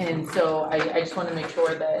goals, and so I just want to make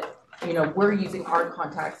sure that, you know, we're using our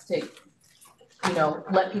contacts to, you know,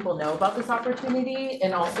 let people know about this opportunity,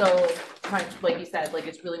 and also trying, like you said, like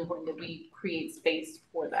it's really important that we create space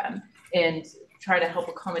for them and try to help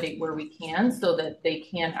accommodate where we can so that they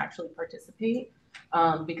can actually participate.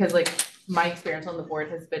 Because like my experience on the board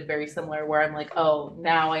has been very similar, where I'm like, oh,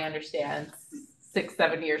 now I understand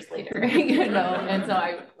 6-7 years later, you know, and so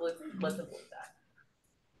let's avoid that.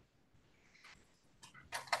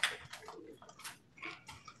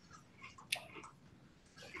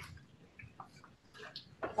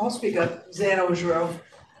 I'll speak up. Zana Ojiro.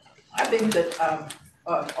 I think that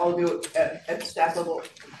all of you at the staff level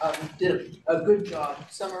did a good job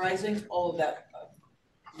summarizing all of that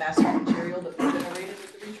massive material that we generated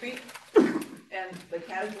at the retreat. And the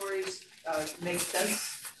categories make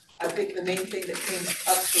sense. I think the main thing that came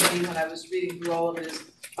up for me when I was reading through all of it is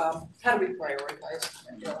how do we prioritize?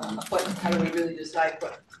 How do we really decide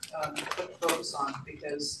what to focus on?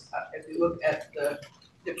 Because if we look at the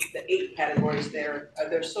 8 categories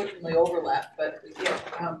there's certainly overlap, but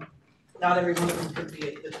yeah, not every one of them could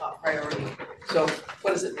be the top priority. So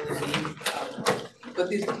what does it really mean? But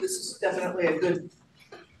this is definitely a good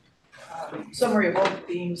summary of all the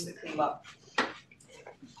themes that came up.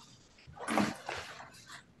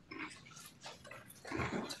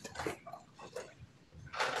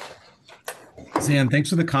 Zan, thanks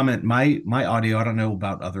for the comment. My audio, I don't know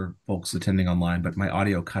about other folks attending online, but my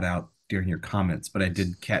audio cut out during your comments, but I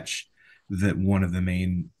did catch that one of the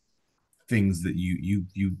main things that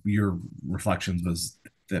your reflections was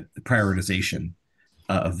that the prioritization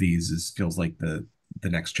of these feels like the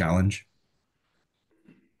next challenge.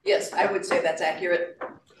 Yes, I would say that's accurate.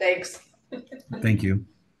 Thanks. Thank you.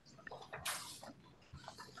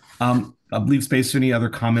 I'll leave space for any other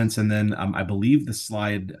comments, and then I believe the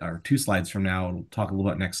slide, or 2 slides from now, we'll talk a little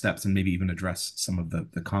about next steps and maybe even address some of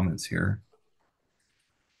the comments here.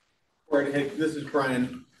 All right, hey, this is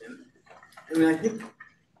Brian. I mean, I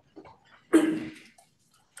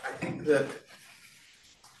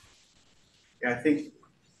think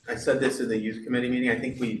I said this in the youth committee meeting. I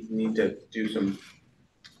think we need to do some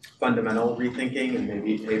fundamental rethinking, and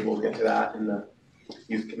maybe we'll get to that in the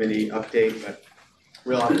youth committee update, but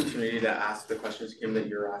real opportunity to ask the questions, Kim, that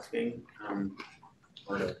you're asking,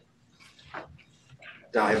 or to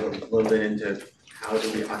dive a little bit into how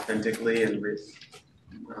do we authentically and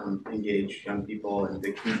engage young people, and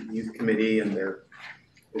the youth committee, and there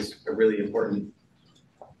is a really important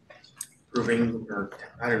proving, or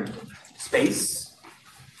I don't know, space.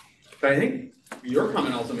 But I think your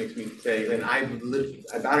comment also makes me say, and I lived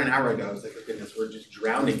about an hour ago, I was like, oh goodness, we're just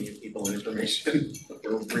drowning you people in information.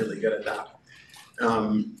 We're really good at that.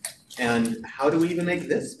 And how do we even make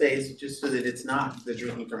this space just so that it's not the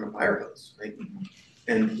drinking from a fire hose, right?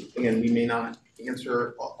 And again, we may not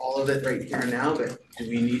answer all of it right here and now, but do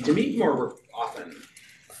we need to meet more often?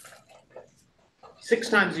 6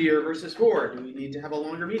 times a year versus 4? Do we need to have a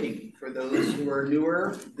longer meeting? For those who are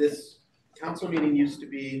newer, this council meeting used to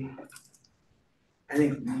be, I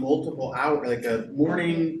think, multiple hours, like a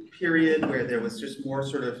morning period where there was just more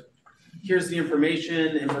sort of, here's the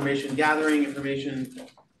information gathering, information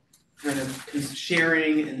kind of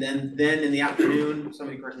sharing, and then in the afternoon,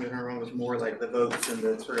 somebody correct me if I'm wrong, was more like the votes and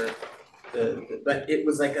the sort of but it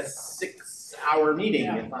was like a 6-hour meeting,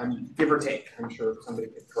 if I'm give or take. I'm sure somebody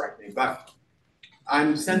could correct me, but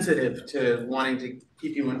I'm sensitive to wanting to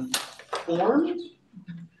keep you informed,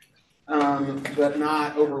 but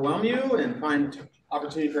not overwhelm you, and find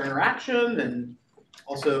opportunity for interaction, and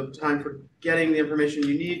also time for getting the information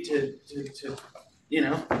you need to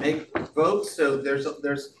make votes. So there's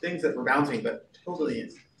things that we're bouncing, but totally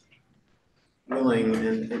willing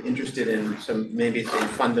and interested in some, maybe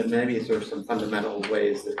there's some fundamental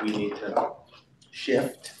ways that we need to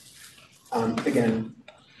shift. Again,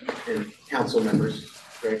 and council members,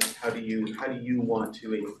 Greg, how do you want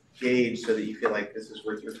to engage so that you feel like this is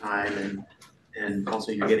worth your time, and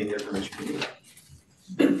also you're getting the information you need?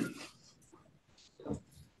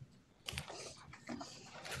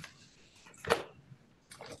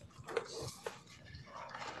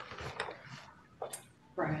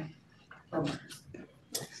 Brian.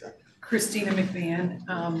 Christina McMahon.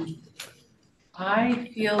 I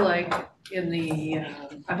feel like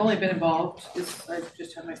I've only been involved, I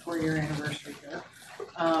just had my 4-year anniversary here,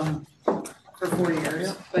 for 4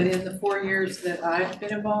 years. But in the 4 years that I've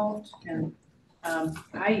been involved, and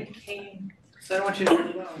I came, so I don't want you to be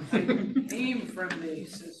alone, I came from the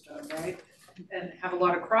system, right? And have a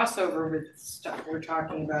lot of crossover with stuff we're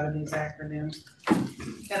talking about in these acronyms.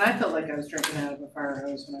 And I felt like I was drinking out of a fire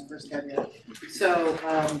hose when I first got here. So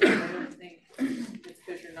I don't think it's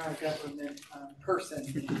because you're not a government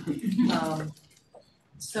person.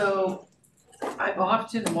 So I've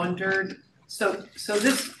often wondered, so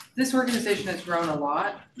this organization has grown a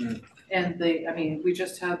lot. And we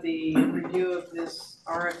just had the review of this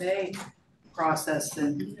RFA process,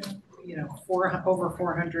 and over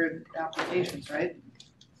 400 applications, right?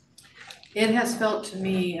 It has felt to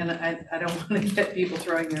me, and I don't want to get people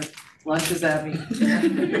throwing their lunches at me.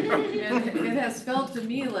 It has felt to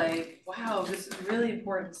me like, wow, this is really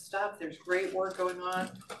important stuff. There's great work going on.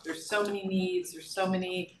 There's so many needs. There's so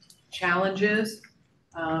many challenges.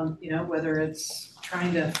 Whether it's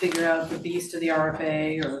trying to figure out the beast of the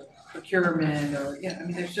RFA or procurement, or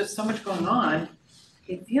there's just so much going on.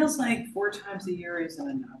 It feels like 4 times a year isn't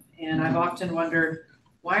enough. And I've often wondered,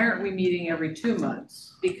 why aren't we meeting every 2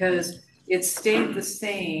 months? Because it's stayed the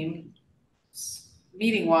same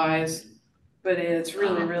meeting-wise, but it's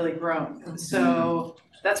really, really grown. So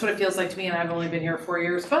that's what it feels like to me, and I've only been here 4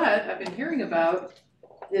 years, but I've been hearing about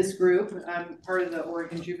this group. I'm part of the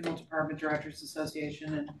Oregon Juvenile Department Directors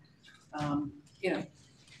Association, and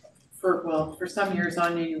for some years,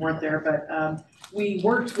 Anya, you weren't there, but we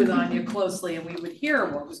worked with Anya closely, and we would hear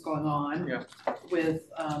what was going on with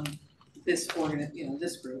this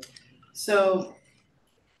group. So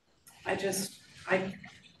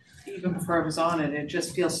even before I was on it, it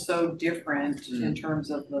just feels so different in terms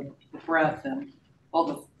of the breadth and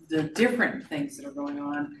all the different things that are going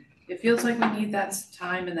on. It feels like we need that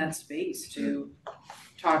time and that space to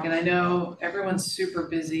talk. And I know everyone's super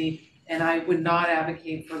busy, and I would not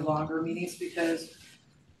advocate for longer meetings, because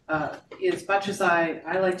as much as I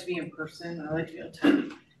like to be in person, I like to be able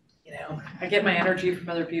to, I get my energy from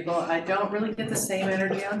other people. I don't really get the same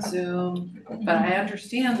energy on Zoom, but I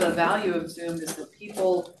understand the value of Zoom is that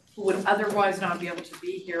people who would otherwise not be able to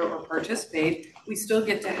be here or participate, we still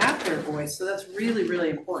get to have their voice. So that's really, really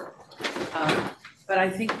important. But I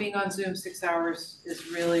think being on Zoom 6 hours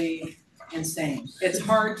is really insane. It's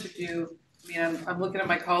hard to do. I'm looking at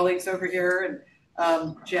my colleagues over here,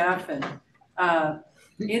 and Jeff, and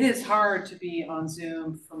it is hard to be on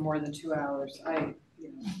Zoom for more than 2 hours.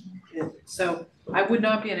 So I would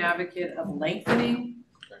not be an advocate of lengthening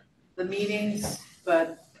the meetings,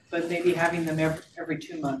 but maybe having them every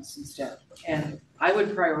 2 months instead. And I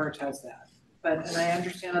would prioritize that. And I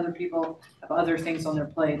understand other people have other things on their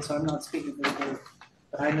plate, so I'm not speaking for the group.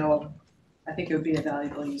 But I think it would be a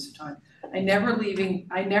valuable use of time. I never leave.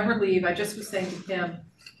 I just was saying to Kim,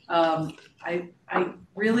 I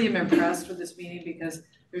really am impressed with this meeting, because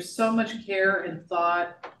there's so much care and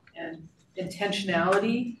thought and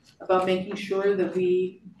intentionality about making sure that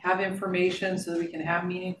we have information so that we can have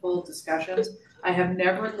meaningful discussions. I have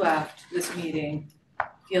never left this meeting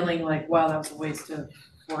feeling like, wow, that was a waste of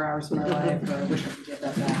 4 hours of my life, but I wish I could get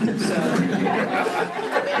that back. So,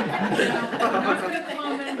 I'm not going to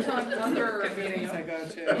comment on other meetings I go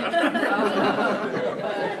to. But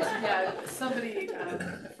yeah, somebody,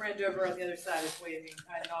 a friend over on the other side is waving,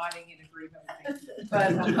 nodding in agreement with me.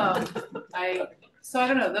 But so I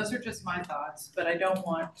don't know, those are just my thoughts, but I don't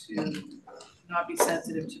want to not be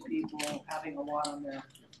sensitive to people having a lot on their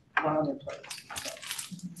plates. So.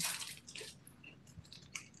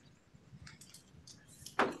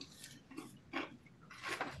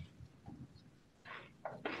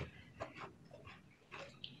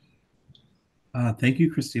 Thank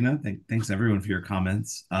you, Christina. Thanks everyone for your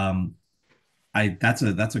comments.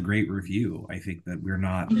 That's a great review. I think that we're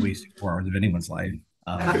not wasting 4 hours of anyone's life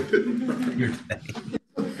here today.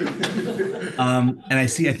 And I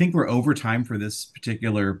think we're over time for this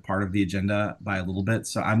particular part of the agenda by a little bit.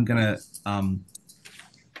 So I'm gonna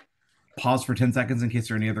pause for 10 seconds in case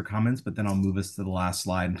there are any other comments, but then I'll move us to the last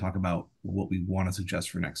slide and talk about what we want to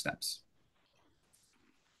suggest for next steps.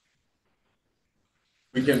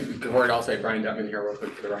 We can, Gord, I'll say Brian Dutman here real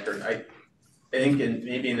quick for the record. I think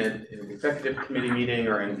maybe in an executive committee meeting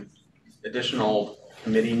or in additional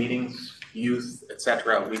committee meetings, youth,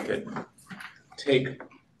 etc., we could take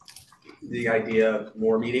the idea of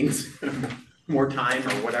more meetings, more time,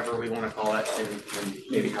 or whatever we want to call it, and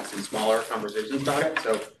maybe have some smaller conversations about it.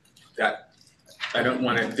 So that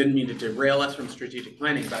didn't mean to derail us from strategic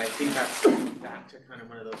planning, but I think that's back to kind of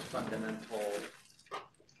one of those fundamental,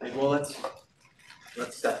 like, well, let's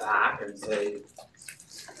step back and say,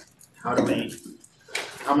 how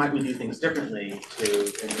might we do things differently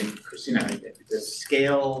and Christina, the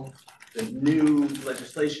scale, the new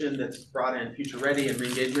legislation that's brought in future ready and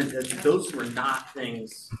re-engagement, those were not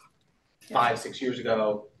things 5-6 years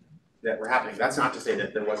ago that were happening. That's not to say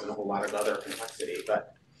that there wasn't a whole lot of other complexity,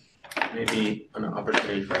 but maybe an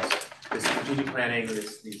opportunity for us. This strategic planning,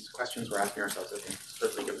 these questions we're asking ourselves, I think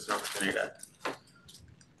certainly give us an opportunity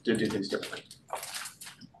to do things differently.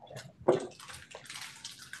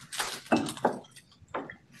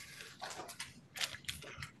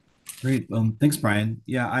 Great. Thanks, Brian.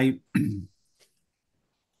 Yeah, I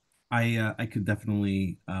could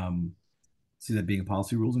definitely see that being a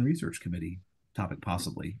policy, rules, and research committee topic,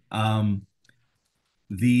 possibly.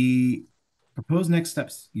 The proposed next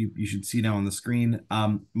steps you should see now on the screen.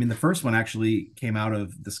 I mean, the first one actually came out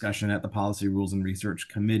of discussion at the policy, rules, and research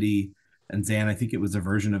committee. And Zan, I think it was a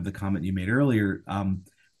version of the comment you made earlier,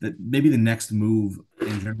 that maybe the next move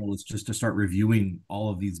in general is just to start reviewing all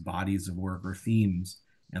of these bodies of work or themes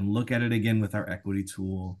and look at it again with our equity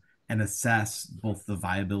tool and assess both the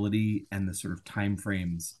viability and the sort of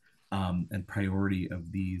timeframes and priority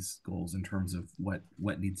of these goals in terms of what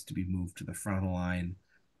needs to be moved to the front of the line,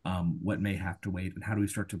 what may have to wait, and how do we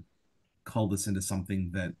start to cull this into something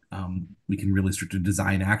that we can really start to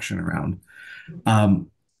design action around.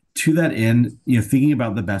 To that end, thinking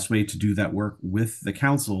about the best way to do that work with the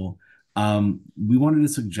council, we wanted to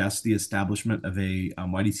suggest the establishment of a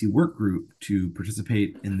YDC work group to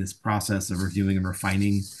participate in this process of reviewing and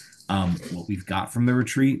refining what we've got from the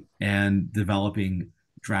retreat and developing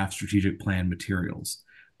draft strategic plan materials.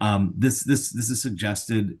 This is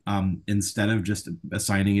suggested instead of just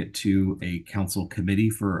assigning it to a council committee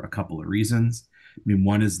for a couple of reasons. I mean,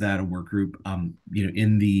 one is that a work group,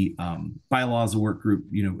 in the bylaws, a work group,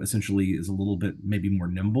 essentially is a little bit maybe more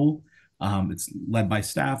nimble. It's led by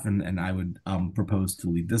staff, and I would propose to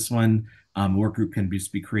lead this one. A work group can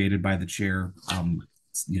just be created by the chair,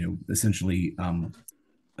 essentially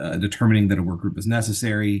determining that a work group is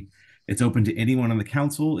necessary. It's open to anyone on the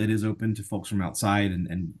council. It is open to folks from outside,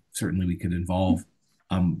 and certainly we could involve,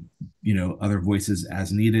 other voices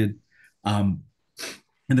as needed.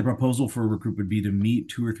 And the proposal for a work group would be to meet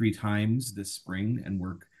 2 or 3 times this spring and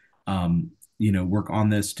work on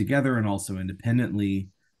this together and also independently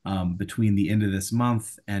between the end of this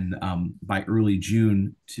month and by early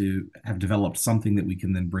June to have developed something that we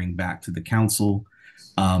can then bring back to the council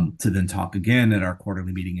to then talk again at our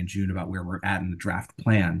quarterly meeting in June about where we're at in the draft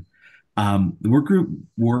plan. The work group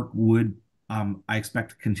work would, I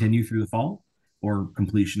expect, to continue through the fall or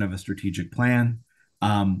completion of a strategic plan.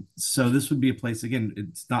 So this would be a place, again,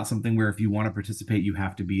 it's not something where if you want to participate, you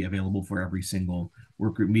have to be available for every single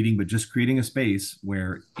work group meeting, but just creating a space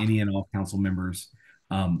where any and all council members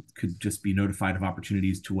could just be notified of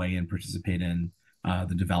opportunities to weigh in, participate in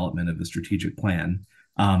the development of the strategic plan,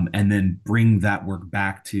 and then bring that work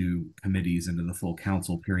back to committees and to the full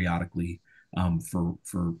council periodically for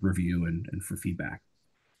review and for feedback.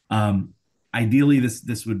 Ideally,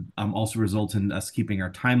 this would also result in us keeping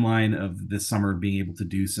our timeline of this summer being able to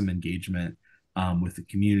do some engagement with the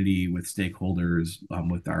community, with stakeholders,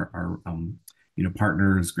 with our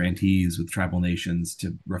partners, grantees, with tribal nations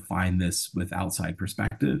to refine this with outside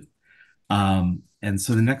perspective. And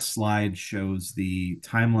so the next slide shows the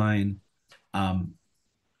timeline.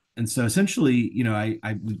 And so essentially,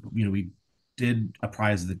 we did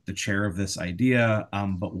apprise the chair of this idea,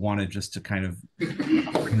 but wanted just to kind of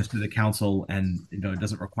bring this to the council, and it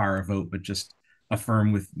doesn't require a vote, but just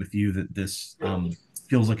affirm with you that this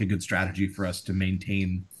feels like a good strategy for us to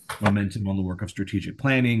maintain momentum on the work of strategic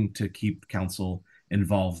planning, to keep council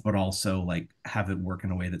involved, but also have it work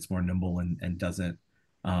in a way that's more nimble and doesn't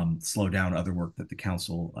slow down other work that the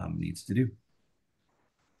council needs to do.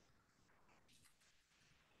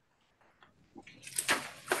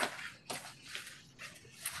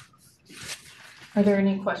 Are there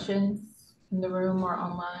any questions in the room or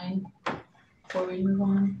online before we move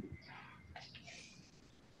on?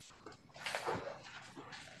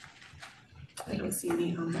 I don't see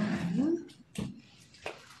any online.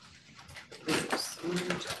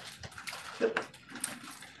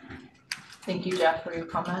 Thank you, Jeff, for your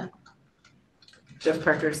comment. Jeff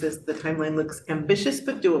Parker says the timeline looks ambitious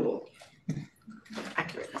but doable.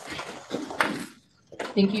 Accurate.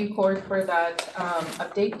 Thank you, Cord, for that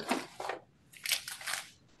update.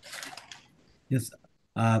 Yes.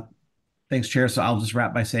 Thanks, Chair. So I'll just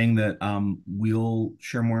wrap by saying that we'll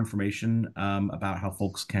share more information about how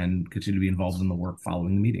folks can continue to be involved in the work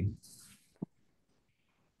following the meeting.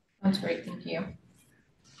 That's great. Thank you.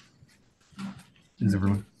 Thanks,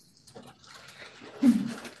 everyone.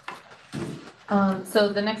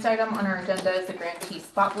 So the next item on our agenda is the Grantee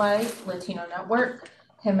Spotlight Latino Network.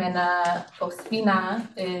 Jimena Ospina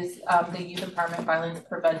is the Youth Empowerment Violence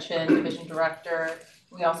Prevention Division Director.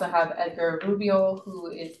 We also have Edgar Rubio,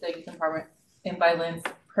 who is the Youth Empowerment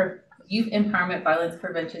Violence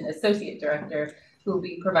Prevention Associate Director, who will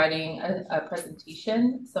be providing a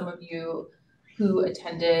presentation. Some of you who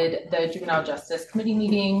attended the Juvenile Justice Committee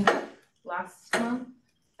meeting last month,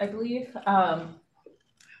 I believe,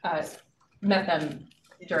 met them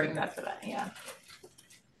during that event, yeah.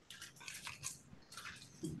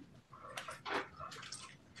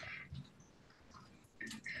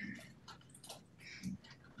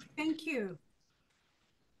 Thank you.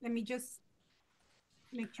 Let me just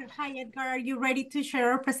make sure. Hi, Edgar, are you ready to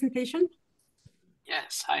share our presentation?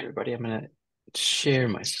 Yes, hi everybody. I'm gonna share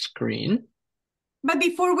my screen. But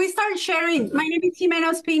before we start sharing, my name is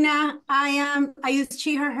Jimena Ospina. I use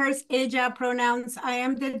she, her, hers, ella pronouns. I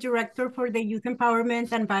am the director for the Youth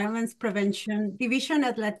Empowerment and Violence Prevention Division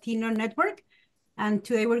at Latino Network. And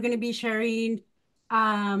today we're going to be sharing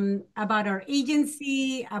about our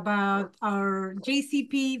agency, about our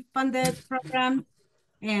JCP funded program,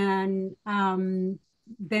 and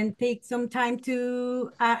then take some time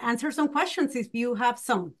to answer some questions if you have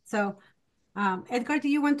some. So Edgar, do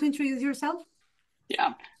you want to introduce yourself?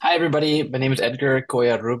 Yeah. Hi everybody. My name is Edgar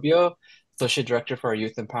Goya Rubio, Associate Director for our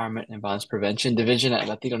Youth Empowerment and Violence Prevention Division at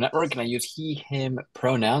Latino Network, and I use he, him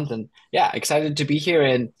pronouns. And yeah, excited to be here,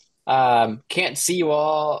 and can't see you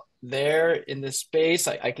all there in the space.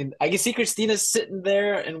 I can see Christina sitting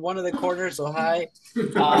there in one of the corners, so hi.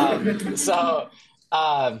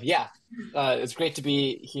 Yeah, it's great to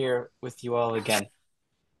be here with you all again.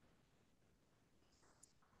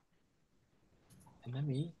 And let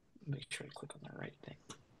me make sure I click on the right thing.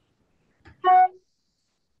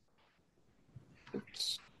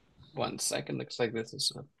 Oops. 1 second. Looks like this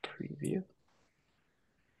is a preview.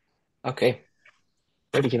 Okay.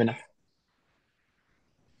 Ready, Jimena.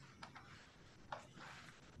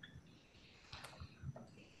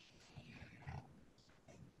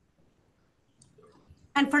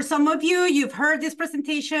 And for some of you, you've heard this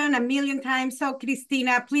presentation a million times. So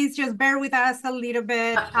Christina, please just bear with us a little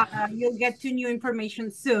bit. You'll get to new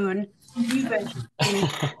information soon.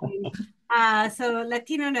 So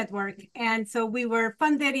Latino Network. And so we were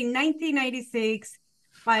funded in 1996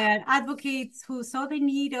 by advocates who saw the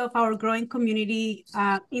need of our growing community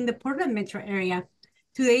in the Portland metro area.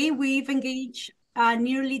 Today, we've engaged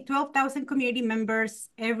nearly 12,000 community members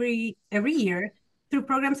every year through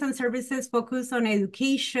programs and services focused on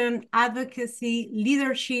education, advocacy,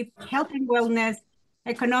 leadership, health and wellness,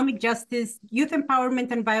 economic justice, youth empowerment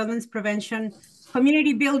and violence prevention,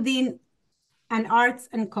 community building, and arts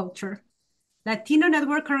and culture. Latino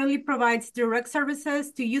Network currently provides direct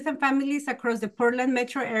services to youth and families across the Portland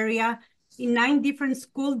metro area in 9 different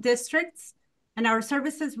school districts, and our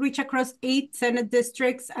services reach across 8 Senate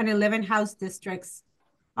districts and 11 House districts.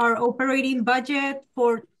 Our operating budget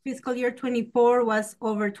for fiscal year 24 was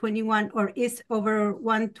over 21 or is over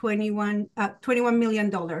 $21 million.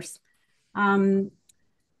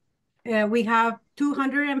 We have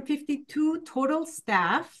 252 total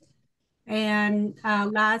staff. And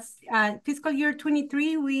last fiscal year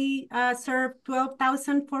 23, we served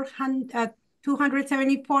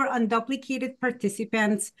 12,274 unduplicated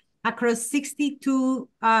participants across 62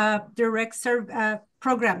 direct serve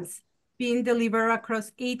programs being delivered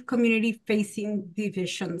across 8 community-facing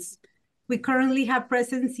divisions. We currently have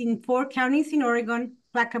presence in 4 counties in Oregon,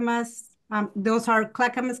 Clackamas, those are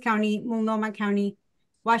Clackamas County, Multnomah County,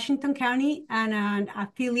 Washington County, and an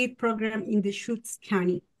affiliate program in Deschutes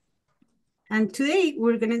County. And today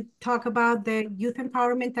we're going to talk about the Youth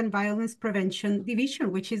Empowerment and Violence Prevention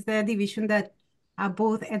Division, which is the division that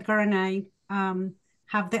both Edgar and I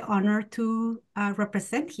have the honor to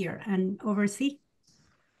represent here and oversee.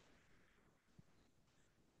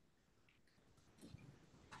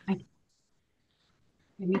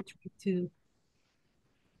 Let me try to,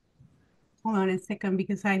 hold on a second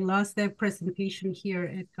because I lost the presentation here,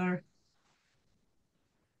 Edgar.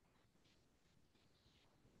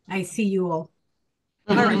 I see you all.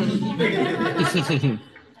 All right.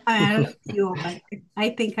 I don't see you all, but I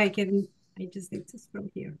think I can, I just need to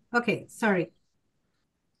scroll here. Okay, sorry.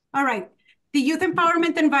 All right. The Youth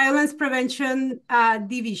Empowerment and Violence Prevention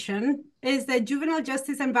Division is the Juvenile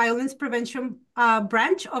Justice and Violence Prevention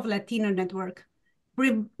branch of Latino Network.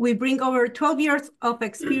 We bring over 12 years of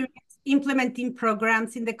experience implementing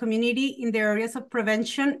programs in the community in the areas of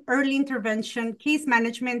prevention, early intervention, case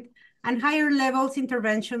management, and higher levels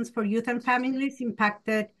interventions for youth and families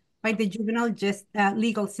impacted by the juvenile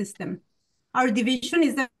legal system. Our division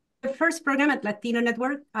is the first program at Latino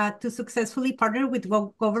Network to successfully partner with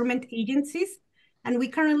government agencies. And we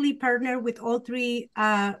currently partner with all three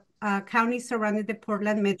counties surrounding the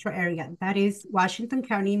Portland metro area. That is Washington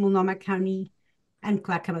County, Multnomah County, and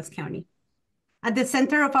Clackamas County. At the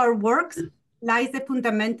center of our works lies the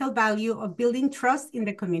fundamental value of building trust in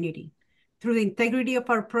the community through the integrity of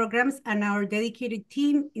our programs and our dedicated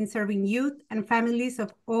team in serving youth and families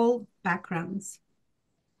of all backgrounds.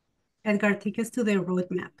 Edgar, take us to the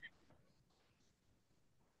roadmap.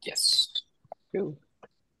 Yes. Cool.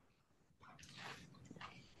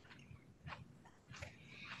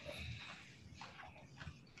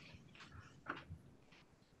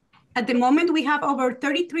 At the moment, we have over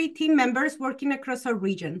 33 team members working across our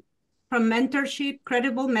region, from mentorship,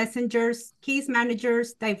 credible messengers, case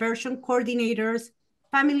managers, diversion coordinators,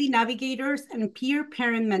 family navigators, and peer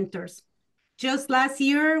parent mentors. Just last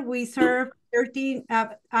year, we served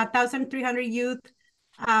 1,300 youth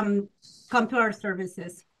come to our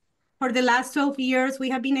services. For the last 12 years, we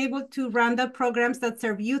have been able to round up programs that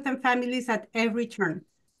serve youth and families at every turn,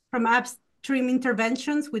 from upstream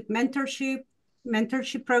interventions with mentorship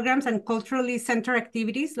programs and culturally centered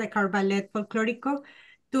activities like our Ballet Folklorico,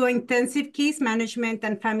 to intensive case management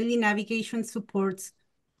and family navigation supports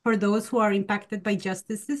for those who are impacted by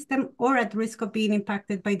justice system or at risk of being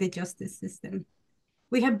impacted by the justice system.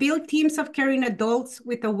 We have built teams of caring adults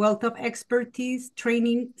with a wealth of expertise,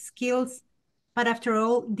 training, skills, but after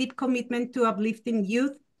all, deep commitment to uplifting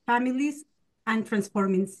youth, families, and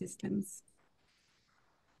transforming systems.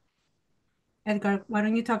 Edgar, why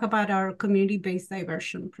don't you talk about our community-based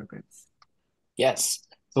diversion programs? Yes.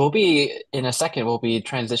 So in a second, we'll be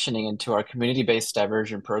transitioning into our community-based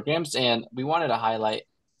diversion programs. And we wanted to highlight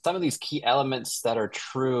some of these key elements that are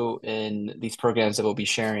true in these programs that we'll be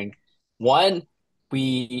sharing. One,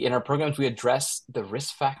 in our programs, we address the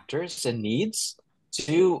risk factors and needs.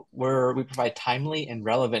 Two, where we provide timely and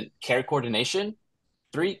relevant care coordination.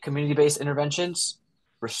 Three, community-based interventions,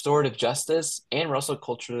 restorative justice, and we're also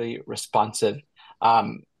culturally responsive.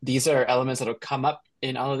 These are elements that will come up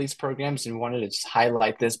in all of these programs, and we wanted to just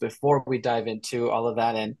highlight this before we dive into all of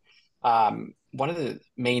that. And one of the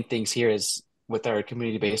main things here is with our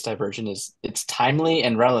community-based diversion is it's timely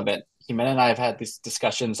and relevant. Jimena and I have had these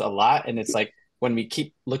discussions a lot, and it's like when we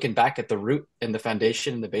keep looking back at the root and the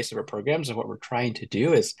foundation and the base of our programs, and what we're trying to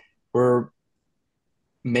do is we're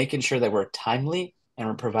making sure that we're timely and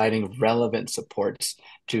we're providing relevant supports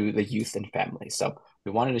to the youth and families. So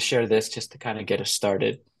we wanted to share this just to kind of get us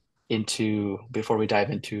started before we dive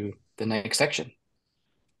into the next section.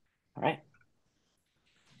 All right.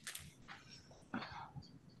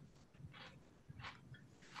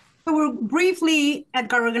 So we're briefly,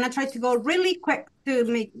 Edgar, we're going to try to go really quick to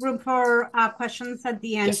make room for questions at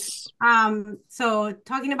the end. Yes. So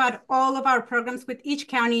talking about all of our programs with each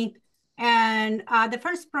county, and the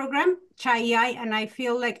first program, CHAI, and I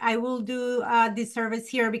feel like I will do this service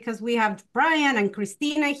here because we have Brian and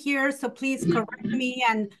Christina here, so please correct me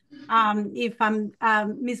and if I'm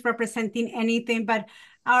misrepresenting anything, but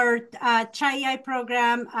our CHAI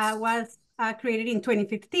program was created in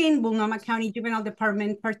 2015. Multnomah County Juvenile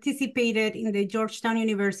Department participated in the Georgetown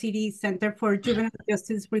University Center for Juvenile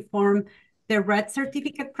Justice Reform, the RED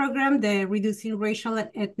certificate program, the Reducing Racial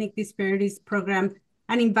and Ethnic Disparities program,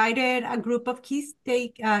 and invited a group of key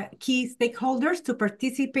stakeholders to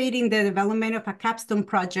participate in the development of a capstone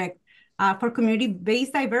project for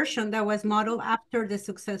community-based diversion that was modeled after the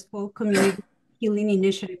successful Community Healing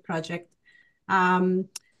Initiative project.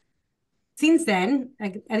 Since then,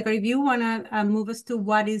 Edgar, if you want to move us to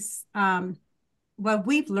what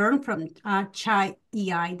we've learned from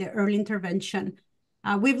CHAI, the early intervention.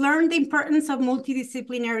 We've learned the importance of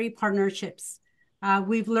multidisciplinary partnerships.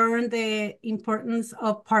 We've learned the importance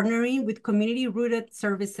of partnering with community-rooted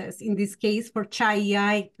services, in this case for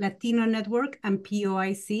CHAI, Latino Network, and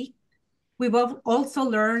POIC. We've also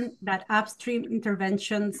learned that upstream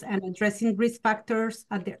interventions and addressing risk factors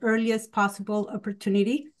at the earliest possible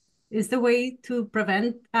opportunity is the way to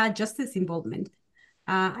prevent justice involvement.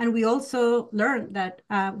 And we also learned that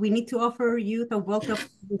we need to offer youth a wealth of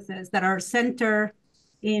services that are centered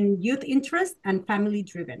in youth interest and family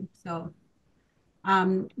driven. So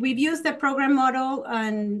we've used the program model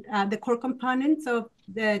and the core components of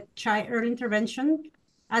the child early intervention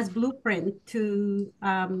as blueprint to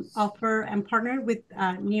offer and partner with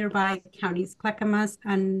nearby counties, Clackamas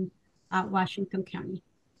and Washington County.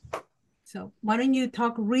 So why don't you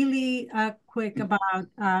talk really quick about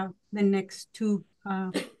the next two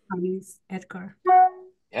counties, Edgar?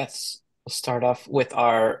 Yes, we'll start off with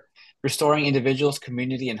our Restoring Individuals,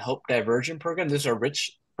 Community, and Hope Diversion program. This is a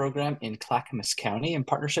rich program in Clackamas County in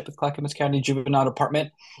partnership with Clackamas County Juvenile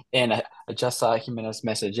Department. And I just saw Jimenez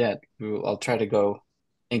message yet. I'll try to go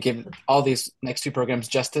and give all these next two programs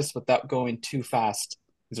justice without going too fast.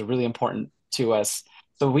 These are really important to us.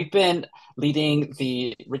 So we've been leading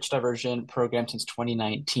the Rich Diversion program since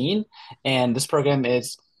 2019. And this program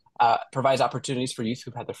provides opportunities for youth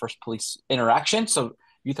who've had their first police interaction. So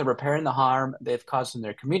youth are repairing the harm they've caused in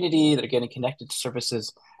their community. They're getting connected to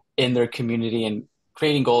services in their community and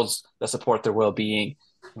creating goals that support their well-being.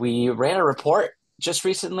 We ran a report just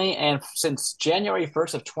recently, and since January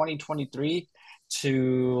 1st of 2023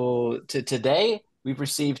 to today, we've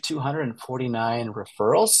received 249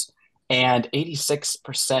 referrals, and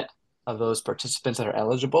 86% of those participants that are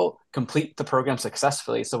eligible complete the program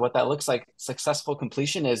successfully. So what that looks like, successful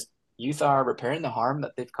completion, is youth are repairing the harm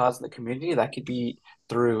that they've caused in the community. That could be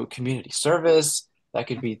through community service. That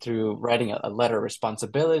could be through writing a letter of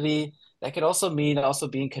responsibility. That could also mean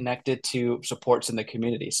being connected to supports in the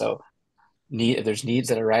community. So there's needs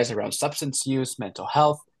that arise around substance use, mental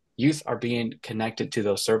health. Youth are being connected to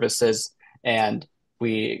those services. And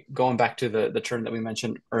going back to the term that we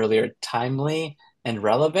mentioned earlier, timely and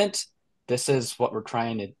relevant, this is what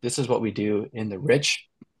we do in the Rich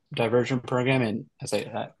Diversion program. And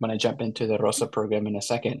when I jump into the Rosa program in a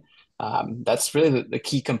second, that's really the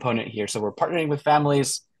key component here. So we're partnering with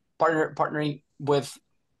families, partnering with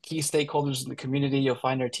key stakeholders in the community. You'll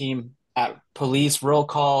find our team at police roll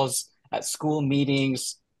calls, at school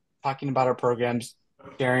meetings, talking about our programs,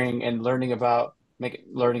 sharing and learning about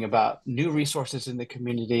new resources in the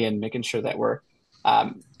community, and making sure that we're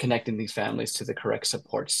connecting these families to the correct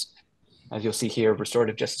supports. As you'll see here,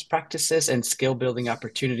 restorative justice practices and skill building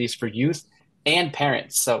opportunities for youth and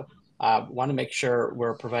parents. So want to make sure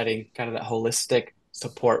we're providing kind of that holistic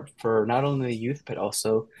support for not only the youth, but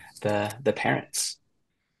also the parents.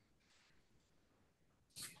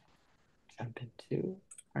 Jump into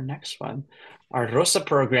our next one. Our ROSA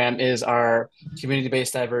program is our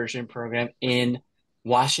community-based diversion program in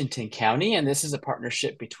Washington County, and this is a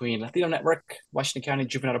partnership between Latino Network, Washington County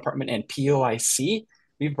Juvenile Department, and POIC.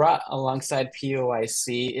 We brought alongside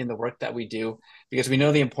POIC in the work that we do because we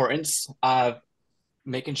know the importance of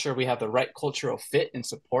making sure we have the right cultural fit and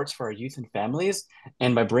supports for our youth and families.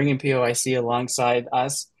 And by bringing POIC alongside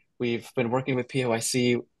us, we've been working with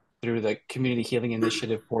POIC through the Community Healing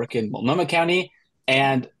Initiative work in Multnomah County,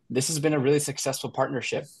 and this has been a really successful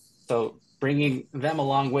partnership. So bringing them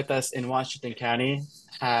along with us in Washington County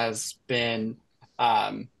has been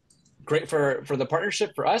great for the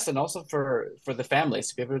partnership for us, and also for the families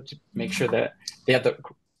to be able to make sure that they have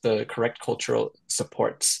the correct cultural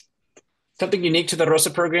supports. Something unique to the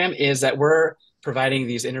ROSA program is that we're providing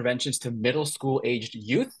these interventions to middle school aged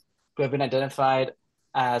youth who have been identified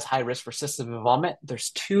as high risk for system involvement. There's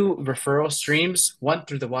two referral streams, one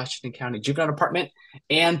through the Washington County Juvenile Department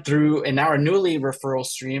and now our newly referral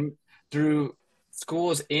stream through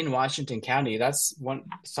schools in Washington County. That's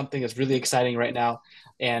something that's really exciting right now.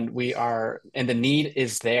 And the need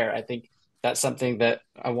is there. I think that's something that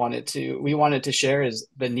we wanted to share, is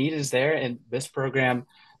the need is there. And this program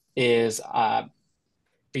is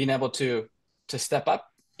being able to step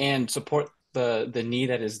up and support the need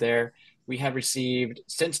that is there. We have received,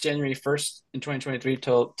 since January 1st in 2023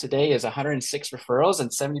 till today, is 106 referrals, and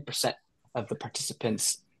 70% of the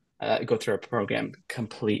participants go through our program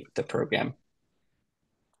complete the program.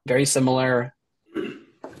 Very similar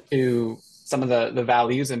to some of the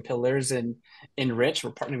values and pillars in Rich.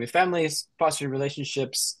 We're partnering with families, fostering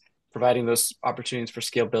relationships, providing those opportunities for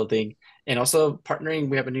skill building, and also partnering.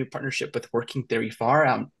 We have a new partnership with Working Theory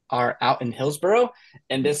Farm out in Hillsborough,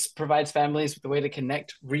 and this provides families with a way to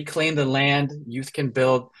connect, reclaim the land. Youth can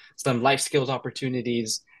build some life skills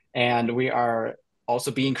opportunities, and we are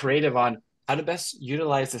also being creative on how to best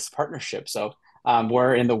utilize this partnership. So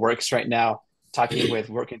we're in the works right now, talking with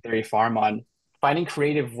Working Theory Farm on finding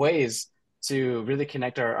creative ways to really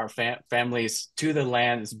connect our families to the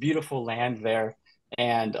land, this beautiful land there,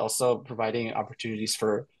 and also providing opportunities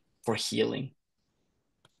for healing.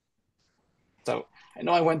 So I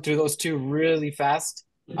know I went through those two really fast,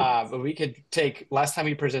 but we could take, last time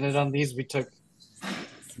we presented on these, we took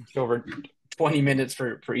over 20 minutes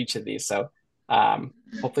for each of these. So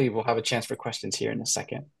hopefully we'll have a chance for questions here in a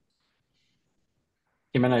second.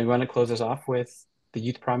 Jimena, you want to close us off with the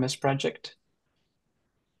Youth Promise Project?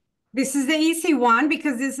 This is the easy one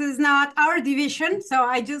because this is not our division. So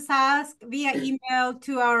I just asked via email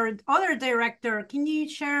to our other director, can you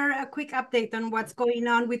share a quick update on what's going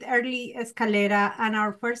on with Early Escalera and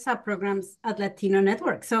our FERSA programs at Latino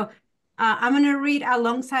Network? So I'm going to read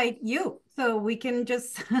alongside you so we can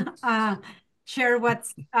just share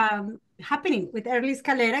what's happening with Early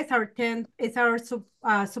Escalera. It's our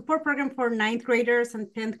support program for 9th graders and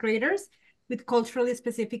 10th graders with culturally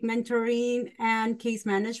specific mentoring and case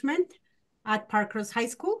management at Parkrose High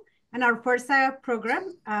School. And our FERSA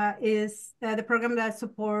program is the program that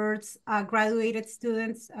supports graduated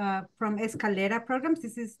students from Escalera programs.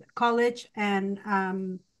 This is college and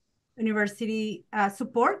university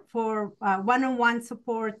support for one-on-one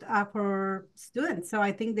support for students. So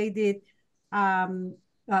I think they did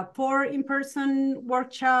 4 in-person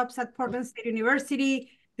workshops at Portland State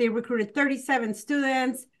University. They recruited 37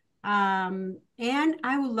 students. And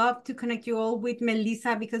I would love to connect you all with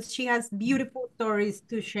Melissa because she has beautiful stories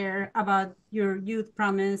to share about your Youth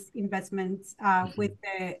Promise investments with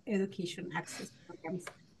the education access programs.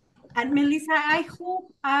 And Melissa, I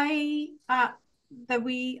hope that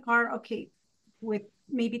we are okay with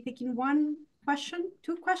maybe taking 1 question,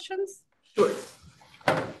 2 questions. Sure.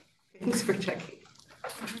 Thanks for checking.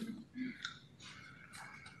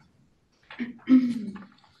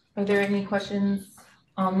 Are there any questions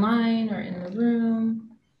online or in the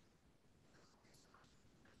room?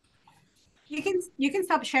 You can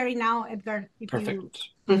stop sharing now, Edgar. Perfect.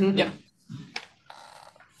 Yeah.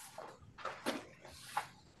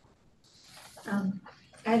 I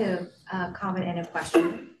had a comment and a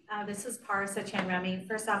question. This is Parsa Chanrami.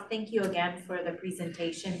 First off, thank you again for the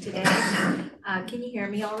presentation today. Can you hear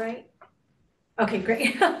me all right? Okay,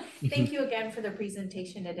 great. Thank you again for the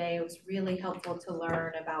presentation today. It was really helpful to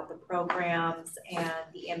learn about the programs and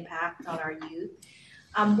the impact on our youth.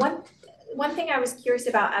 One thing I was curious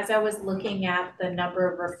about as I was looking at the number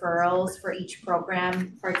of referrals for each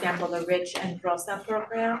program, for example, the Rich and Rosa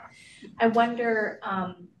program, I wonder,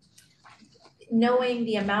 knowing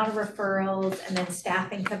the amount of referrals and then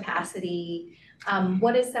staffing capacity,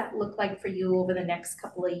 what does that look like for you over the next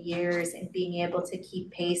couple of years in being able to keep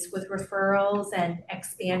pace with referrals and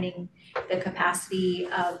expanding the capacity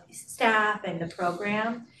of staff and the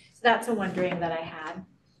program? So that's a wondering that I had.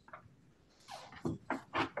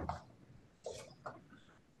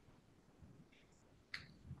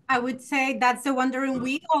 I would say that's the wondering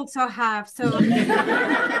we also have. So,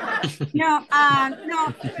 no,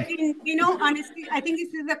 honestly, I think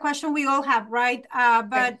this is a question we all have, right?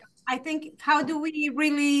 But I think how do we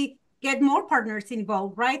really get more partners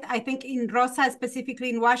involved, right? I think in Rosa, specifically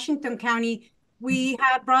in Washington County, we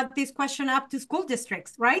have brought this question up to school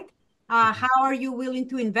districts, right? How are you willing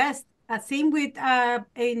to invest? Same with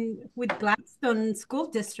Gladstone School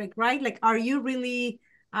District, right? Like, are you really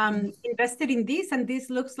invested in this? And this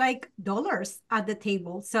looks like dollars at the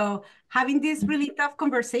table. So having these really tough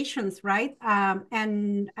conversations, right?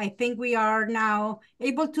 And I think we are now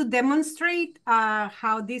able to demonstrate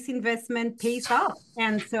how this investment pays off.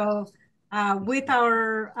 And so with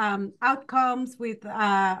our outcomes, with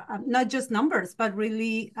not just numbers, but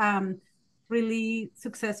really, really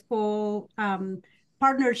successful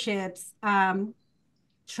partnerships,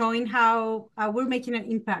 showing how we're making an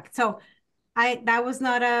impact. So that was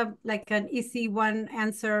not an easy one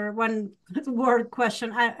word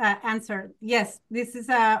question answer. Yes, this is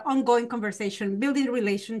an ongoing conversation, building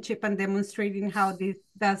relationship and demonstrating how this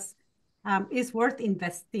is worth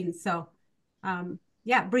investing. So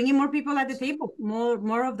yeah, bringing more people at the table,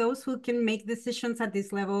 more of those who can make decisions at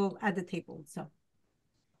this level at the table. So.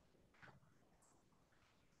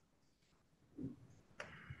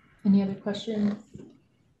 Any other questions?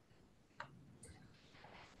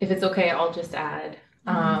 If it's okay, I'll just add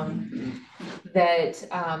that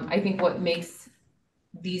I think what makes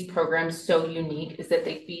these programs so unique is that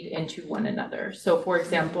they feed into one another. So for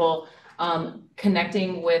example,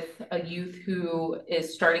 connecting with a youth who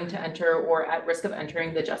is starting to enter or at risk of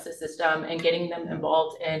entering the justice system and getting them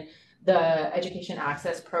involved in the education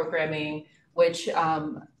access programming, which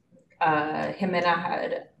Jimena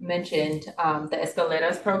had mentioned, the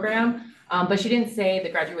Escaleras program, but she didn't say the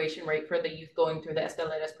graduation rate for the youth going through the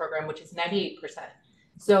Escaleras program, which is 98%.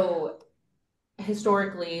 So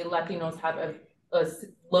historically, Latinos have a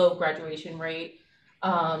low graduation rate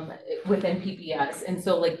within PPS. And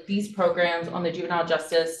so like these programs on the juvenile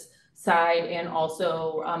justice side and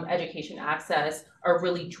also education access are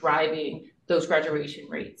really driving those graduation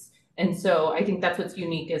rates. And so I think that's what's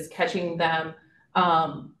unique is catching them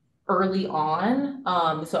early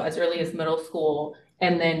on, so as early as middle school,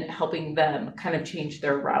 and then helping them kind of change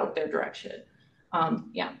their route, their direction.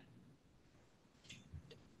 Yeah.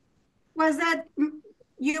 Was that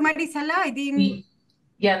you, Marisela? I didn't.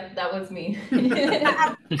 Yeah, that was me.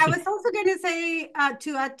 I was also going to say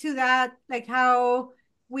to add to that, like how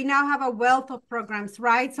we now have a wealth of programs,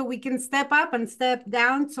 right? So we can step up and step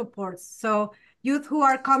down supports. So youth who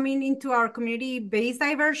are coming into our community-based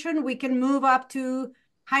diversion, we can move up to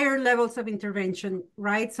higher levels of intervention,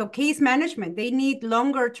 right? So case management, they need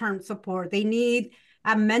longer-term support. They need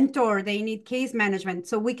a mentor. They need case management.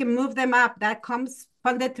 So we can move them up. That comes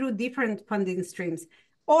funded through different funding streams.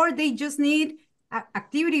 Or they just need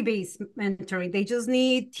activity-based mentoring. They just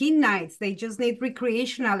need teen nights. They just need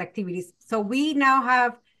recreational activities. So we now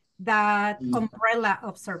have that umbrella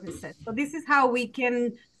of services. So this is how we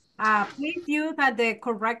can place youth at the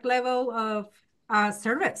correct level of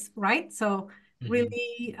service, right? So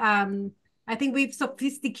really, I think we've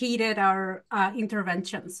sophisticated our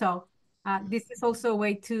intervention. So this is also a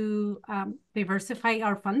way to diversify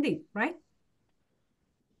our funding, right?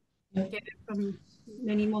 Get it from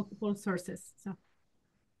many multiple sources. So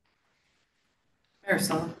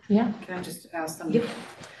Marisol, yeah, can I just ask them? Yep.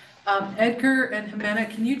 Edgar and Jimena,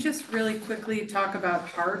 can you just really quickly talk about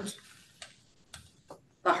HEART,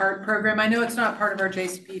 the HEART program? I know it's not part of our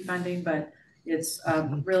JCP funding, but it's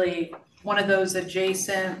really one of those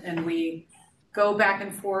adjacent, and we go back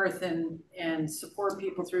and forth and support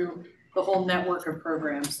people through the whole network of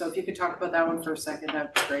programs. So if you could talk about that one for a second,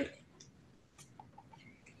 that'd be great.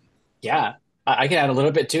 Yeah, I can add a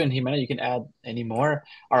little bit too, and Jimena, you can add any more.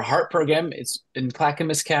 Our HEART program is in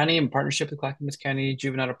Clackamas County in partnership with Clackamas County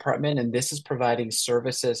Juvenile Department, and this is providing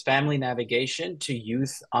services, family navigation to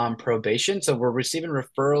youth on probation. So we're receiving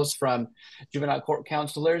referrals from juvenile court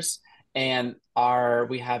counselors, and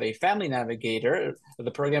we have a family navigator. The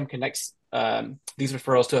program connects these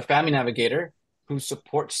referrals to a family navigator who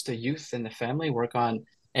supports the youth and the family work on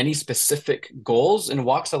any specific goals and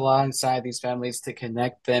walks alongside these families to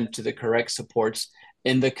connect them to the correct supports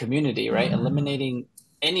in the community, right? Eliminating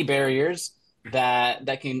any barriers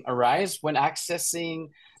that can arise when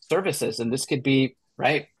accessing services. And this could be,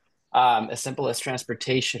 right, as simple as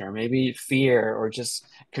transportation or maybe fear or just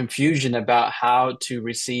confusion about how to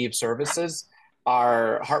receive services.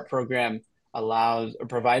 Our HEART program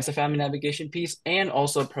provides a family navigation piece and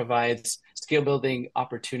also provides skill building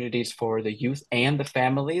opportunities for the youth and the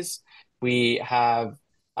families. We have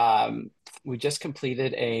we just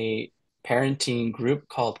completed a parenting group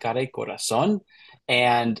called Cara y Corazón,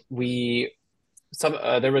 and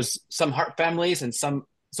there was some HEART families and some.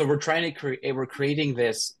 So we're trying to create. We're creating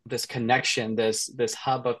this connection, this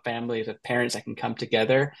hub of families, of parents that can come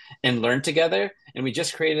together and learn together. And we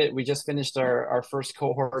just finished our first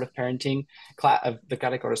cohort of parenting class, of the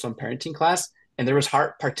Cara y Corazón parenting class, and there was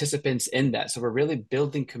HEART participants in that. So we're really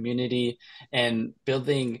building community and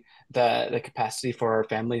building the capacity for our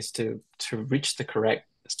families to reach the correct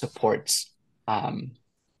supports.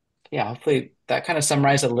 Yeah, hopefully that kind of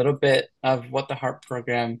summarized a little bit of what the HEART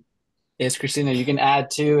program is. Christina, you can add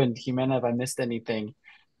too, and Jimena, if I missed anything.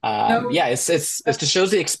 Yeah, it's to show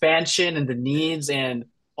the expansion and the needs, and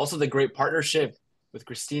also the great partnership with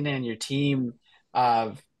Christina and your team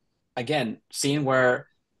of, again, seeing where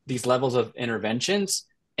these levels of interventions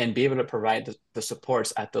and be able to provide the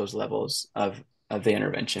supports at those levels of the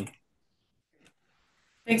intervention.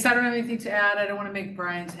 Thanks. I don't have anything to add. I don't want to make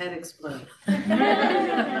Brian's head explode.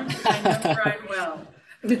 I know Brian well.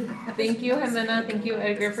 Thank you, Jimena. Thank you,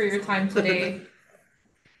 Edgar, for your time today.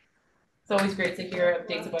 It's always great to hear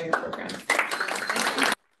updates about your program.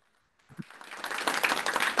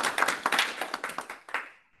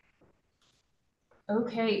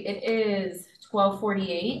 Okay, it is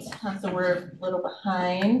 12:48, so we're a little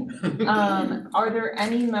behind. Are there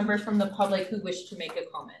any members from the public who wish to make a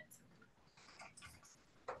comment?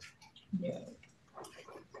 No.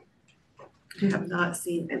 I have not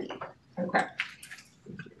seen any. Okay.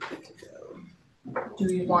 Do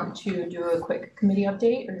we want to do a quick committee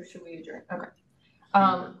update or should we adjourn? Okay.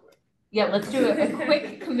 Yeah, let's do a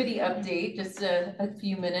quick committee update, just a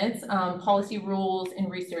few minutes. Policy Rules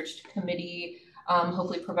and Research Committee,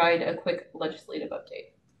 hopefully provide a quick legislative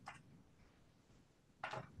update.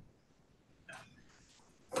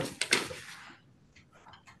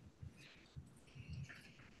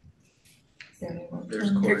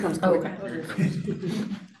 There's Here Corey. comes Oh, Corey. okay. Here comes.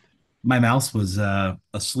 My mouse was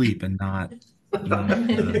asleep and not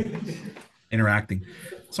interacting.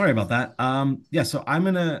 Sorry about that. Yeah, so I'm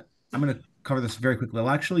gonna cover this very quickly. I'll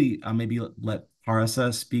actually maybe let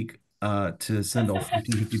Parasa speak to Senate Bill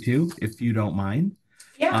 1552, if you don't mind.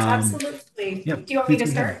 Yeah, absolutely. Yep, Do you want me to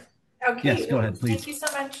please go ahead. start? Okay, Yes, go well, ahead, please. thank you so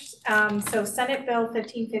much. So Senate Bill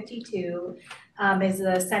 1552 is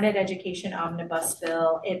the Senate Education Omnibus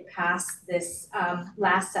Bill. It passed this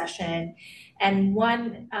last session. And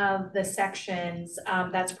one of the sections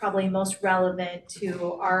that's probably most relevant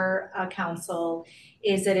to our council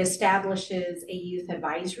is it establishes a youth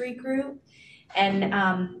advisory group. And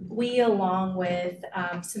we, along with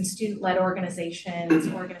some student-led organizations,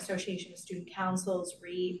 Oregon Association of Student Councils,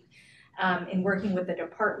 REAP, in working with the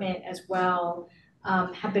department as well,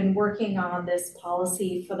 have been working on this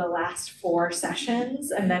policy for the last 4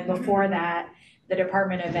 sessions. And then before that, the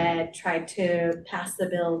Department of Ed tried to pass the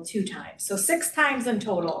bill 2 times, so 6 times in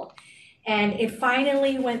total. And it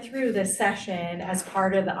finally went through this session as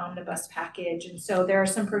part of the omnibus package. And so there are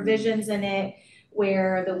some provisions in it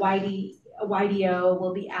where the YDO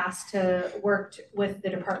will be asked to work with the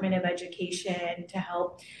Department of Education to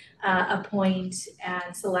help appoint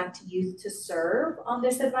and select youth to serve on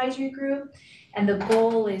this advisory group. And the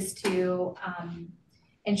goal is to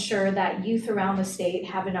ensure that youth around the state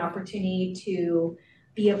have an opportunity to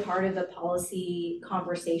be a part of the policy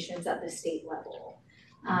conversations at the state level.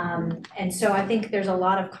 And so I think there's a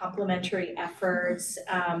lot of complementary efforts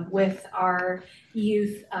with our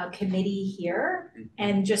youth committee here,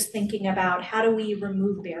 and just thinking about how do we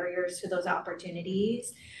remove barriers to those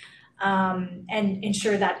opportunities and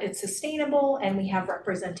ensure that it's sustainable and we have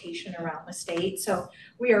representation around the state. So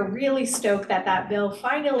we are really stoked that that bill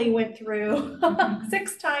finally went through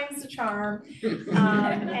 6 times the charm.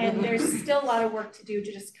 And there's still a lot of work to do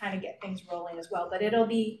to just kind of get things rolling as well, but it'll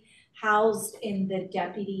be housed in the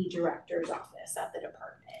deputy director's office at the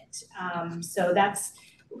department. So that's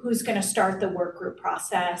who's going to start the work group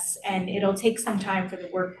process, and it'll take some time for the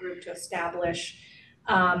work group to establish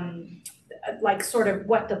like sort of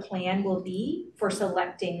what the plan will be for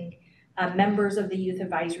selecting members of the youth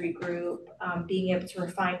advisory group, being able to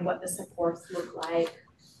refine what the supports look like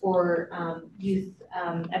for youth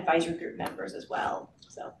advisory group members as well.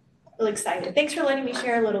 So really excited. Thanks for letting me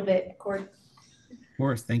share a little bit, Cord. Of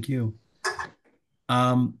course, thank you.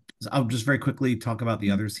 I'll just very quickly talk about the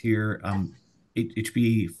others here.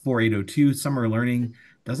 HB 4802, summer learning,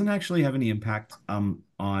 doesn't actually have any impact on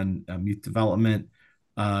youth development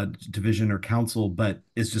division or council, but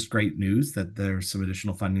it's just great news that there's some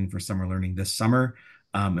additional funding for summer learning this summer.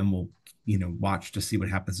 And we'll watch to see what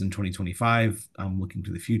happens in 2025, looking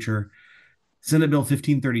to the future. Senate Bill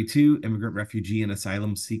 1532, Immigrant, Refugee, and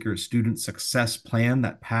Asylum Seeker Student Success Plan,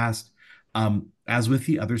 that passed. As with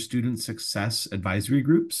the other student success advisory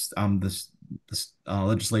groups, this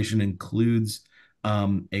legislation includes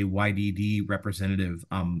a YDD representative.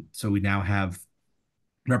 So we now have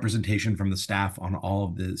representation from the staff on all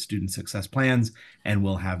of the student success plans, and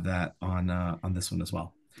we'll have that on this one as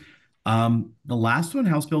well. The last one,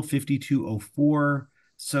 House Bill 5204.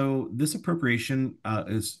 So this appropriation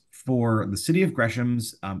is for the City of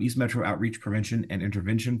Gresham's East Metro Outreach Prevention and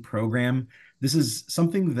Intervention Program. This is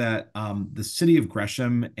something that the City of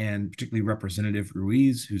Gresham, and particularly Representative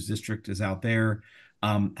Ruiz, whose district is out there,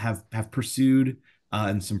 have pursued.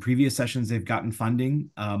 In some previous sessions, they've gotten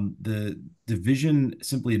funding. The division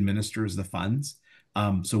simply administers the funds.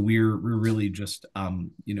 So we're really just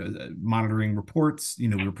monitoring reports.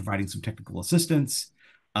 We're providing some technical assistance.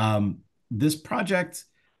 This project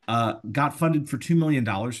got funded for $2 million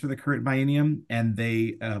for the current biennium, and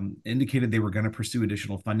they indicated they were going to pursue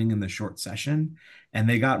additional funding in the short session, and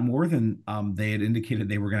they got more than they had indicated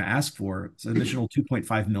they were going to ask for. It's an additional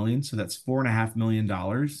 $2.5 million, so that's $4.5 million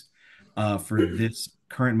for this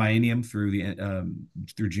current biennium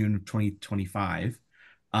through June of 2025.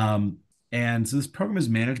 And so this program is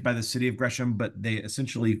managed by the City of Gresham, but they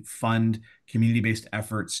essentially fund community-based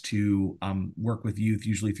efforts to work with youth,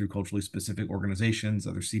 usually through culturally specific organizations,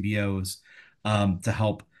 other CBOs, to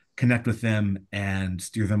help connect with them and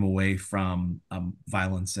steer them away from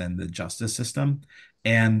violence and the justice system.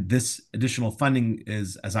 And this additional funding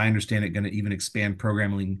is, as I understand it, going to even expand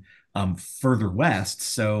programming further west.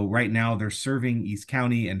 So right now they're serving East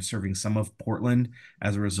County and serving some of Portland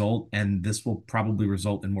as a result, and this will probably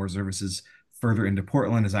result in more services further into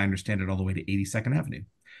Portland, as I understand it, all the way to 82nd Avenue.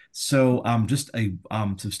 So just a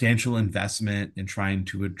substantial investment in trying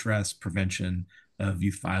to address prevention of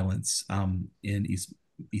youth violence in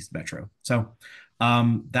East Metro. So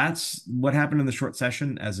that's what happened in the short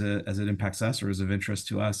session as it impacts us or is of interest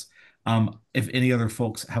to us. If any other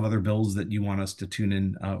folks have other bills that you want us to tune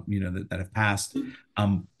in, that have passed,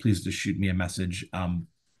 please just shoot me a message.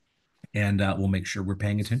 And we'll make sure we're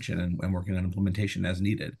paying attention and working on implementation as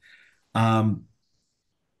needed.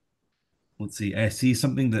 Let's see. I see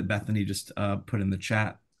something that Bethany just put in the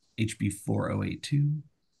chat. HB 4082.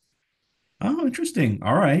 Oh, interesting.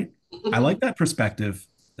 All right. I like that perspective.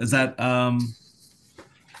 Is that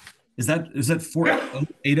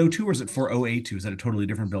 40802 or is it 4082? Is that a totally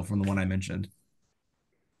different bill from the one I mentioned?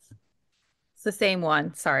 It's the same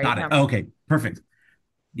one. Sorry. Got it. Okay, perfect.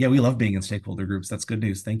 Yeah, we love being in stakeholder groups. That's good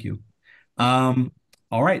news. Thank you. All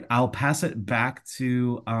right, I'll pass it back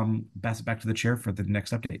to the chair for the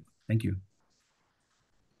next update. Thank you.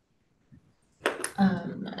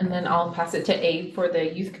 And then I'll pass it to Abe for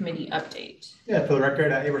the youth committee update. Yeah, for the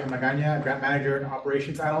record, Abraham Magana, grant manager and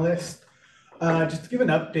operations analyst. Just to give an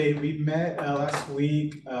update, we met last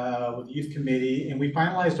week with the youth committee and we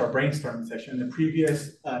finalized our brainstorming session. In the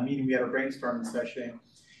previous meeting, we had a brainstorming session.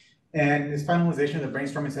 And in this finalization of the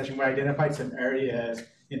brainstorming session, we identified some areas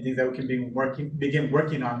and things that we can begin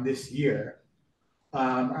working on this year.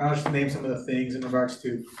 I'll just name some of the things in regards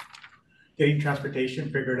to getting transportation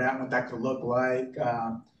figured out, what that could look like,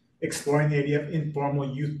 exploring the idea of informal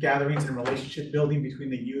youth gatherings and relationship building between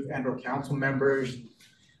the youth and or council members,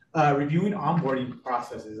 reviewing onboarding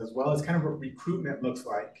processes, as well as kind of what recruitment looks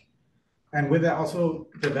like. And with that, also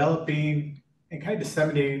developing and kind of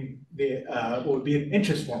disseminating what would be an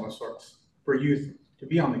interest form of sorts for youth to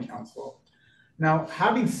be on the council. Now,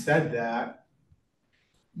 having said that,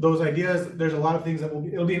 those ideas, there's a lot of things that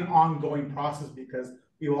it'll be an ongoing process because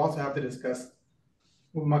we will also have to discuss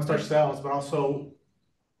amongst ourselves, but also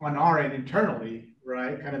on our end internally,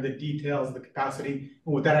 right? Kind of the details, the capacity,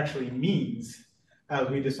 and what that actually means as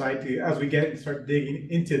we decide to, as we get and start digging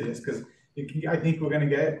into this, because I think there's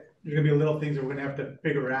gonna be little things that we're gonna have to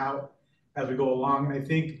figure out as we go along. And I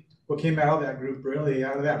think what came out of that group, really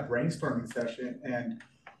out of that brainstorming session, and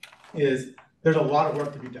is there's a lot of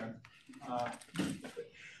work to be done.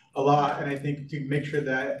 A lot, and I think to make sure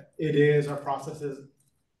that our processes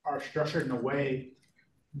are structured in a way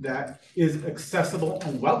that is accessible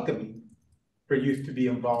and welcoming for youth to be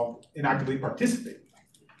involved and actively participate.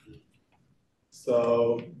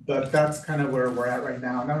 So, but that's kind of where we're at right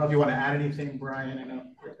now. I don't know if you want to add anything, Brian. I know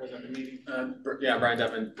you're president of the meeting. Yeah, Brian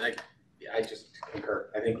Devin. I just concur.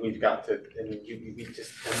 I think we've got to. I mean,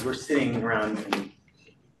 we're sitting around and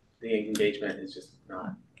the engagement is just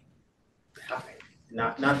not happening.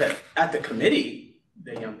 Not that at the committee,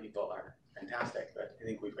 the young people are fantastic, but I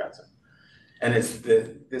think we've got some. And it's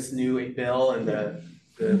this new bill and the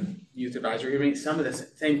youth advisory. I mean, some of the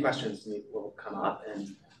same questions will come up,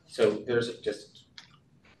 and so there's just.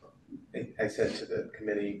 I said to the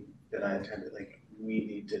committee that I attended, like, we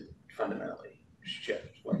need to fundamentally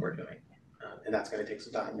shift what we're doing, and that's going to take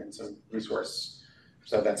some time and some resource.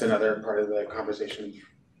 So that's another part of the conversation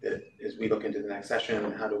that as we look into the next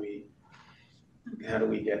session, how do we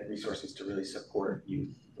get resources to really support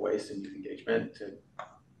youth voice and youth engagement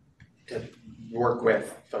to work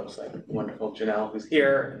with folks like wonderful Janelle who's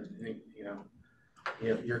here, and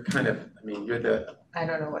you're kind of, I mean, you're the, I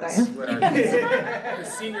don't know what I am. the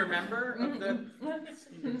senior member of the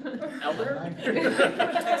elder?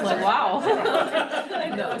 Like, wow.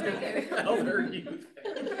 No, it's okay. Elder youth.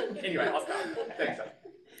 Anyway, I'll stop. Thanks.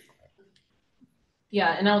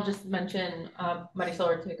 Yeah, and I'll just mention, Marisol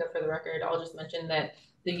Ortega for the record, I'll just mention that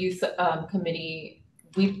the youth committee,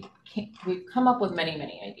 we've come up with many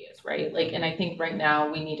ideas, right? Like, and I think right now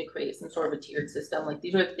we need to create some sort of a tiered system. Like,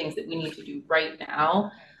 these are the things that we need to do right now.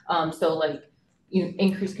 So like,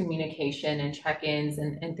 increase communication and check-ins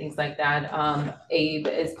and things like that. Abe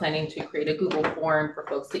is planning to create a Google form for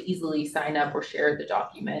folks to easily sign up or share the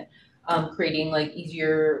document, creating like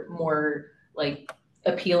easier, more like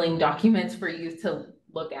appealing documents for youth to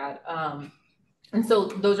look at. And so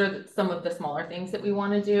those are some of the smaller things that we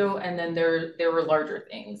want to do. And then there were larger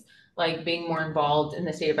things like being more involved in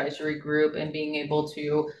the state advisory group and being able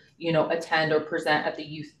to, attend or present at the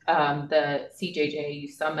youth, the CJJ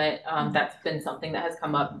Youth Summit. That's been something that has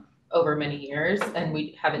come up over many years and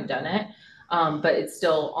we haven't done it. But it's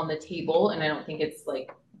still on the table and I don't think it's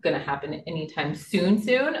like gonna happen anytime soon.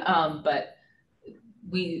 But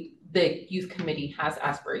the youth committee has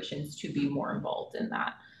aspirations to be more involved in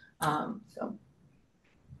that. So.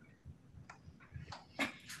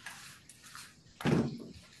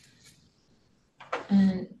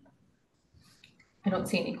 And I don't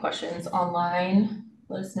see any questions online.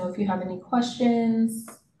 Let us know if you have any questions.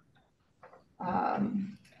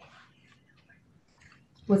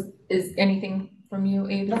 Is anything from you,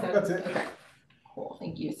 Abe? No, that's it. Okay, cool,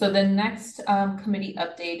 thank you. you. So the next committee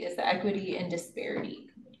update is the Equity and Disparity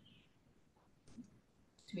Committee.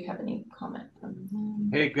 Do we have any comment from them?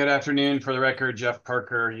 Hey, good afternoon. For the record, Jeff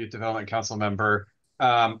Parker, Youth Development Council member.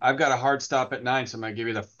 I've got a hard stop at 9, so I'm going to give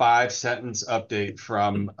you the 5-sentence update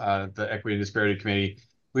from the Equity and Disparity Committee.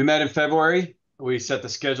 We met in February. We set the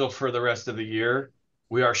schedule for the rest of the year.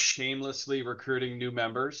 We are shamelessly recruiting new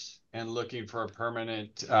members and looking for a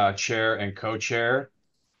permanent chair and co-chair.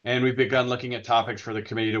 And we've begun looking at topics for the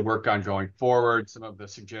committee to work on going forward. Some of the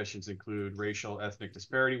suggestions include racial ethnic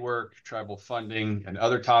disparity work, tribal funding, and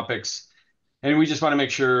other topics. And we just want to make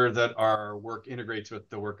sure that our work integrates with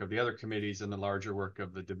the work of the other committees and the larger work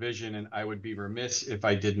of the division. And I would be remiss if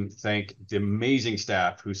I didn't thank the amazing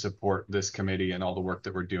staff who support this committee and all the work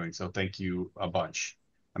that we're doing. So thank you a bunch.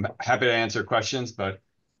 I'm happy to answer questions, but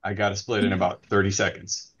I got to split in about 30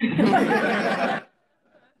 seconds.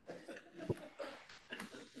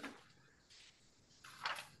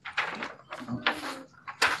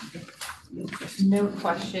 No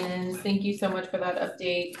questions. Thank you so much for that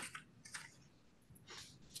update.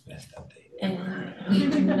 And we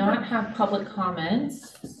do not have public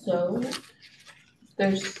comments, so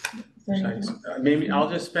maybe I'll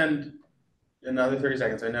just spend another 30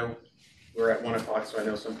 seconds. I know we're at 1 o'clock, so I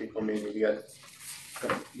know some people maybe get,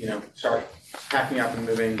 start packing up and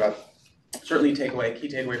moving, but certainly key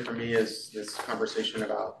takeaway for me is this conversation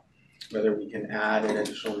about whether we can add an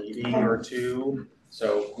additional meeting or two.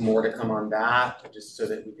 So more to come on that, just so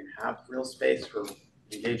that we can have real space for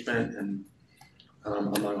engagement and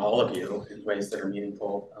among all of you in ways that are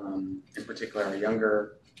meaningful, in particular our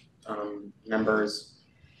younger members.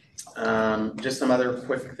 Just some other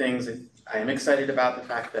quick things. I am excited about the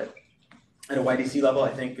fact that at a YDC level,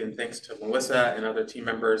 I think, and thanks to Melissa and other team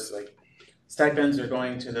members, like stipends are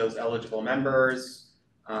going to those eligible members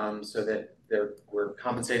so that we're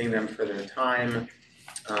compensating them for their time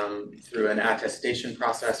through an attestation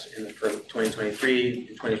process for 2023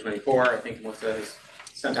 and 2024. I think Melissa has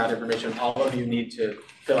sent out information. All of you need to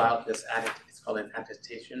fill out this it's called an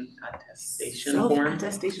attestation form.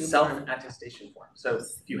 Self-attestation form. So if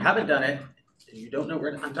you haven't done it and you don't know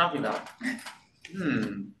what I'm talking about,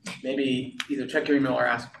 maybe either check your email or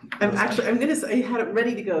ask. I had it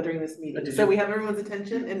ready to go during this meeting. So we have everyone's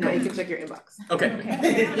attention and now you can check your inbox. Okay.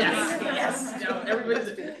 Yes. Now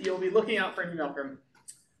you'll be looking out for an email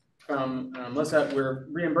from Melissa. Where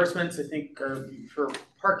reimbursements, I think, are for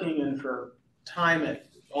parking and for time at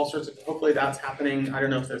all sorts of, hopefully that's happening. I don't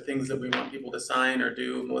know if there are things that we want people to sign or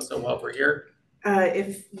do, Melissa, while we're here.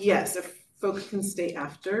 If folks can stay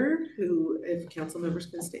after, if council members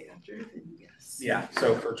can stay after, then yes. Yeah,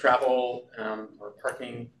 so for travel or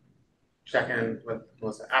parking, check in with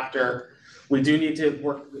Melissa after. We do need to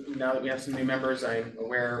work, now that we have some new members, I'm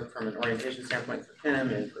aware from an orientation standpoint for Kim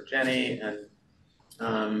and for Jenny and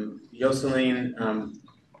Yoseline,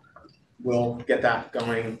 we'll get that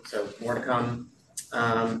going, so more to come.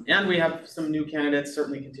 And we have some new candidates,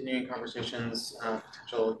 certainly continuing conversations,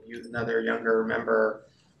 potential another younger member.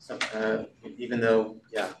 So, even though,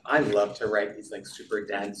 I love to write these like super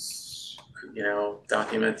dense,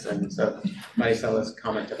 documents, and so Maricella's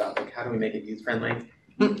comment about like how do we make it youth friendly?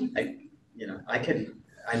 We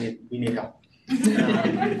need help.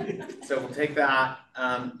 So we'll take that.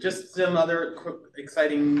 Just some other quick,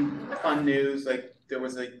 exciting, fun news. Like there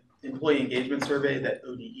was a employee engagement survey that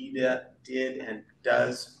ODE did and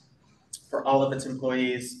does for all of its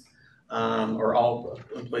employees, or all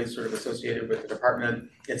employees sort of associated with the department.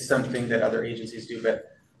 It's something that other agencies do, but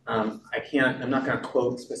I'm not going to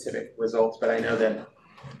quote specific results, but I know that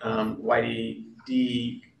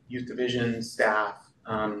YDD Youth Division staff,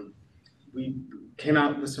 we came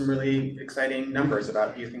out with some really exciting numbers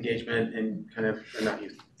about youth engagement and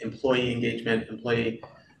employee engagement, employee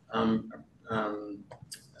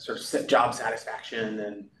sort of job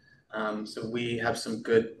satisfaction, and so we have some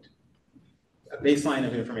good baseline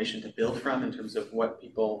of information to build from in terms of what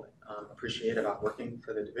people appreciate about working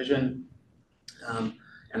for the division.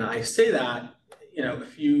 And I say that,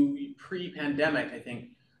 if you pre-pandemic, I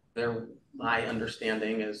think my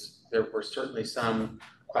understanding is there were certainly some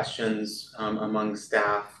questions among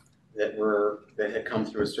staff that had come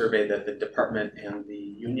through a survey that the department and the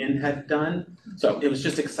union had done. So it was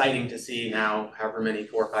just exciting to see now, however many,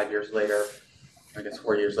 4 or 5 years later, I guess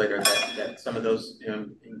 4 years later, that some of those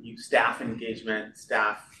staff engagement,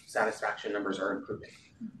 staff satisfaction numbers are improving.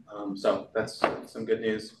 So that's some good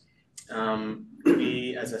news.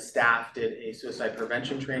 We, as a staff, did a suicide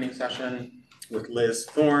prevention training session with Liz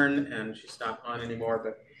Thorne, and she's not on anymore,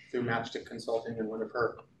 but through Matchstick Consulting and one of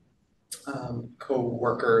her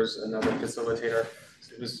co-workers, another facilitator.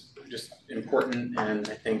 So it was just important, and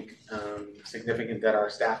I think significant that our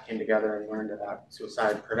staff came together and learned about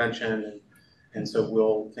suicide prevention, and so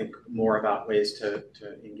we'll think more about ways to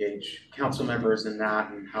engage council members in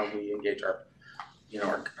that, and how we engage our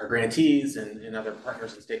grantees and other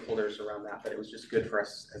partners and stakeholders around that. But it was just good for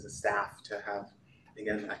us as a staff to have,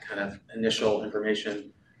 again, that kind of initial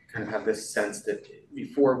information, kind of have this sense that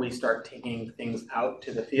before we start taking things out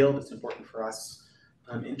to the field, it's important for us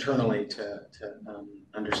internally to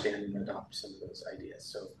understand and adopt some of those ideas.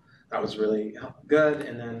 So that was really good.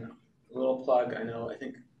 And then a little plug, I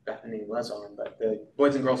think Bethany was on, but the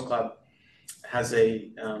Boys and Girls Club has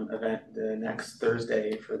a event the next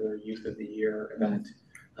Thursday for their Youth of the Year event.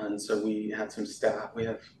 And so we had some staff,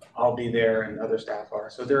 I'll be there and other staff are.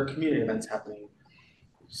 So there are community events happening,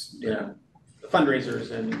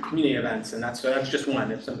 fundraisers and community events, and that's just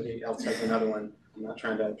one. If somebody else has another one, I'm not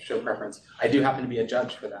trying to show preference. I do happen to be a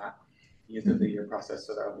judge for that Youth of the Year process,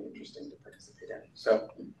 so that'll be interesting to participate in. So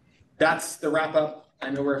that's the wrap up. I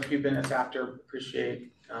know we're a few minutes after.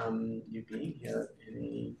 Appreciate you being here.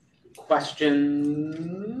 Any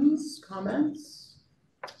questions, comments?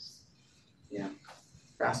 Yeah,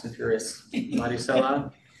 fast and furious.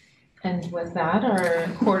 Maricela? And with that, our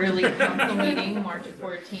quarterly council meeting, March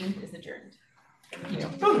 14th, is adjourned. Thank you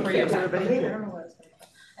for your time.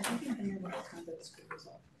 I think I know what kind of the school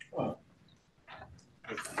result.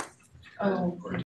 Oh.